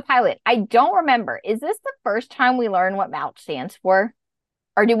rewatch the pilot, I don't remember. Is this the first time we learn what Mouch stands for?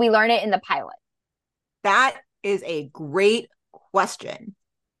 Or did we learn it in the pilot? That is a great question.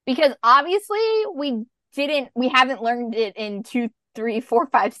 Because obviously we haven't learned it in 2, 3, 4,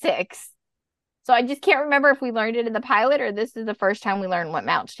 5, 6. So I just can't remember if we learned it in the pilot or this is the first time we learned what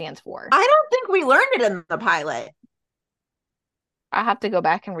Mouch stands for. I don't think we learned it in the pilot. I'll have to go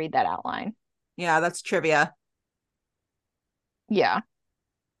back and read that outline. Yeah, that's trivia. Yeah.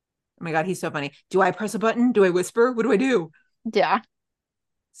 Oh my God, he's so funny. Do I press a button? Do I whisper? What do I do? Yeah.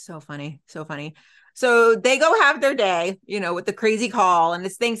 So funny. So they go have their day, with the crazy call and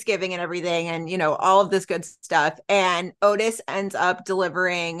it's Thanksgiving and everything and, all of this good stuff. And Otis ends up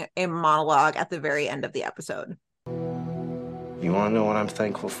delivering a monologue at the very end of the episode. You want to know what I'm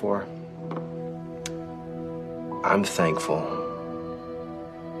thankful for? I'm thankful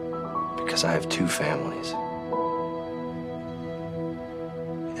because I have 2 families.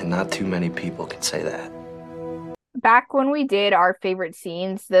 And not too many people can say that. Back when we did our favorite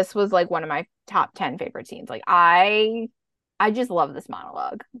scenes, this was like one of my top 10 favorite scenes. Like I just love this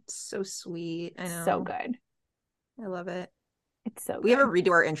monologue. It's so sweet. I know. So good. I love it. It's so We good. have a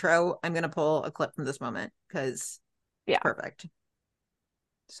redo our intro. I'm gonna pull a clip from this moment because yeah, it's perfect.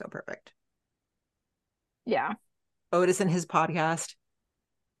 So perfect. Yeah. Otis and his podcast.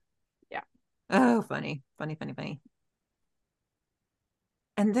 Yeah. Oh, funny.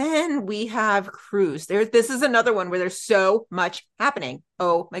 And then we have Cruz. This is another one where there's so much happening.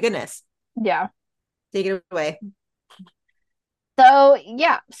 Oh my goodness. Yeah. Take it away. So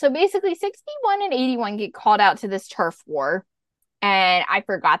basically 61 and 81 get called out to this turf war. And I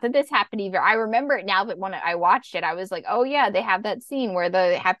forgot that this happened either. I remember it now, but when I watched it, I was like, oh yeah, they have that scene where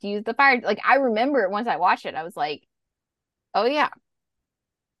they have to use the fire. Like, I remember it once I watched it. I was like, oh yeah.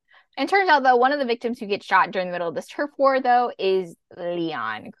 And turns out, though, one of the victims who gets shot during the middle of this turf war, though, is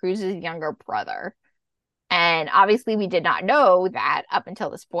Leon, Cruz's younger brother. And obviously we did not know that up until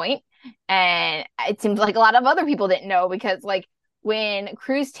this point. And it seems like a lot of other people didn't know, because like when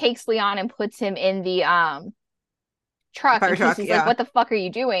Cruz takes Leon and puts him in the truck, and Casey's like, what the fuck are you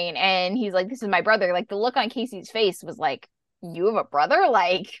doing? And he's like, this is my brother. Like, the look on Casey's face was like, you have a brother?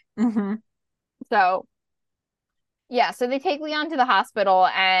 Like, so yeah, so they take Leon to the hospital,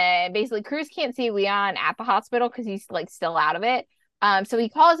 and basically Cruz can't see Leon at the hospital because he's like still out of it. So he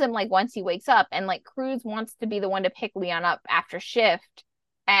calls him like once he wakes up, and like Cruz wants to be the one to pick Leon up after shift,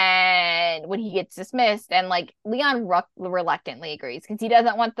 and when he gets dismissed, and like Leon reluctantly agrees because he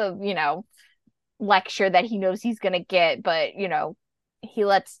doesn't want the, you know, lecture that he knows he's gonna get, but you know, he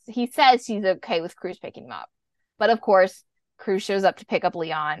says he's okay with Cruz picking him up. But of course, Cruz shows up to pick up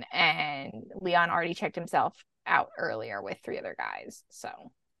Leon, and Leon already checked himself out earlier with 3 other guys. So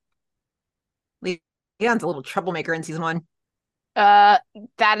Leon's a little troublemaker in season 1. That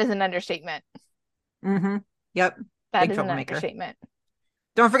is an understatement. Yep. That Big is troublemaker. An understatement.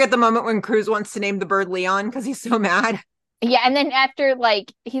 Don't forget the moment when Cruz wants to name the bird Leon because he's so mad. Yeah, and then after,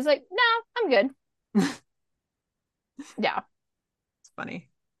 like, he's like, no, I'm good. Yeah. It's funny.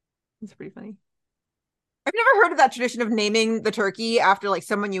 It's pretty funny. I've never heard of that tradition of naming the turkey after like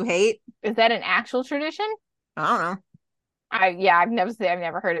someone you hate. Is that an actual tradition? I don't know. I've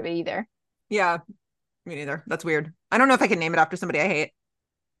never heard of it either. Yeah, me neither. That's weird. I don't know if I can name it after somebody I hate.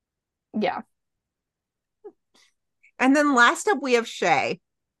 Yeah. And then last up we have Shay,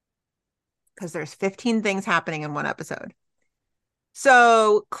 because there's 15 things happening in one episode.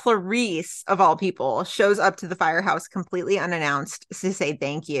 So Clarice, of all people, shows up to the firehouse completely unannounced to say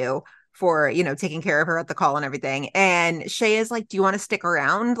thank you for, you know, taking care of her at the call and everything. And Shay is like, do you want to stick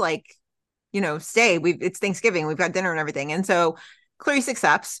around? Like, you know, stay. It's Thanksgiving. We've got dinner and everything. And so Clarice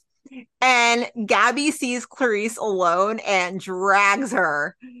accepts. And Gabby sees Clarice alone and drags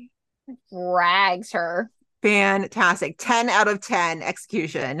her. Fantastic. 10 out of 10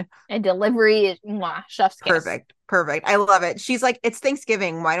 execution. And delivery is chef's kiss. Perfect. I love it. She's like, it's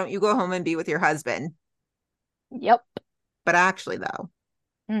Thanksgiving. Why don't you go home and be with your husband? Yep. But actually, though,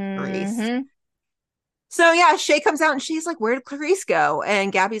 Clarice. So yeah, Shay comes out and she's like, where did Clarice go?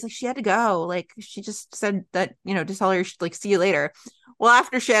 And Gabby's like, she had to go. Like, she just said that, you know, to tell her, like, see you later. Well,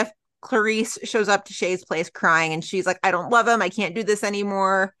 after shift, Clarice shows up to Shay's place crying, and she's like, I don't love him. I can't do this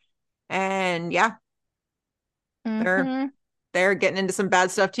anymore. And yeah, they're getting into some bad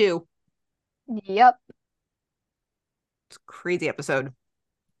stuff too. Yep. It's a crazy episode.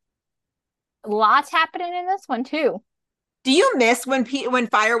 Lots happening in this one too. Do you miss when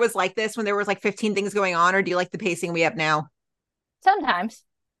Fire was like this, when there was like 15 things going on, or do you like the pacing we have now? Sometimes.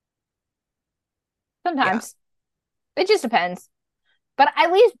 It just depends. But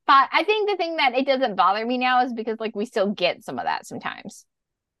at least I think the thing that it doesn't bother me now is because like we still get some of that sometimes.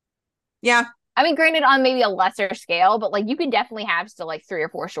 Yeah. I mean, granted, on maybe a lesser scale, but like you can definitely have still like 3 or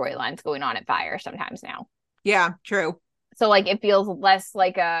 4 storylines going on at Fire sometimes now. Yeah, true. So like it feels less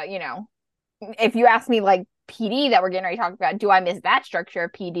like a, you know, if you ask me like PD that we're getting ready to talk about, do I miss that structure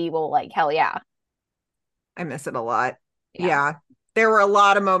of PD? Well, like, hell yeah. I miss it a lot. Yeah. There were a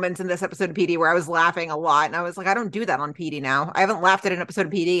lot of moments in this episode of PD where I was laughing a lot, and I was like, I don't do that on PD now. I haven't laughed at an episode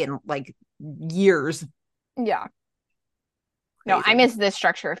of PD in like years. Yeah. No, I miss this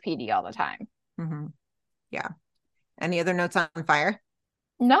structure of PD all the time. Yeah. Any other notes on Fire?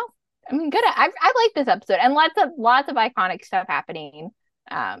 No. I mean, good. I like this episode, and lots of iconic stuff happening.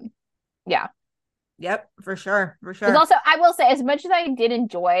 Yeah. Yep, for sure. Because also, I will say, as much as I did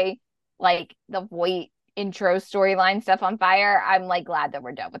enjoy like the Voight intro storyline stuff on Fire, I'm like glad that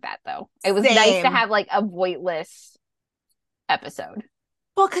we're done with that though. It was nice to have like a Voightless episode.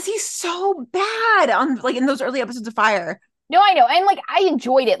 Well, because he's so bad on like in those early episodes of Fire. No, I know. And like I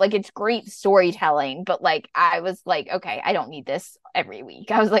enjoyed it. Like it's great storytelling, but like I was like, okay, I don't need this every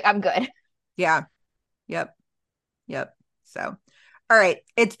week. I was like, I'm good. Yeah. Yep. So, all right,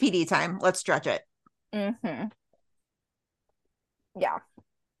 it's PD time. Let's stretch it. Mm-hmm. Yeah.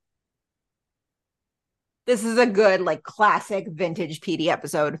 This is a good, like, classic vintage PD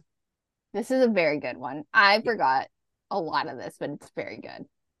episode. This is a very good one. I forgot a lot of this, but it's very good.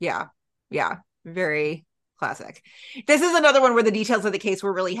 Yeah. Very classic. This is another one where the details of the case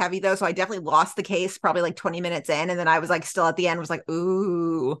were really heavy, though. So I definitely lost the case probably like 20 minutes in. And then I was like, still at the end, was like,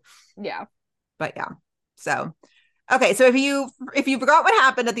 ooh. Yeah. But yeah. So, okay. So if you forgot what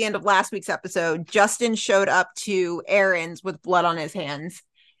happened at the end of last week's episode, Justin showed up to Aaron's with blood on his hands.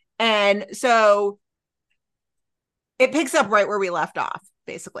 And so it picks up right where we left off,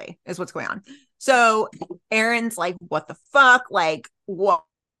 basically, is what's going on. So Aaron's like, what the fuck? Like, what?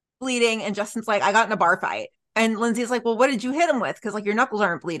 Bleeding. And Justin's like, I got in a bar fight. And Lindsay's like, well, what did you hit him with? Because like your knuckles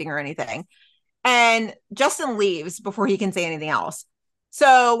aren't bleeding or anything. And Justin leaves before he can say anything else.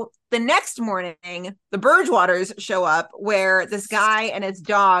 So the next morning, the Bridgewaters show up where this guy and his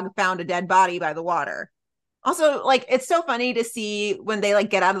dog found a dead body by the water. Also, like, it's so funny to see when they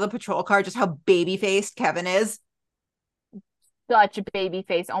like get out of the patrol car, just how baby-faced Kevin is. Such a baby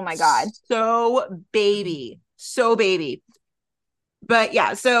face. Oh my God. So baby. But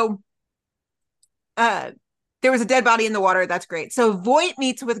yeah, so there was a dead body in the water. That's great. So Voight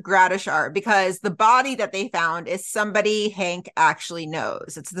meets with Gradishar because the body that they found is somebody Hank actually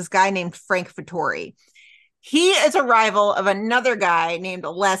knows. It's this guy named Frank Fattori. He is a rival of another guy named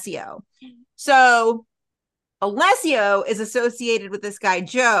Alessio. So Alessio is associated with this guy,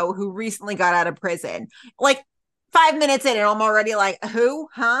 Joe, who recently got out of prison. Like 5 minutes in, and I'm already like, who?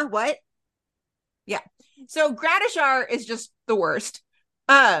 Huh? What? Yeah. So Gradishar is just the worst.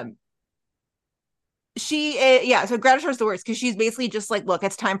 So Gradishar is the worst because she's basically just like, look,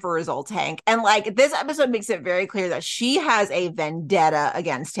 it's time for results, Hank. And like this episode makes it very clear that she has a vendetta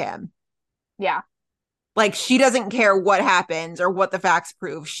against him. Yeah. Like she doesn't care what happens or what the facts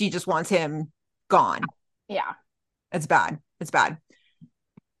prove. She just wants him gone. Yeah. It's bad.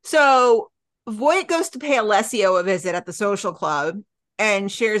 So Voight goes to pay Alessio a visit at the social club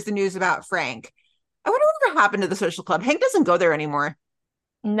and shares the news about Frank. I wonder what happened to the social club. Hank doesn't go there anymore.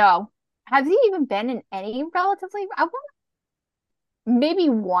 No. Has he even been in any relatively? Maybe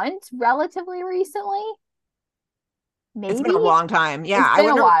once relatively recently. Maybe it's been a long time. Yeah, it's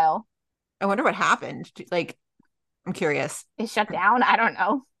been a while. I wonder what happened. Like, I'm curious. It shut down. I don't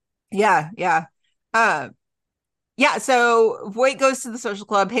know. Yeah. So Voight goes to the social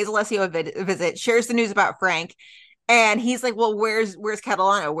club, pays Alessio a visit, shares the news about Frank, and he's like, "Well, where's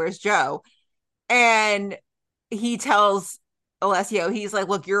Catalano? Where's Joe?" And he tells Alessio, he's like,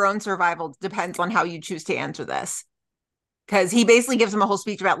 look, your own survival depends on how you choose to answer this. Because he basically gives him a whole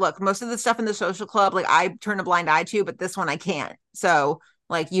speech about, look, most of the stuff in the social club, like I turn a blind eye to, but this one I can't. So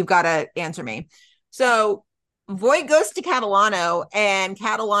like, you've got to answer me. So Voight goes to Catalano and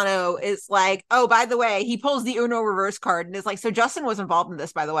Catalano is like, oh, by the way, he pulls the Uno reverse card and is like, so Justin was involved in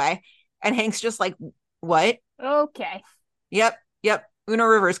this, by the way. And Hank's just like, what? Okay. Yep. Uno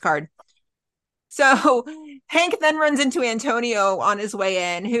reverse card. So Hank then runs into Antonio on his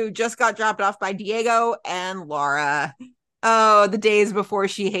way in, who just got dropped off by Diego and Laura. Oh, the days before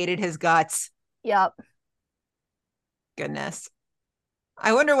she hated his guts. Yep. Goodness.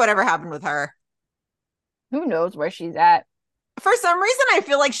 I wonder whatever happened with her. Who knows where she's at? For some reason, I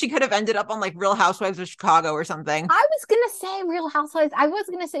feel like she could have ended up on like Real Housewives of Chicago or something. I was going to say Real Housewives. I was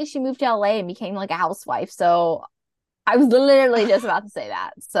going to say she moved to LA and became like a housewife. So I was literally just about to say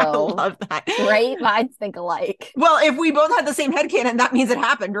that. So I love that. Great minds think alike. Well, if we both had the same headcanon, that means it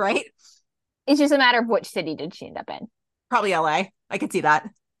happened, right? It's just a matter of which city did she end up in. Probably LA. I could see that.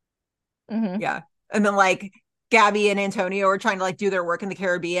 Mm-hmm. Yeah. And then like Gabby and Antonio are trying to like do their work in the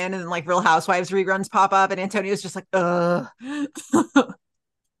Caribbean, and then like Real Housewives reruns pop up and Antonio's just like, ugh.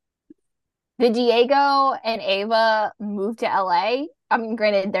 Did Diego and Ava move to LA? I mean,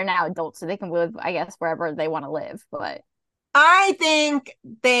 granted, they're now adults, so they can live, I guess, wherever they want to live. But I think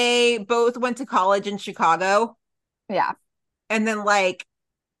they both went to college in Chicago. Yeah. And then like,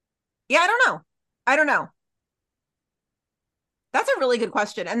 yeah, I don't know. That's a really good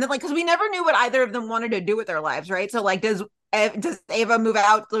question. And then like, because we never knew what either of them wanted to do with their lives, right? So like, does Ava move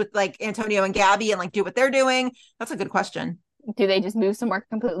out with like Antonio and Gabby and like do what they're doing? That's a good question. Do they just move somewhere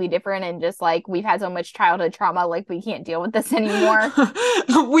completely different and just like, we've had so much childhood trauma, like we can't deal with this anymore?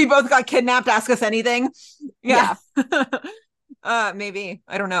 We both got kidnapped. Ask us anything. Yeah. Maybe.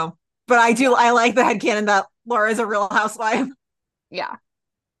 I don't know. But I like the headcanon that Laura is a Real Housewife. Yeah.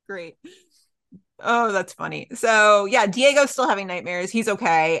 Great. Oh, that's funny. So yeah, Diego's still having nightmares. He's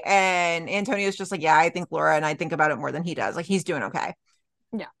okay. And Antonio's just like, yeah, I think Laura, and I think about it more than he does. Like, he's doing okay.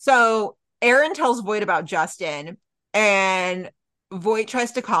 Yeah. So Aaron tells Voight about Justin, and Voight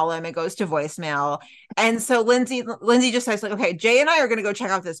tries to call him. It goes to voicemail. And so Lindsay just says, like, okay, Jay and I are going to go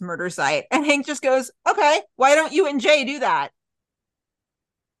check out this murder site. And Hank just goes, okay, why don't you and Jay do that?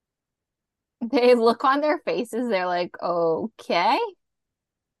 They look on their faces. They're like, okay.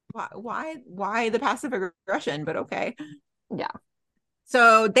 Why the passive aggression? But okay. Yeah.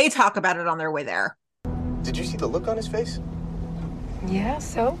 So they talk about it on their way there. Did you see the look on his face? Yeah,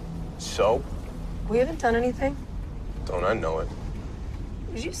 so? So? We haven't done anything. Don't I know it?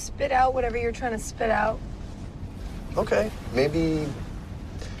 Would you spit out whatever you're trying to spit out? Okay, maybe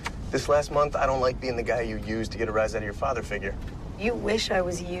this last month I don't like being the guy you used to get a rise out of your father figure. You wish I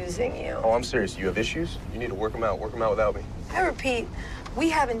was using you. Oh, I'm serious. You have issues? You need to work them out. Work them out without me. I repeat, we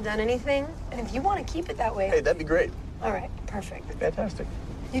haven't done anything, and if you want to keep it that way... Hey, that'd be great. All right, perfect. Fantastic.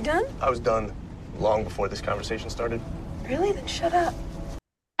 You done? I was done long before this conversation started. Really? Then shut up.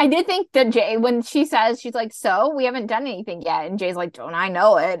 I did think that Jay, when she says, she's like, so we haven't done anything yet. And Jay's like, don't I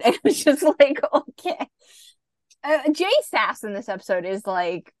know it? And it's just like, okay. Jay's sass in this episode is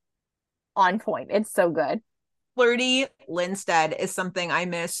like on point. It's so good. Flirty Linstead is something I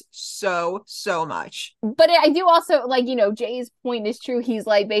miss so much. But I do also, like, you know, Jay's point is true. He's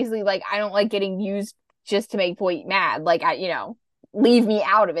like, basically like, I don't like getting used just to make Voight mad. Like, leave me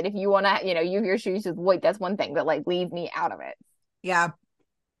out of it. If you want to, you have your shoes with Voight, that's one thing, but like, leave me out of it. Yeah.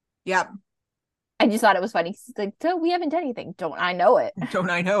 Yep. I just thought it was funny. He's like, so we haven't done anything. Don't I know it? Don't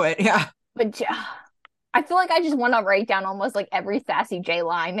I know it? Yeah. But I feel like I just want to write down almost like every sassy Jay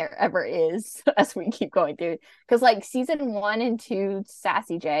line there ever is as we keep going through. Because like season 1 and 2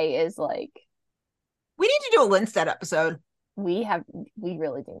 sassy Jay is like, we need to do a Linstead episode. We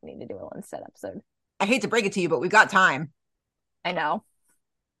really do need to do a Linstead episode. I hate to break it to you, but we've got time. I know.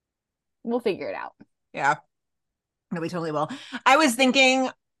 We'll figure it out. Yeah. No, we totally will. I was thinking,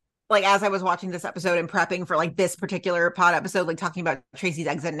 like, as I was watching this episode and prepping for like this particular pod episode, like talking about Tracy's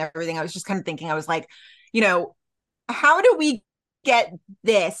exit and everything, I was just kind of thinking, I was like, how do we get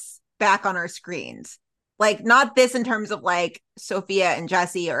this back on our screens? Like, not this in terms of like Sophia and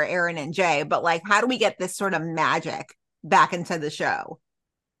Jesse or Aaron and Jay, but like, how do we get this sort of magic back into the show?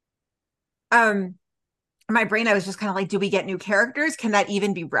 My brain, I was just kind of like, do we get new characters? Can that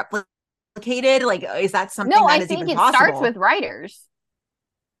even be replicated? Like, is that something No, that I is think even it possible? starts with writers.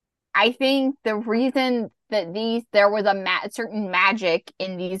 I think the reason that there was a certain magic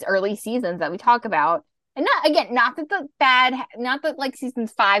in these early seasons that we talk about, and not that like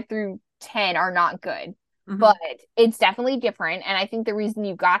seasons 5 through 10 are not good, but it's definitely different. And I think the reason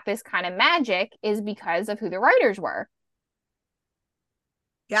you got this kind of magic is because of who the writers were.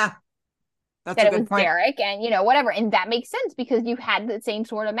 Yeah. That's that a it good was point. Derek and whatever, and that makes sense because you had the same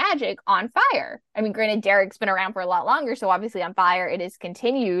sort of magic on Fire. I mean, granted, Derek's been around for a lot longer, so obviously on Fire it is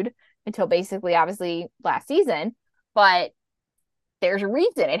continued until basically obviously last season, but there's a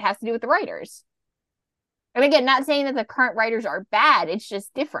reason. It has to do with the writers. And again, not saying that the current writers are bad, it's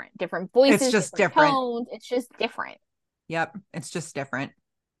just different voices, it's just different tones, it's just different. Yep, it's just different.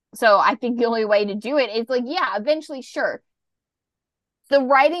 So I think the only way to do it is like, yeah, eventually, sure, the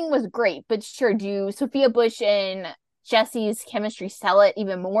writing was great, but sure, do Sophia Bush and Jesse's chemistry sell it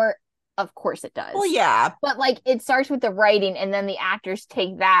even more? Of course it does. Well, yeah. But like, it starts with the writing and then the actors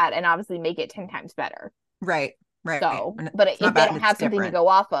take that and obviously make it 10 times better. Right. So, but if they don't have something to go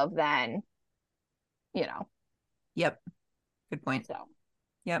off of, then, Yep. Good point. So.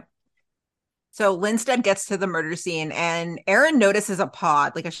 Yep. So Linstead gets to the murder scene and Erin notices a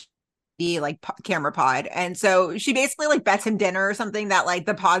pod, like a camera pod, and so she basically like bets him dinner or something that like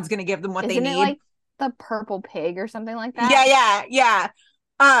the pod's gonna give them what they need. Isn't it like the purple pig or something like that?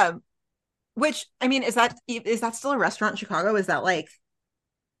 Yeah. Which, I mean, is that still a restaurant in Chicago? Is that like?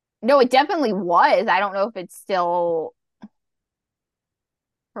 No, it definitely was. I don't know if it's still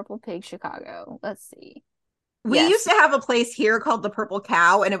Purple Pig Chicago. Let's see. We used to have a place here called the Purple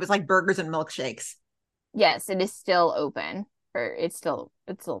Cow, and it was like burgers and milkshakes. Yes, it is still open, or it's still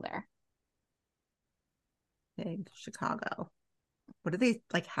there. Big Chicago. What do they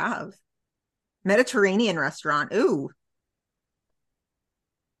like have? Mediterranean restaurant. Ooh.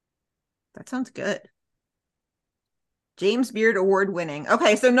 That sounds good. James Beard Award winning.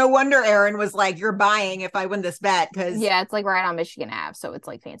 Okay, so no wonder Erin was like, you're buying if I win this bet, because yeah, it's like right on Michigan Ave, so it's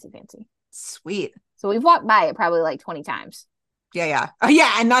like fancy. Sweet. So we've walked by it probably like 20 times. Yeah. Oh,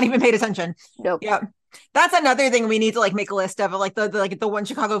 yeah, and not even paid attention. Nope. Yeah. That's another thing we need to like make a list of like the one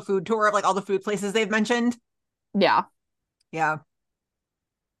Chicago food tour of like all the food places they've mentioned. Yeah. Yeah.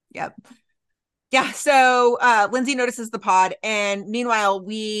 Yep. Yeah, so Lindsay notices the pod, and meanwhile,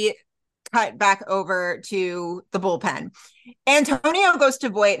 we cut back over to the bullpen. Antonio goes to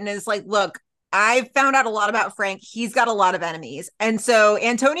Voight and is like, look, I've found out a lot about Frank. He's got a lot of enemies. And so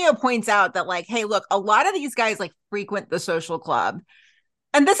Antonio points out that, like, hey, look, a lot of these guys like frequent the social club.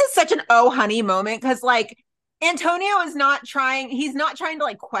 And this is such an oh honey moment because, like, Antonio is not trying, he's not trying to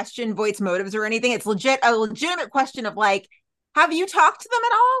like question Voight's motives or anything. It's a legitimate question of like, have you talked to them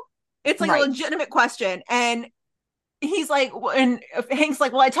at all? It's like a legitimate question. And he's like, and Hank's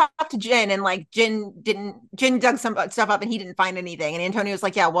like, well, I talked to Jen, and like Jen dug some stuff up and he didn't find anything. And Antonio's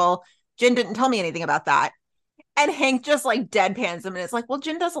like, yeah, well, Jen didn't tell me anything about that. And Hank just like deadpans him and it's like, well,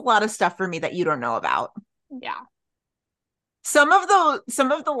 Jen does a lot of stuff for me that you don't know about. Yeah. Some of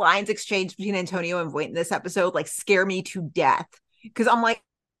the lines exchanged between Antonio and Voight in this episode like scare me to death because I'm like,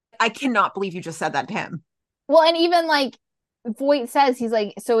 I cannot believe you just said that to him. Well, and even like Voight says, he's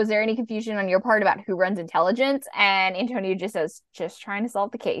like, so is there any confusion on your part about who runs intelligence? And Antonio just says, just trying to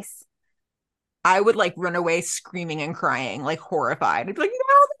solve the case. I would like run away screaming and crying, like horrified. I'd be like,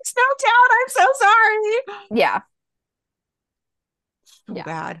 no, there's no doubt. I'm so sorry. Yeah. So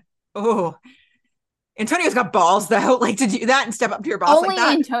bad. Oh, Antonio's got balls though, like to do that and step up to your boss only like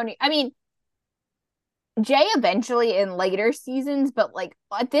that. Antonio. I mean, Jay eventually in later seasons, but like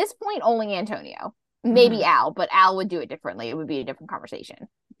at this point, only Antonio. Maybe Al, but Al would do it differently. It would be a different conversation.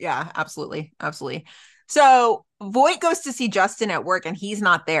 Yeah, absolutely. Absolutely. So Voight goes to see Justin at work and he's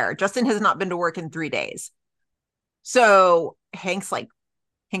not there. Justin has not been to work in 3 days. So Hank's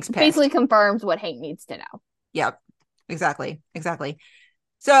pissed. Basically confirms what Hank needs to know. Yep, exactly.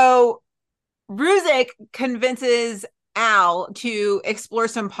 So Ruzek convinces Al to explore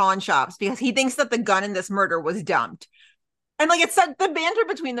some pawn shops because he thinks that the gun in this murder was dumped. And like it's the banter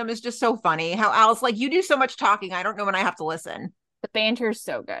between them is just so funny. How Al's like, you do so much talking, I don't know when I have to listen. The banter is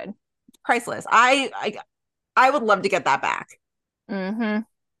so good. Priceless. I would love to get that back. Mm-hmm.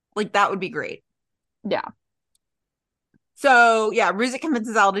 Like that would be great. Yeah. So yeah, Ruzek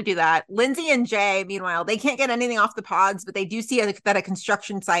convinces Al to do that. Lindsay and Jay, meanwhile, they can't get anything off the pods, but they do see that a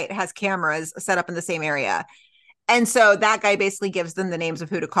construction site has cameras set up in the same area. And so that guy basically gives them the names of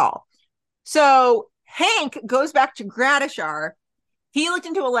who to call. So Hank goes back to Gradishar. He looked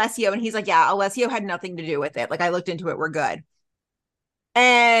into Alessio and he's like, yeah, Alessio had nothing to do with it. Like I looked into it. We're good.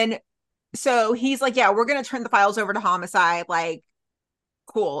 And so he's like, yeah, we're going to turn the files over to Homicide. Like,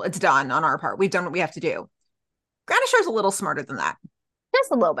 cool. It's done on our part. We've done what we have to do. Gradishar's a little smarter than that.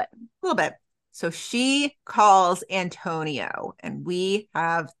 Just a little bit. A little bit. So she calls Antonio and we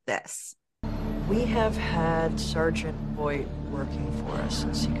have this. We have had Sergeant Voight working for us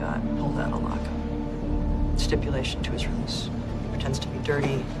since he got pulled out of lockup. Stipulation to his release. He pretends to be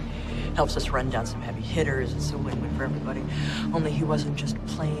dirty, helps us run down some heavy hitters. It's a win-win for everybody. Only he wasn't just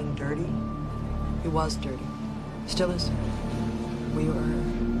playing dirty. He was dirty. Still is. We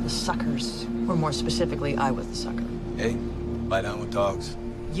were the suckers. Or more specifically, I was the sucker. Hey, lie down with dogs.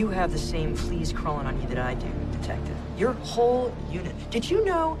 You have the same fleas crawling on you that I do, Detective. Your whole unit. Did you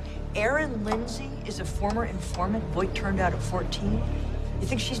know Erin Lindsay is a former informant Voight turned out at 14? You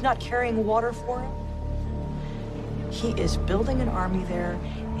think she's not carrying water for him? He is building an army there,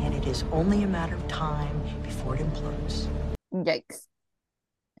 and it is only a matter of time before it implodes. Yikes.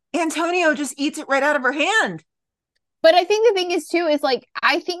 Antonio just eats it right out of her hand. But I think the thing is, too, is like,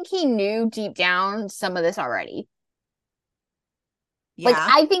 I think he knew deep down some of this already. Yeah. Like,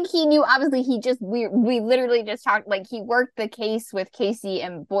 I think he knew, obviously, we literally just talked, like, he worked the case with Casey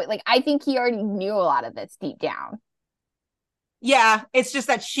and Voight. Like, I think he already knew a lot of this deep down. Yeah, it's just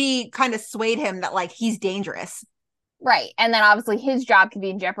that she kind of swayed him that, like, he's dangerous. Right. And then, obviously, his job could be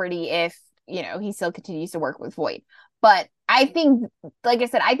in jeopardy if, you know, he still continues to work with Voight. But I think, like I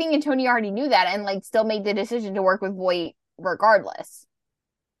said, I think Antonio already knew that and, like, still made the decision to work with Voight regardless.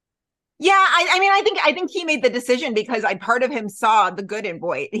 Yeah, I think he made the decision because part of him saw the good in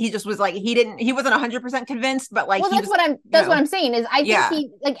Voight. He just was like, he wasn't 100% convinced, but like, well, that's what I'm saying is I think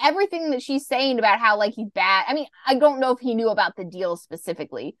he, like, everything that she's saying about how, like, he's bad. I mean, I don't know if he knew about the deal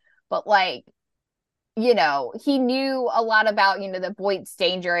specifically, but, like, you know, he knew a lot about, you know, that Voight's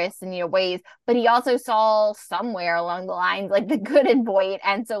dangerous in, you know, ways, but he also saw somewhere along the lines, like, the good in Voight.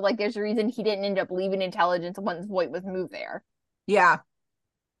 And so, like, there's a reason he didn't end up leaving intelligence once Voight was moved there. Yeah.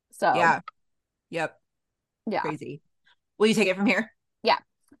 So yeah. Yep. Yeah. Crazy. Will you take it from here? Yeah.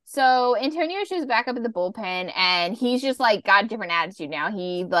 So Antonio shows back up at the bullpen and he's just like got a different attitude now.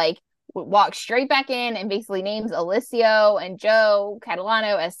 He like walks straight back in and basically names Alessio and Joe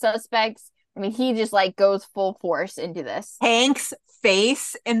Catalano as suspects. I mean, he just like goes full force into this. Hank's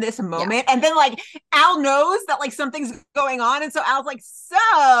face in this moment. Yeah. And then like Al knows that like something's going on. And so Al's like,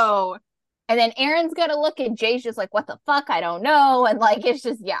 so And then Aaron's gonna look and Jay's just like, what the fuck? I don't know. And like, it's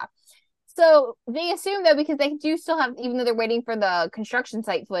just, yeah. So they assume though, because they do still have, even though they're waiting for the construction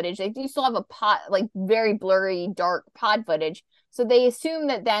site footage, they do still have a like very blurry, dark pod footage. So they assume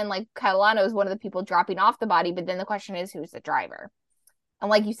that then like Catalano is one of the people dropping off the body. But then the question is, who's the driver? And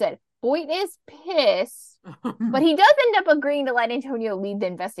like you said, Voight is pissed, but he does end up agreeing to let Antonio lead the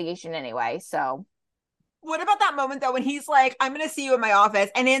investigation anyway. So what about that moment though when he's like, I'm gonna see you in my office,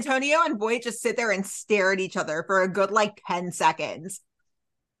 and Antonio and Voight just sit there and stare at each other for a good like 10 seconds.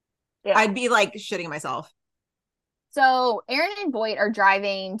 Yeah. I'd be like shitting myself. So Aaron and Voight are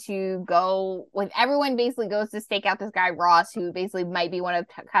driving to go with everyone, basically goes to stake out this guy Ross, who basically might be one of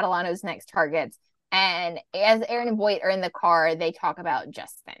Catalano's next targets. And as Aaron and Voight are in the car, they talk about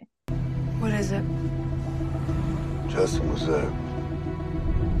Justin. What is it? Justin was there.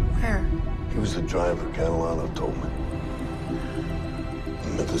 Where? He was the driver, Catalano told me.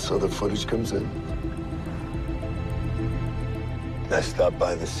 And if this other footage comes in, I stopped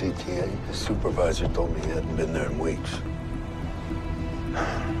by the CTA. The supervisor told me he hadn't been there in weeks.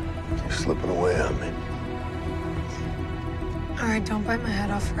 You're slipping away on me. All right, don't bite my head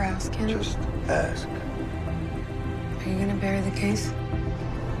off for asking. Just ask. Are you gonna bury the case?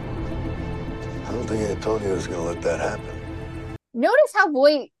 I don't think Antonio's gonna let that happen. Notice how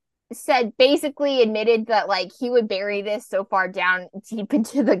Voight said, basically admitted that like he would bury this so far down deep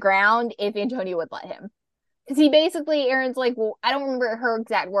into the ground if Antonio would let him. Because he basically, Aaron's like, well, I don't remember her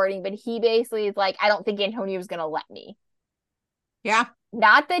exact wording, but he basically is like, I don't think Antonio's going to let me. Yeah.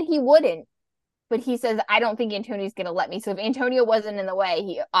 Not that he wouldn't, but he says, I don't think Antonio's going to let me. So if Antonio wasn't in the way,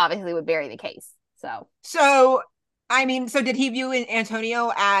 he obviously would bury the case. So, I mean, so did he view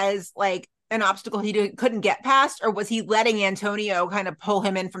Antonio as like an obstacle he couldn't get past, or was he letting Antonio kind of pull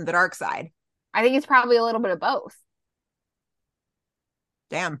him in from the dark side? I think it's probably a little bit of both.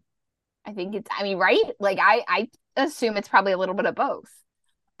 Damn. I think it's, I mean, right? Like, I assume it's probably a little bit of both.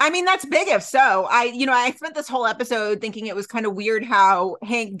 I mean, that's big if so. I spent this whole episode thinking it was kind of weird how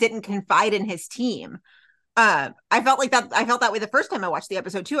Hank didn't confide in his team. I felt that way the first time I watched the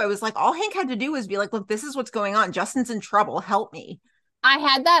episode too. I was like, all Hank had to do was be like, look, this is what's going on. Justin's in trouble. Help me. I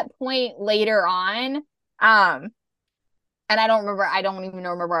had that point later on. And I don't even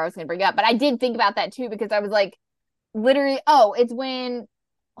remember where I was going to bring up, but I did think about that too, because I was like, literally, it's when,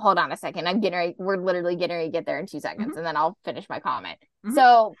 hold on a second. We're literally getting ready to get there in 2 seconds, and then I'll finish my comment. Mm-hmm.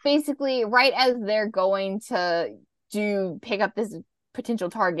 So basically, right as they're going to pick up this potential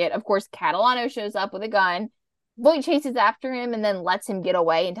target, of course, Catalano shows up with a gun. Voight chases after him and then lets him get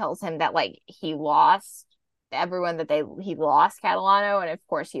away and tells him that like he lost everyone, he lost Catalano, and of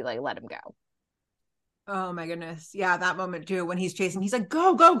course he like let him go. Oh my goodness. Yeah, that moment too, when he's chasing, he's like,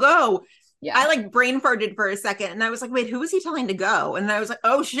 go, go, go. Yeah. I like brain farted for a second, and I was like, wait, who was he telling to go? And I was like,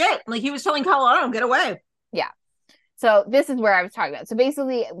 oh shit, like he was telling Catalano, get away. Yeah. So this is where I was talking about. So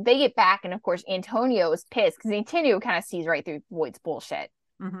basically they get back, and of course Antonio is pissed because Antonio kind of sees right through Voight's bullshit.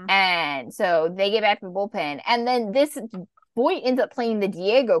 Mm-hmm. And so they get back to the bullpen, and then Voight ends up playing the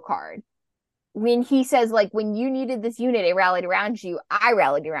Diego card when he says, like, when you needed this unit, it rallied around you, I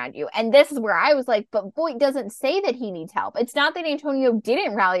rallied around you. And this is where I was like, but Voight doesn't say that he needs help. It's not that Antonio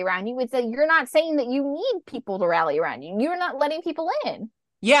didn't rally around you. It's that you're not saying that you need people to rally around you. You're not letting people in.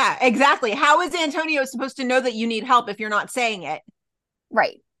 Yeah, exactly. How is Antonio supposed to know that you need help if you're not saying it?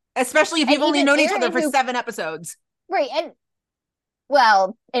 Right. Especially if you've only known each other for 7 episodes. Right. And,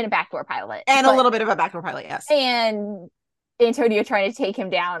 well, in a backdoor pilot. And a little bit of a backdoor pilot, yes. And Antonio trying to take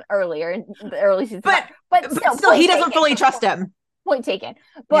him down earlier in the early season. But still he doesn't fully trust him. Point taken.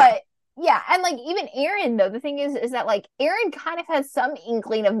 But yeah, and like even Aaron though, the thing is that like Aaron kind of has some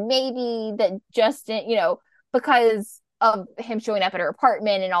inkling of maybe that Justin, because of him showing up at her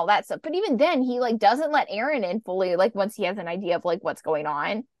apartment and all that stuff. But even then, he like doesn't let Aaron in fully, like once he has an idea of like what's going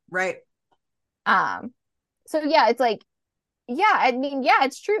on. Right. So yeah, it's like, yeah, I mean, yeah,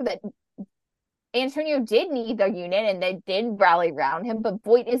 it's true that Antonio did need the unit and they did rally around him, but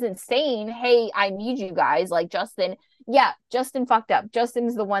Voight isn't saying, hey, I need you guys. Like Justin fucked up.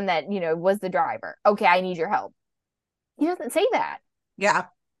 Justin's the one that, was the driver. Okay, I need your help. He doesn't say that. Yeah.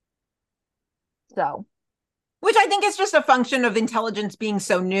 So. Which I think is just a function of intelligence being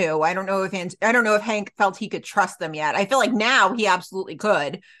so new. I don't know if Hank felt he could trust them yet. I feel like now he absolutely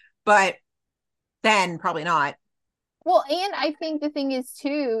could, but then probably not. Well, and I think the thing is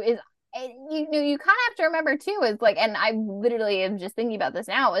too, is you kind of have to remember too, is like, and I literally am just thinking about this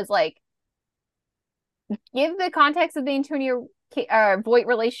now, is like, give the context of the Antonio Voight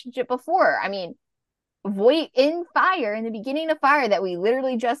relationship before. I mean, Voight in the beginning of Fire that we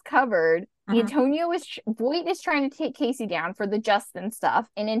literally just covered, Voight is trying to take Casey down for the Justin stuff,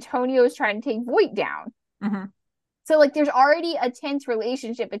 and Antonio is trying to take Voight down. Mm-hmm. So, like, there's already a tense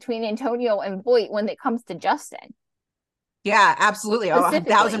relationship between Antonio and Voight when it comes to Justin. Yeah, absolutely. Oh,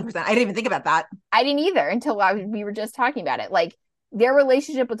 1,000%. I didn't even think about that. I didn't either until we were just talking about it. Like, their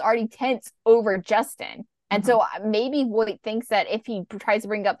relationship was already tense over Justin. And so maybe Voight thinks that if he tries to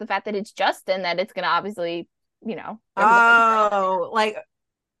bring up the fact that it's Justin, that it's going to obviously, you know. Oh, like,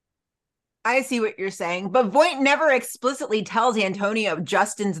 I see what you're saying. But Voight never explicitly tells Antonio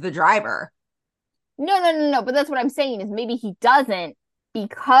Justin's the driver. No. But that's what I'm saying is maybe he doesn't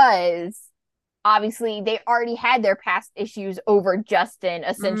because obviously they already had their past issues over Justin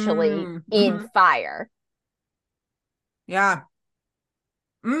essentially in Fire. Yeah.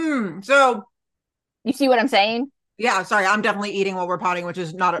 So you see what I'm saying? Yeah, sorry, I'm definitely eating while we're potting, which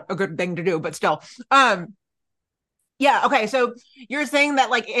is not a good thing to do, but still. Yeah, okay, so you're saying that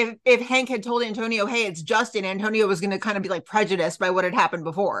like if Hank had told Antonio, hey, it's Justin, Antonio was gonna kind of be like prejudiced by what had happened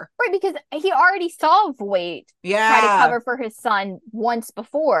before. Right, because he already saw Voight try to cover for his son once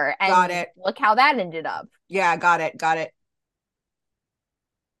before, and got it. Look how that ended up. Yeah, got it.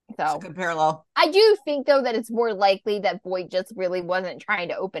 So good parallel. I do think though that it's more likely that Voight just really wasn't trying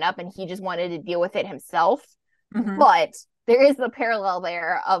to open up and he just wanted to deal with it himself. But there is the parallel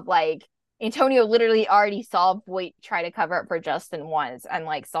there of like Antonio literally already saw Voight try to cover up for Justin once and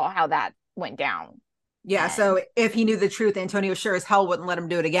like saw how that went down. Yeah, so if he knew the truth, Antonio sure as hell wouldn't let him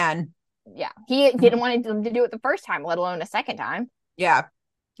do it again. Yeah, he didn't want him to do it the first time, let alone a second time. Yeah.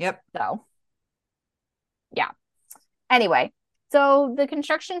 Yep. So, yeah. Anyway. So the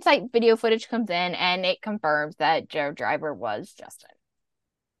construction site video footage comes in and it confirms that Joe Driver was Justin.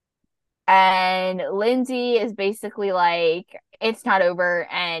 And Lindsay is basically like, it's not over.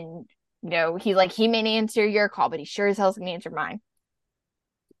 And, you know, he's like, he may answer your call, but he sure as hell's gonna answer mine.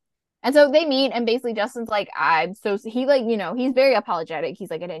 And so they meet and basically Justin's like, he like, you know, he's very apologetic.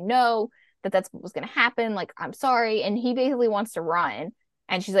 He's like, I didn't know that that's what was going to happen. Like, I'm sorry. And he basically wants to run.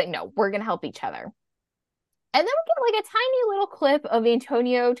 And she's like, no, we're going to help each other. And then we get like a tiny little clip of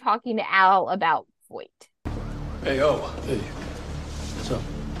Antonio talking to Al about Voight. Hey, hey. What's up?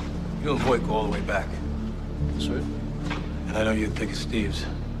 You and Voight go all the way back. That's right. And I know you're thick as Steve's.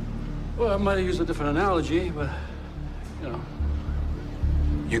 Well, I might have used a different analogy, but, you know.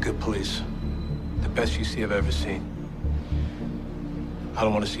 You're good police. The best UC I've ever seen. I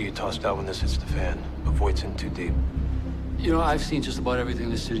don't want to see you tossed out when this hits the fan, but Voight's in too deep. You know, I've seen just about everything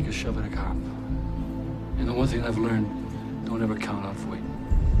this city could shove at a cop. And the one thing I've learned, don't ever count out Voight.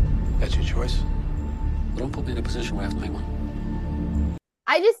 That's your choice? But don't put me in a position where I have to make one.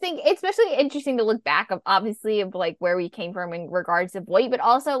 I just think it's especially interesting to look back of obviously of like where we came from in regards to Voight, but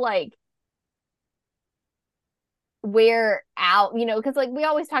also like where Al, you know, because like we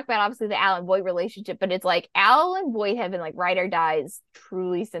always talk about obviously the Al and Voight relationship, but it's like Al and Voight have been like ride or dies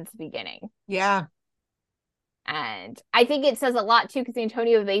truly since the beginning. Yeah. And I think it says a lot too, because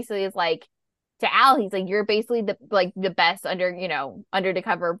Antonio basically is like, to Al, he's like, you're basically the best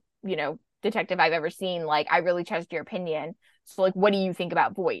undercover, you know, detective I've ever seen. Like, I really trust your opinion. So, like, what do you think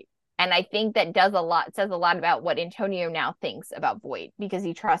about Voight? And I think that says a lot about what Antonio now thinks about Voight because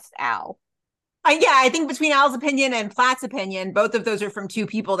he trusts Al. I think between Al's opinion and Platt's opinion, both of those are from two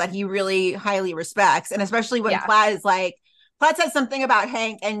people that he really highly respects. And especially when Platt is like, Platt says something about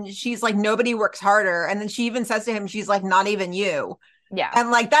Hank and she's like, nobody works harder. And then she even says to him, she's like, not even you. Yeah.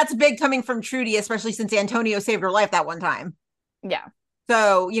 And like, that's big coming from Trudy, especially since Antonio saved her life that one time. Yeah.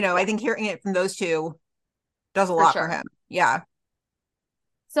 So, you know, I think hearing it from those two does a lot for him. Yeah.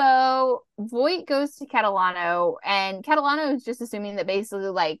 So Voight goes to Catalano and Catalano is just assuming that basically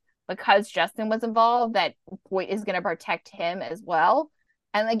like, because Justin was involved, that Voight is going to protect him as well.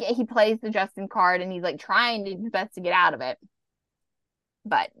 And like, he plays the Justin card and he's like trying his best to get out of it.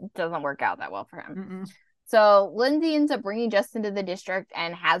 But it doesn't work out that well for him. Mm-mm. So Lindsay ends up bringing Justin to the district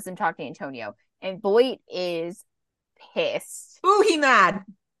and has him talk to Antonio. And Voight is pissed. Ooh, he's mad.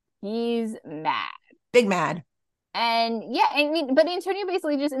 He's mad. Big mad. And yeah, but Antonio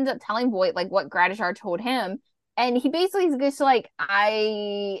basically just ends up telling Voight like what Gratishar told him. And he basically is just like,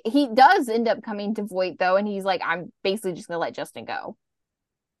 he does end up coming to Voight though. And he's like, I'm basically just going to let Justin go.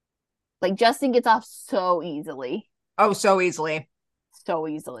 Like Justin gets off so easily. Oh, so easily. So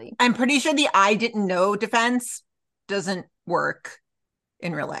easily. I'm pretty sure the I didn't know defense doesn't work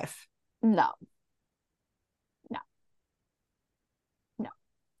in real life. No.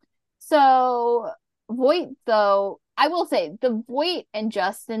 So Voight, though, I will say the Voight and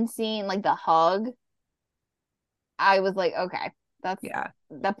Justin scene, like the hug, I was like, okay,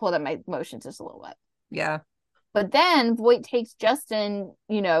 that pulled up my emotions just a little bit. Yeah. But then Voight takes Justin,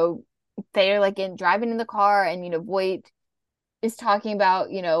 you know, they're like driving in the car, and Voight is talking about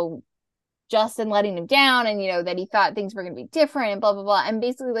Justin letting him down, and that he thought things were going to be different, and blah blah blah. And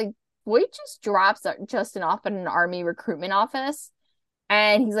basically, like, Voight just drops Justin off at an army recruitment office,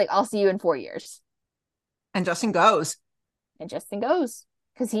 and he's like, "I'll see you in 4 years." And Justin goes.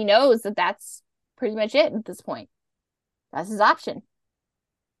 Because he knows that that's pretty much it at this point. That's his option.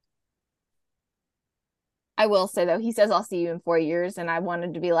 I will say, though, he says, "I'll see you in 4 years." And I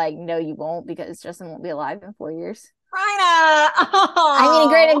wanted to be like, no, you won't, because Justin won't be alive in 4 years. Rina! Oh. I mean,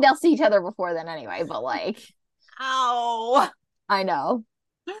 granted, they'll see each other before then anyway, but like... Ow! I know.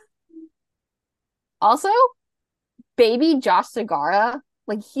 Also, baby Josh Segarra,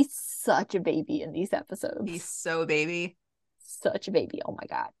 like, he's such a baby in these episodes. He's so baby. Such a baby. Oh my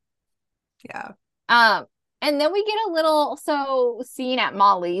God. Yeah. And then we get a little scene at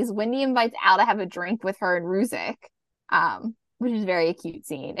Molly's. Wendy invites Al to have a drink with her and Ruzek, which is very a cute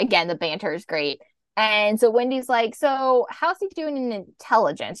scene. Again, the banter is great. And so Wendy's like, "So how's he doing in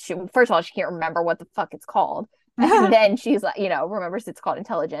intelligence?" First of all, she can't remember what the fuck it's called. And then she's like, remembers it's called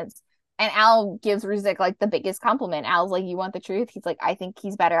intelligence. And Al gives Ruzek like the biggest compliment. Al's like, "You want the truth?" He's like, "I think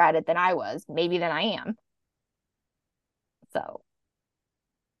he's better at it than I was. Maybe than I am." So,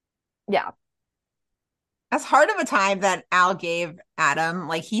 yeah. As hard of a time that Al gave Adam,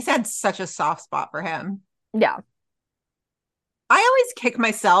 like, he's had such a soft spot for him. Yeah. I always kick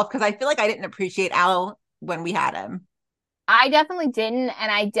myself because I feel like I didn't appreciate Al when we had him. I definitely didn't, and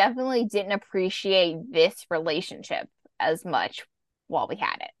I definitely didn't appreciate this relationship as much while we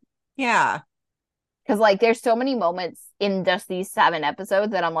had it. Yeah. Because, like, there's so many moments in just these 7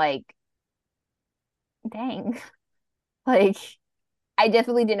 episodes that I'm like, dang. Like... I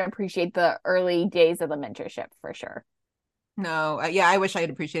definitely didn't appreciate the early days of the mentorship for sure. No, yeah, I wish I had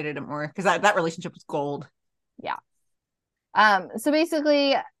appreciated it more because that relationship was gold. Yeah. So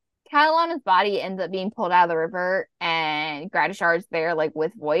basically, Catalana's body ends up being pulled out of the river, and Gratishard's there, like,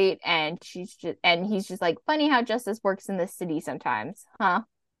 with Voight, and he's just like, "Funny how justice works in this city sometimes, huh?"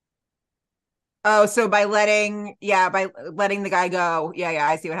 Oh, so by letting the guy go, yeah,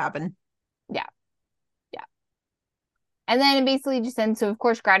 I see what happened. Yeah. And then it basically just ends. So, of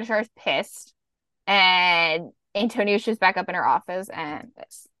course, Gratishar is pissed. And Antonio's just back up in her office. And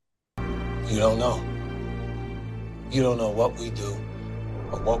this. You don't know. You don't know what we do,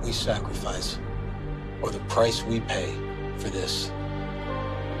 or what we sacrifice, or the price we pay for this.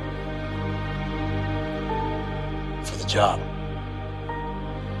 For the job.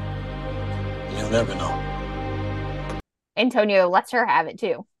 And you'll never know. Antonio lets her have it,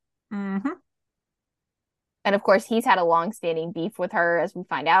 too. Mm-hmm. And of course, he's had a long-standing beef with her, as we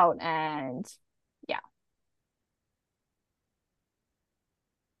find out, and yeah.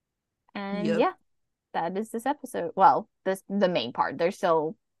 And yeah, that is this episode. Well, the main part. There's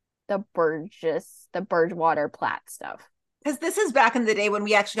still the Bridgewater Platt stuff. Because this is back in the day when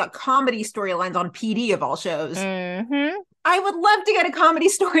we actually got comedy storylines on PD of all shows. Mm-hmm. I would love to get a comedy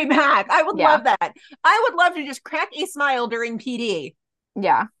story back. I would love that. I would love to just crack a smile during PD.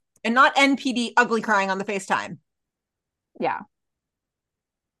 Yeah. And not NPD ugly crying on the FaceTime. Yeah.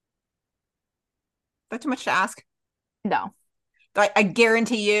 That too much to ask? No. I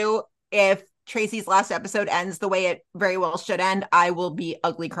guarantee you, if Tracy's last episode ends the way it very well should end, I will be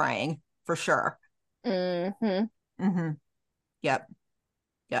ugly crying for sure. Mm-hmm. Mm-hmm. Yep.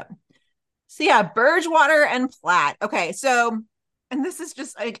 So yeah, Bridgewater and Platt. Okay, so, and this is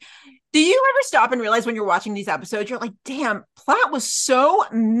just like, do you ever stop and realize when you're watching these episodes, you're like, damn, Platt was so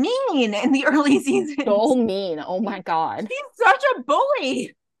mean in the early seasons. So mean. Oh my God. He's such a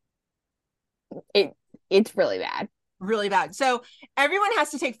bully. It's really bad. Really bad. So everyone has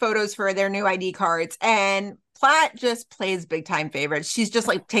to take photos for their new ID cards, and Platt just plays big time favorites. She's just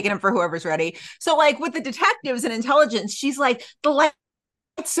like taking them for whoever's ready. So like with the detectives and intelligence, she's like, the light's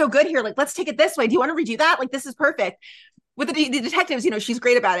so good here. Like, let's take it this way. Do you want to redo that? Like, this is perfect. With the detectives, she's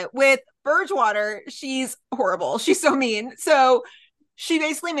great about it. With Bridgewater, she's horrible. She's so mean. So she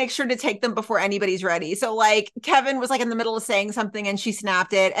basically makes sure to take them before anybody's ready. So like Kevin was like in the middle of saying something and she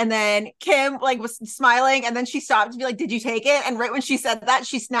snapped it. And then Kim like was smiling and then she stopped to be like, "Did you take it?" And right when she said that,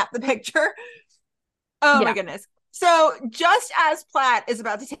 she snapped the picture. Oh my goodness. So just as Platt is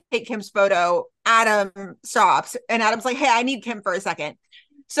about to take Kim's photo, Adam stops and Adam's like, "Hey, I need Kim for a second."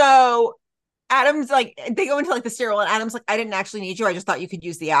 So Adam's like, they go into like the stairwell and Adam's like, "I didn't actually need you. I just thought you could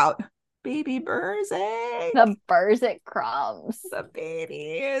use the out." Baby Burzek. The Burzek crumbs. The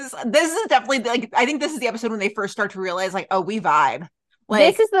babies. This is definitely like, I think this is the episode when they first start to realize like, oh, we vibe.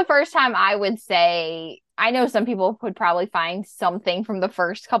 Like, this is the first time I would say, I know some people would probably find something from the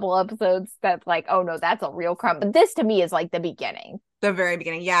first couple episodes that's like, oh no, that's a real crumb. But this to me is like the beginning. The very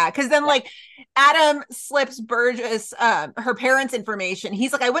beginning, yeah. Because then, like, Adam slips Burgess her parents' information.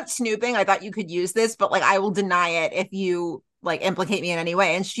 He's like, I went snooping. I thought you could use this, but, like, I will deny it if you, like, implicate me in any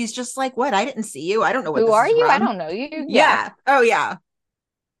way. And she's just like, what? I didn't see you. I don't know what Who this are is you? from. I don't know you. Yeah. Oh, yeah.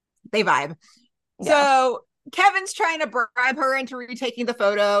 They vibe. Yeah. So Kevin's trying to bribe her into retaking the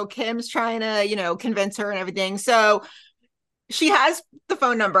photo. Kim's trying to, you know, convince her and everything. So she has the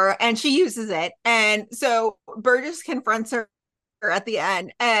phone number and she uses it. And so Burgess confronts her at the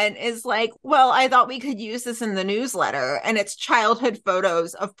end and is like, well, I thought we could use this in the newsletter, and it's childhood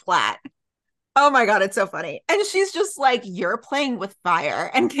photos of Platt. Oh my God, it's so funny. And she's just like, you're playing with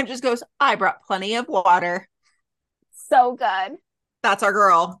fire. And Kim just goes, I brought plenty of water. So good. That's our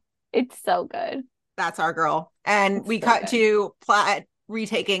girl. It's so good. That's our girl. And It's we so cut good. to Platt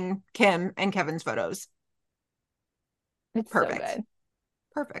retaking Kim and Kevin's photos. It's Perfect. so good.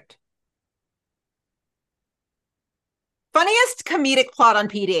 Perfect. Funniest comedic plot on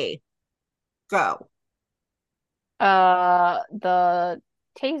PD. Go. The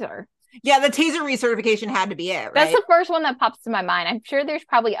taser. Yeah, the taser recertification had to be it, right? That's the first one that pops to my mind. I'm sure there's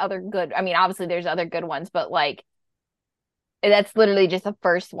probably other good. I mean, obviously there's other good ones, but like that's literally just the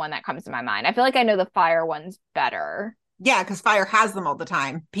first one that comes to my mind. I feel like I know the fire ones better. Yeah, because fire has them all the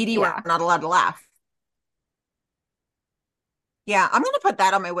time. PD Yeah. were not allowed to laugh. Yeah, I'm gonna put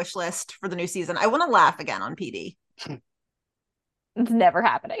that on my wish list for the new season. I want to laugh again on PD. It's never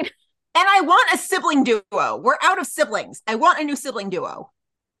happening. And I want a sibling duo. We're out of siblings. I want a new sibling duo.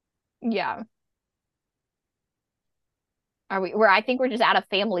 Yeah. Are we? Where I think we're just out of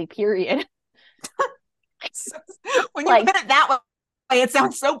family. Period. When you Like- put it that way, it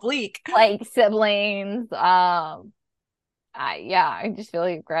sounds so bleak. Like siblings. Yeah. I just feel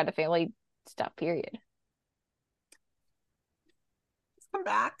like we're out of family stuff. Period. Come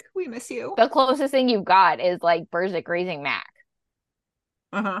back. We miss you. The closest thing you've got is like Berzik raising Mac.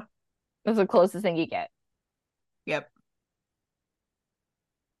 Uh-huh. That's the closest thing you get. Yep.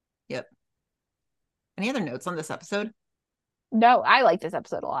 Any other notes on this episode? No, I like this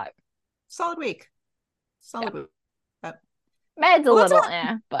episode a lot. Solid week. Solid week. Med's a Well, that's little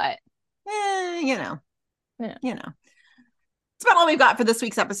all- but You know. Yeah. You know. It's about all we've got for this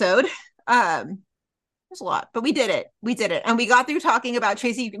week's episode. There's a lot, but we did it. We did it. And we got through talking about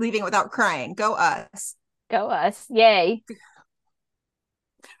Tracy leaving without crying. Go us. Go us. Yay.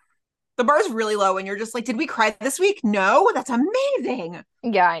 The bar's really low and you're just like, did we cry this week? No, that's amazing.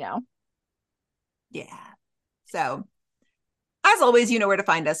 Yeah, I know. Yeah. So, as always, you know where to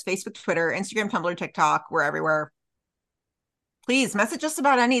find us. Facebook, Twitter, Instagram, Tumblr, TikTok. We're everywhere. Please message us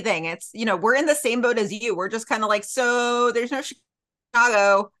about anything. It's, you know, we're in the same boat as you. We're just kind of like, so there's no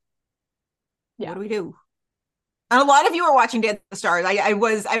Chicago. Yeah. What do we do? And a lot of you are watching Dance with the Stars. I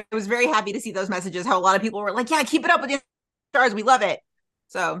was very happy to see those messages. How a lot of people were like, yeah, keep it up with Dance with the Stars. We love it.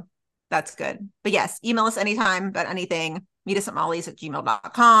 So that's good. But yes, email us anytime about anything. Meet us at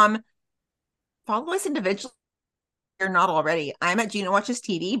mollys@gmail.com. Follow us individually if you're not already. I'm at Gina Watches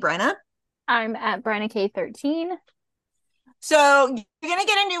TV. Brenna? I'm at Brenna K13. So you're going to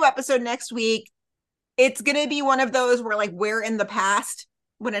get a new episode next week. It's going to be one of those where like we're in the past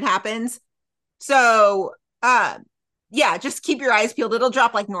when it happens. So yeah, just keep your eyes peeled. It'll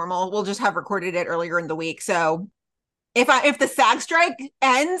drop like normal. We'll just have recorded it earlier in the week. So if the SAG strike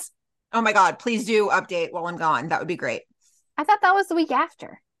ends, oh my God, please do update while I'm gone. That would be great. I thought that was the week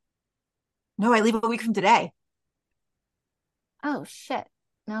after. No, I leave a week from today. Oh, shit.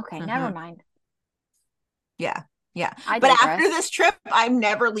 Okay, Mhm. never mind. Yeah. Yeah. I But digress. after this trip, I'm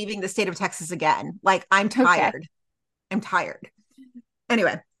never leaving the state of Texas again. Like I'm tired. I'm tired.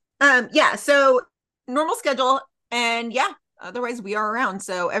 Anyway. Yeah, so normal schedule. And yeah, otherwise we are around.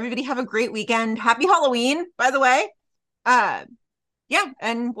 So everybody have a great weekend. Happy Halloween, by the way. Yeah,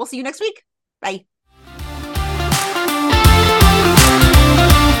 and we'll see you next week. Bye.